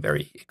be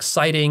very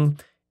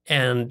exciting,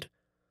 and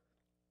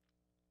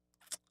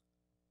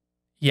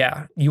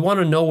yeah, you want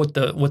to know what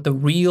the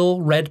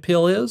real red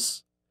pill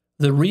is?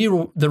 The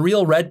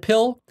real red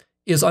pill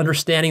is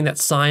understanding that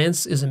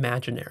science is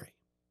imaginary.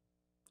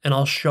 And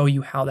I'll show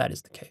you how that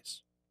is the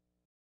case.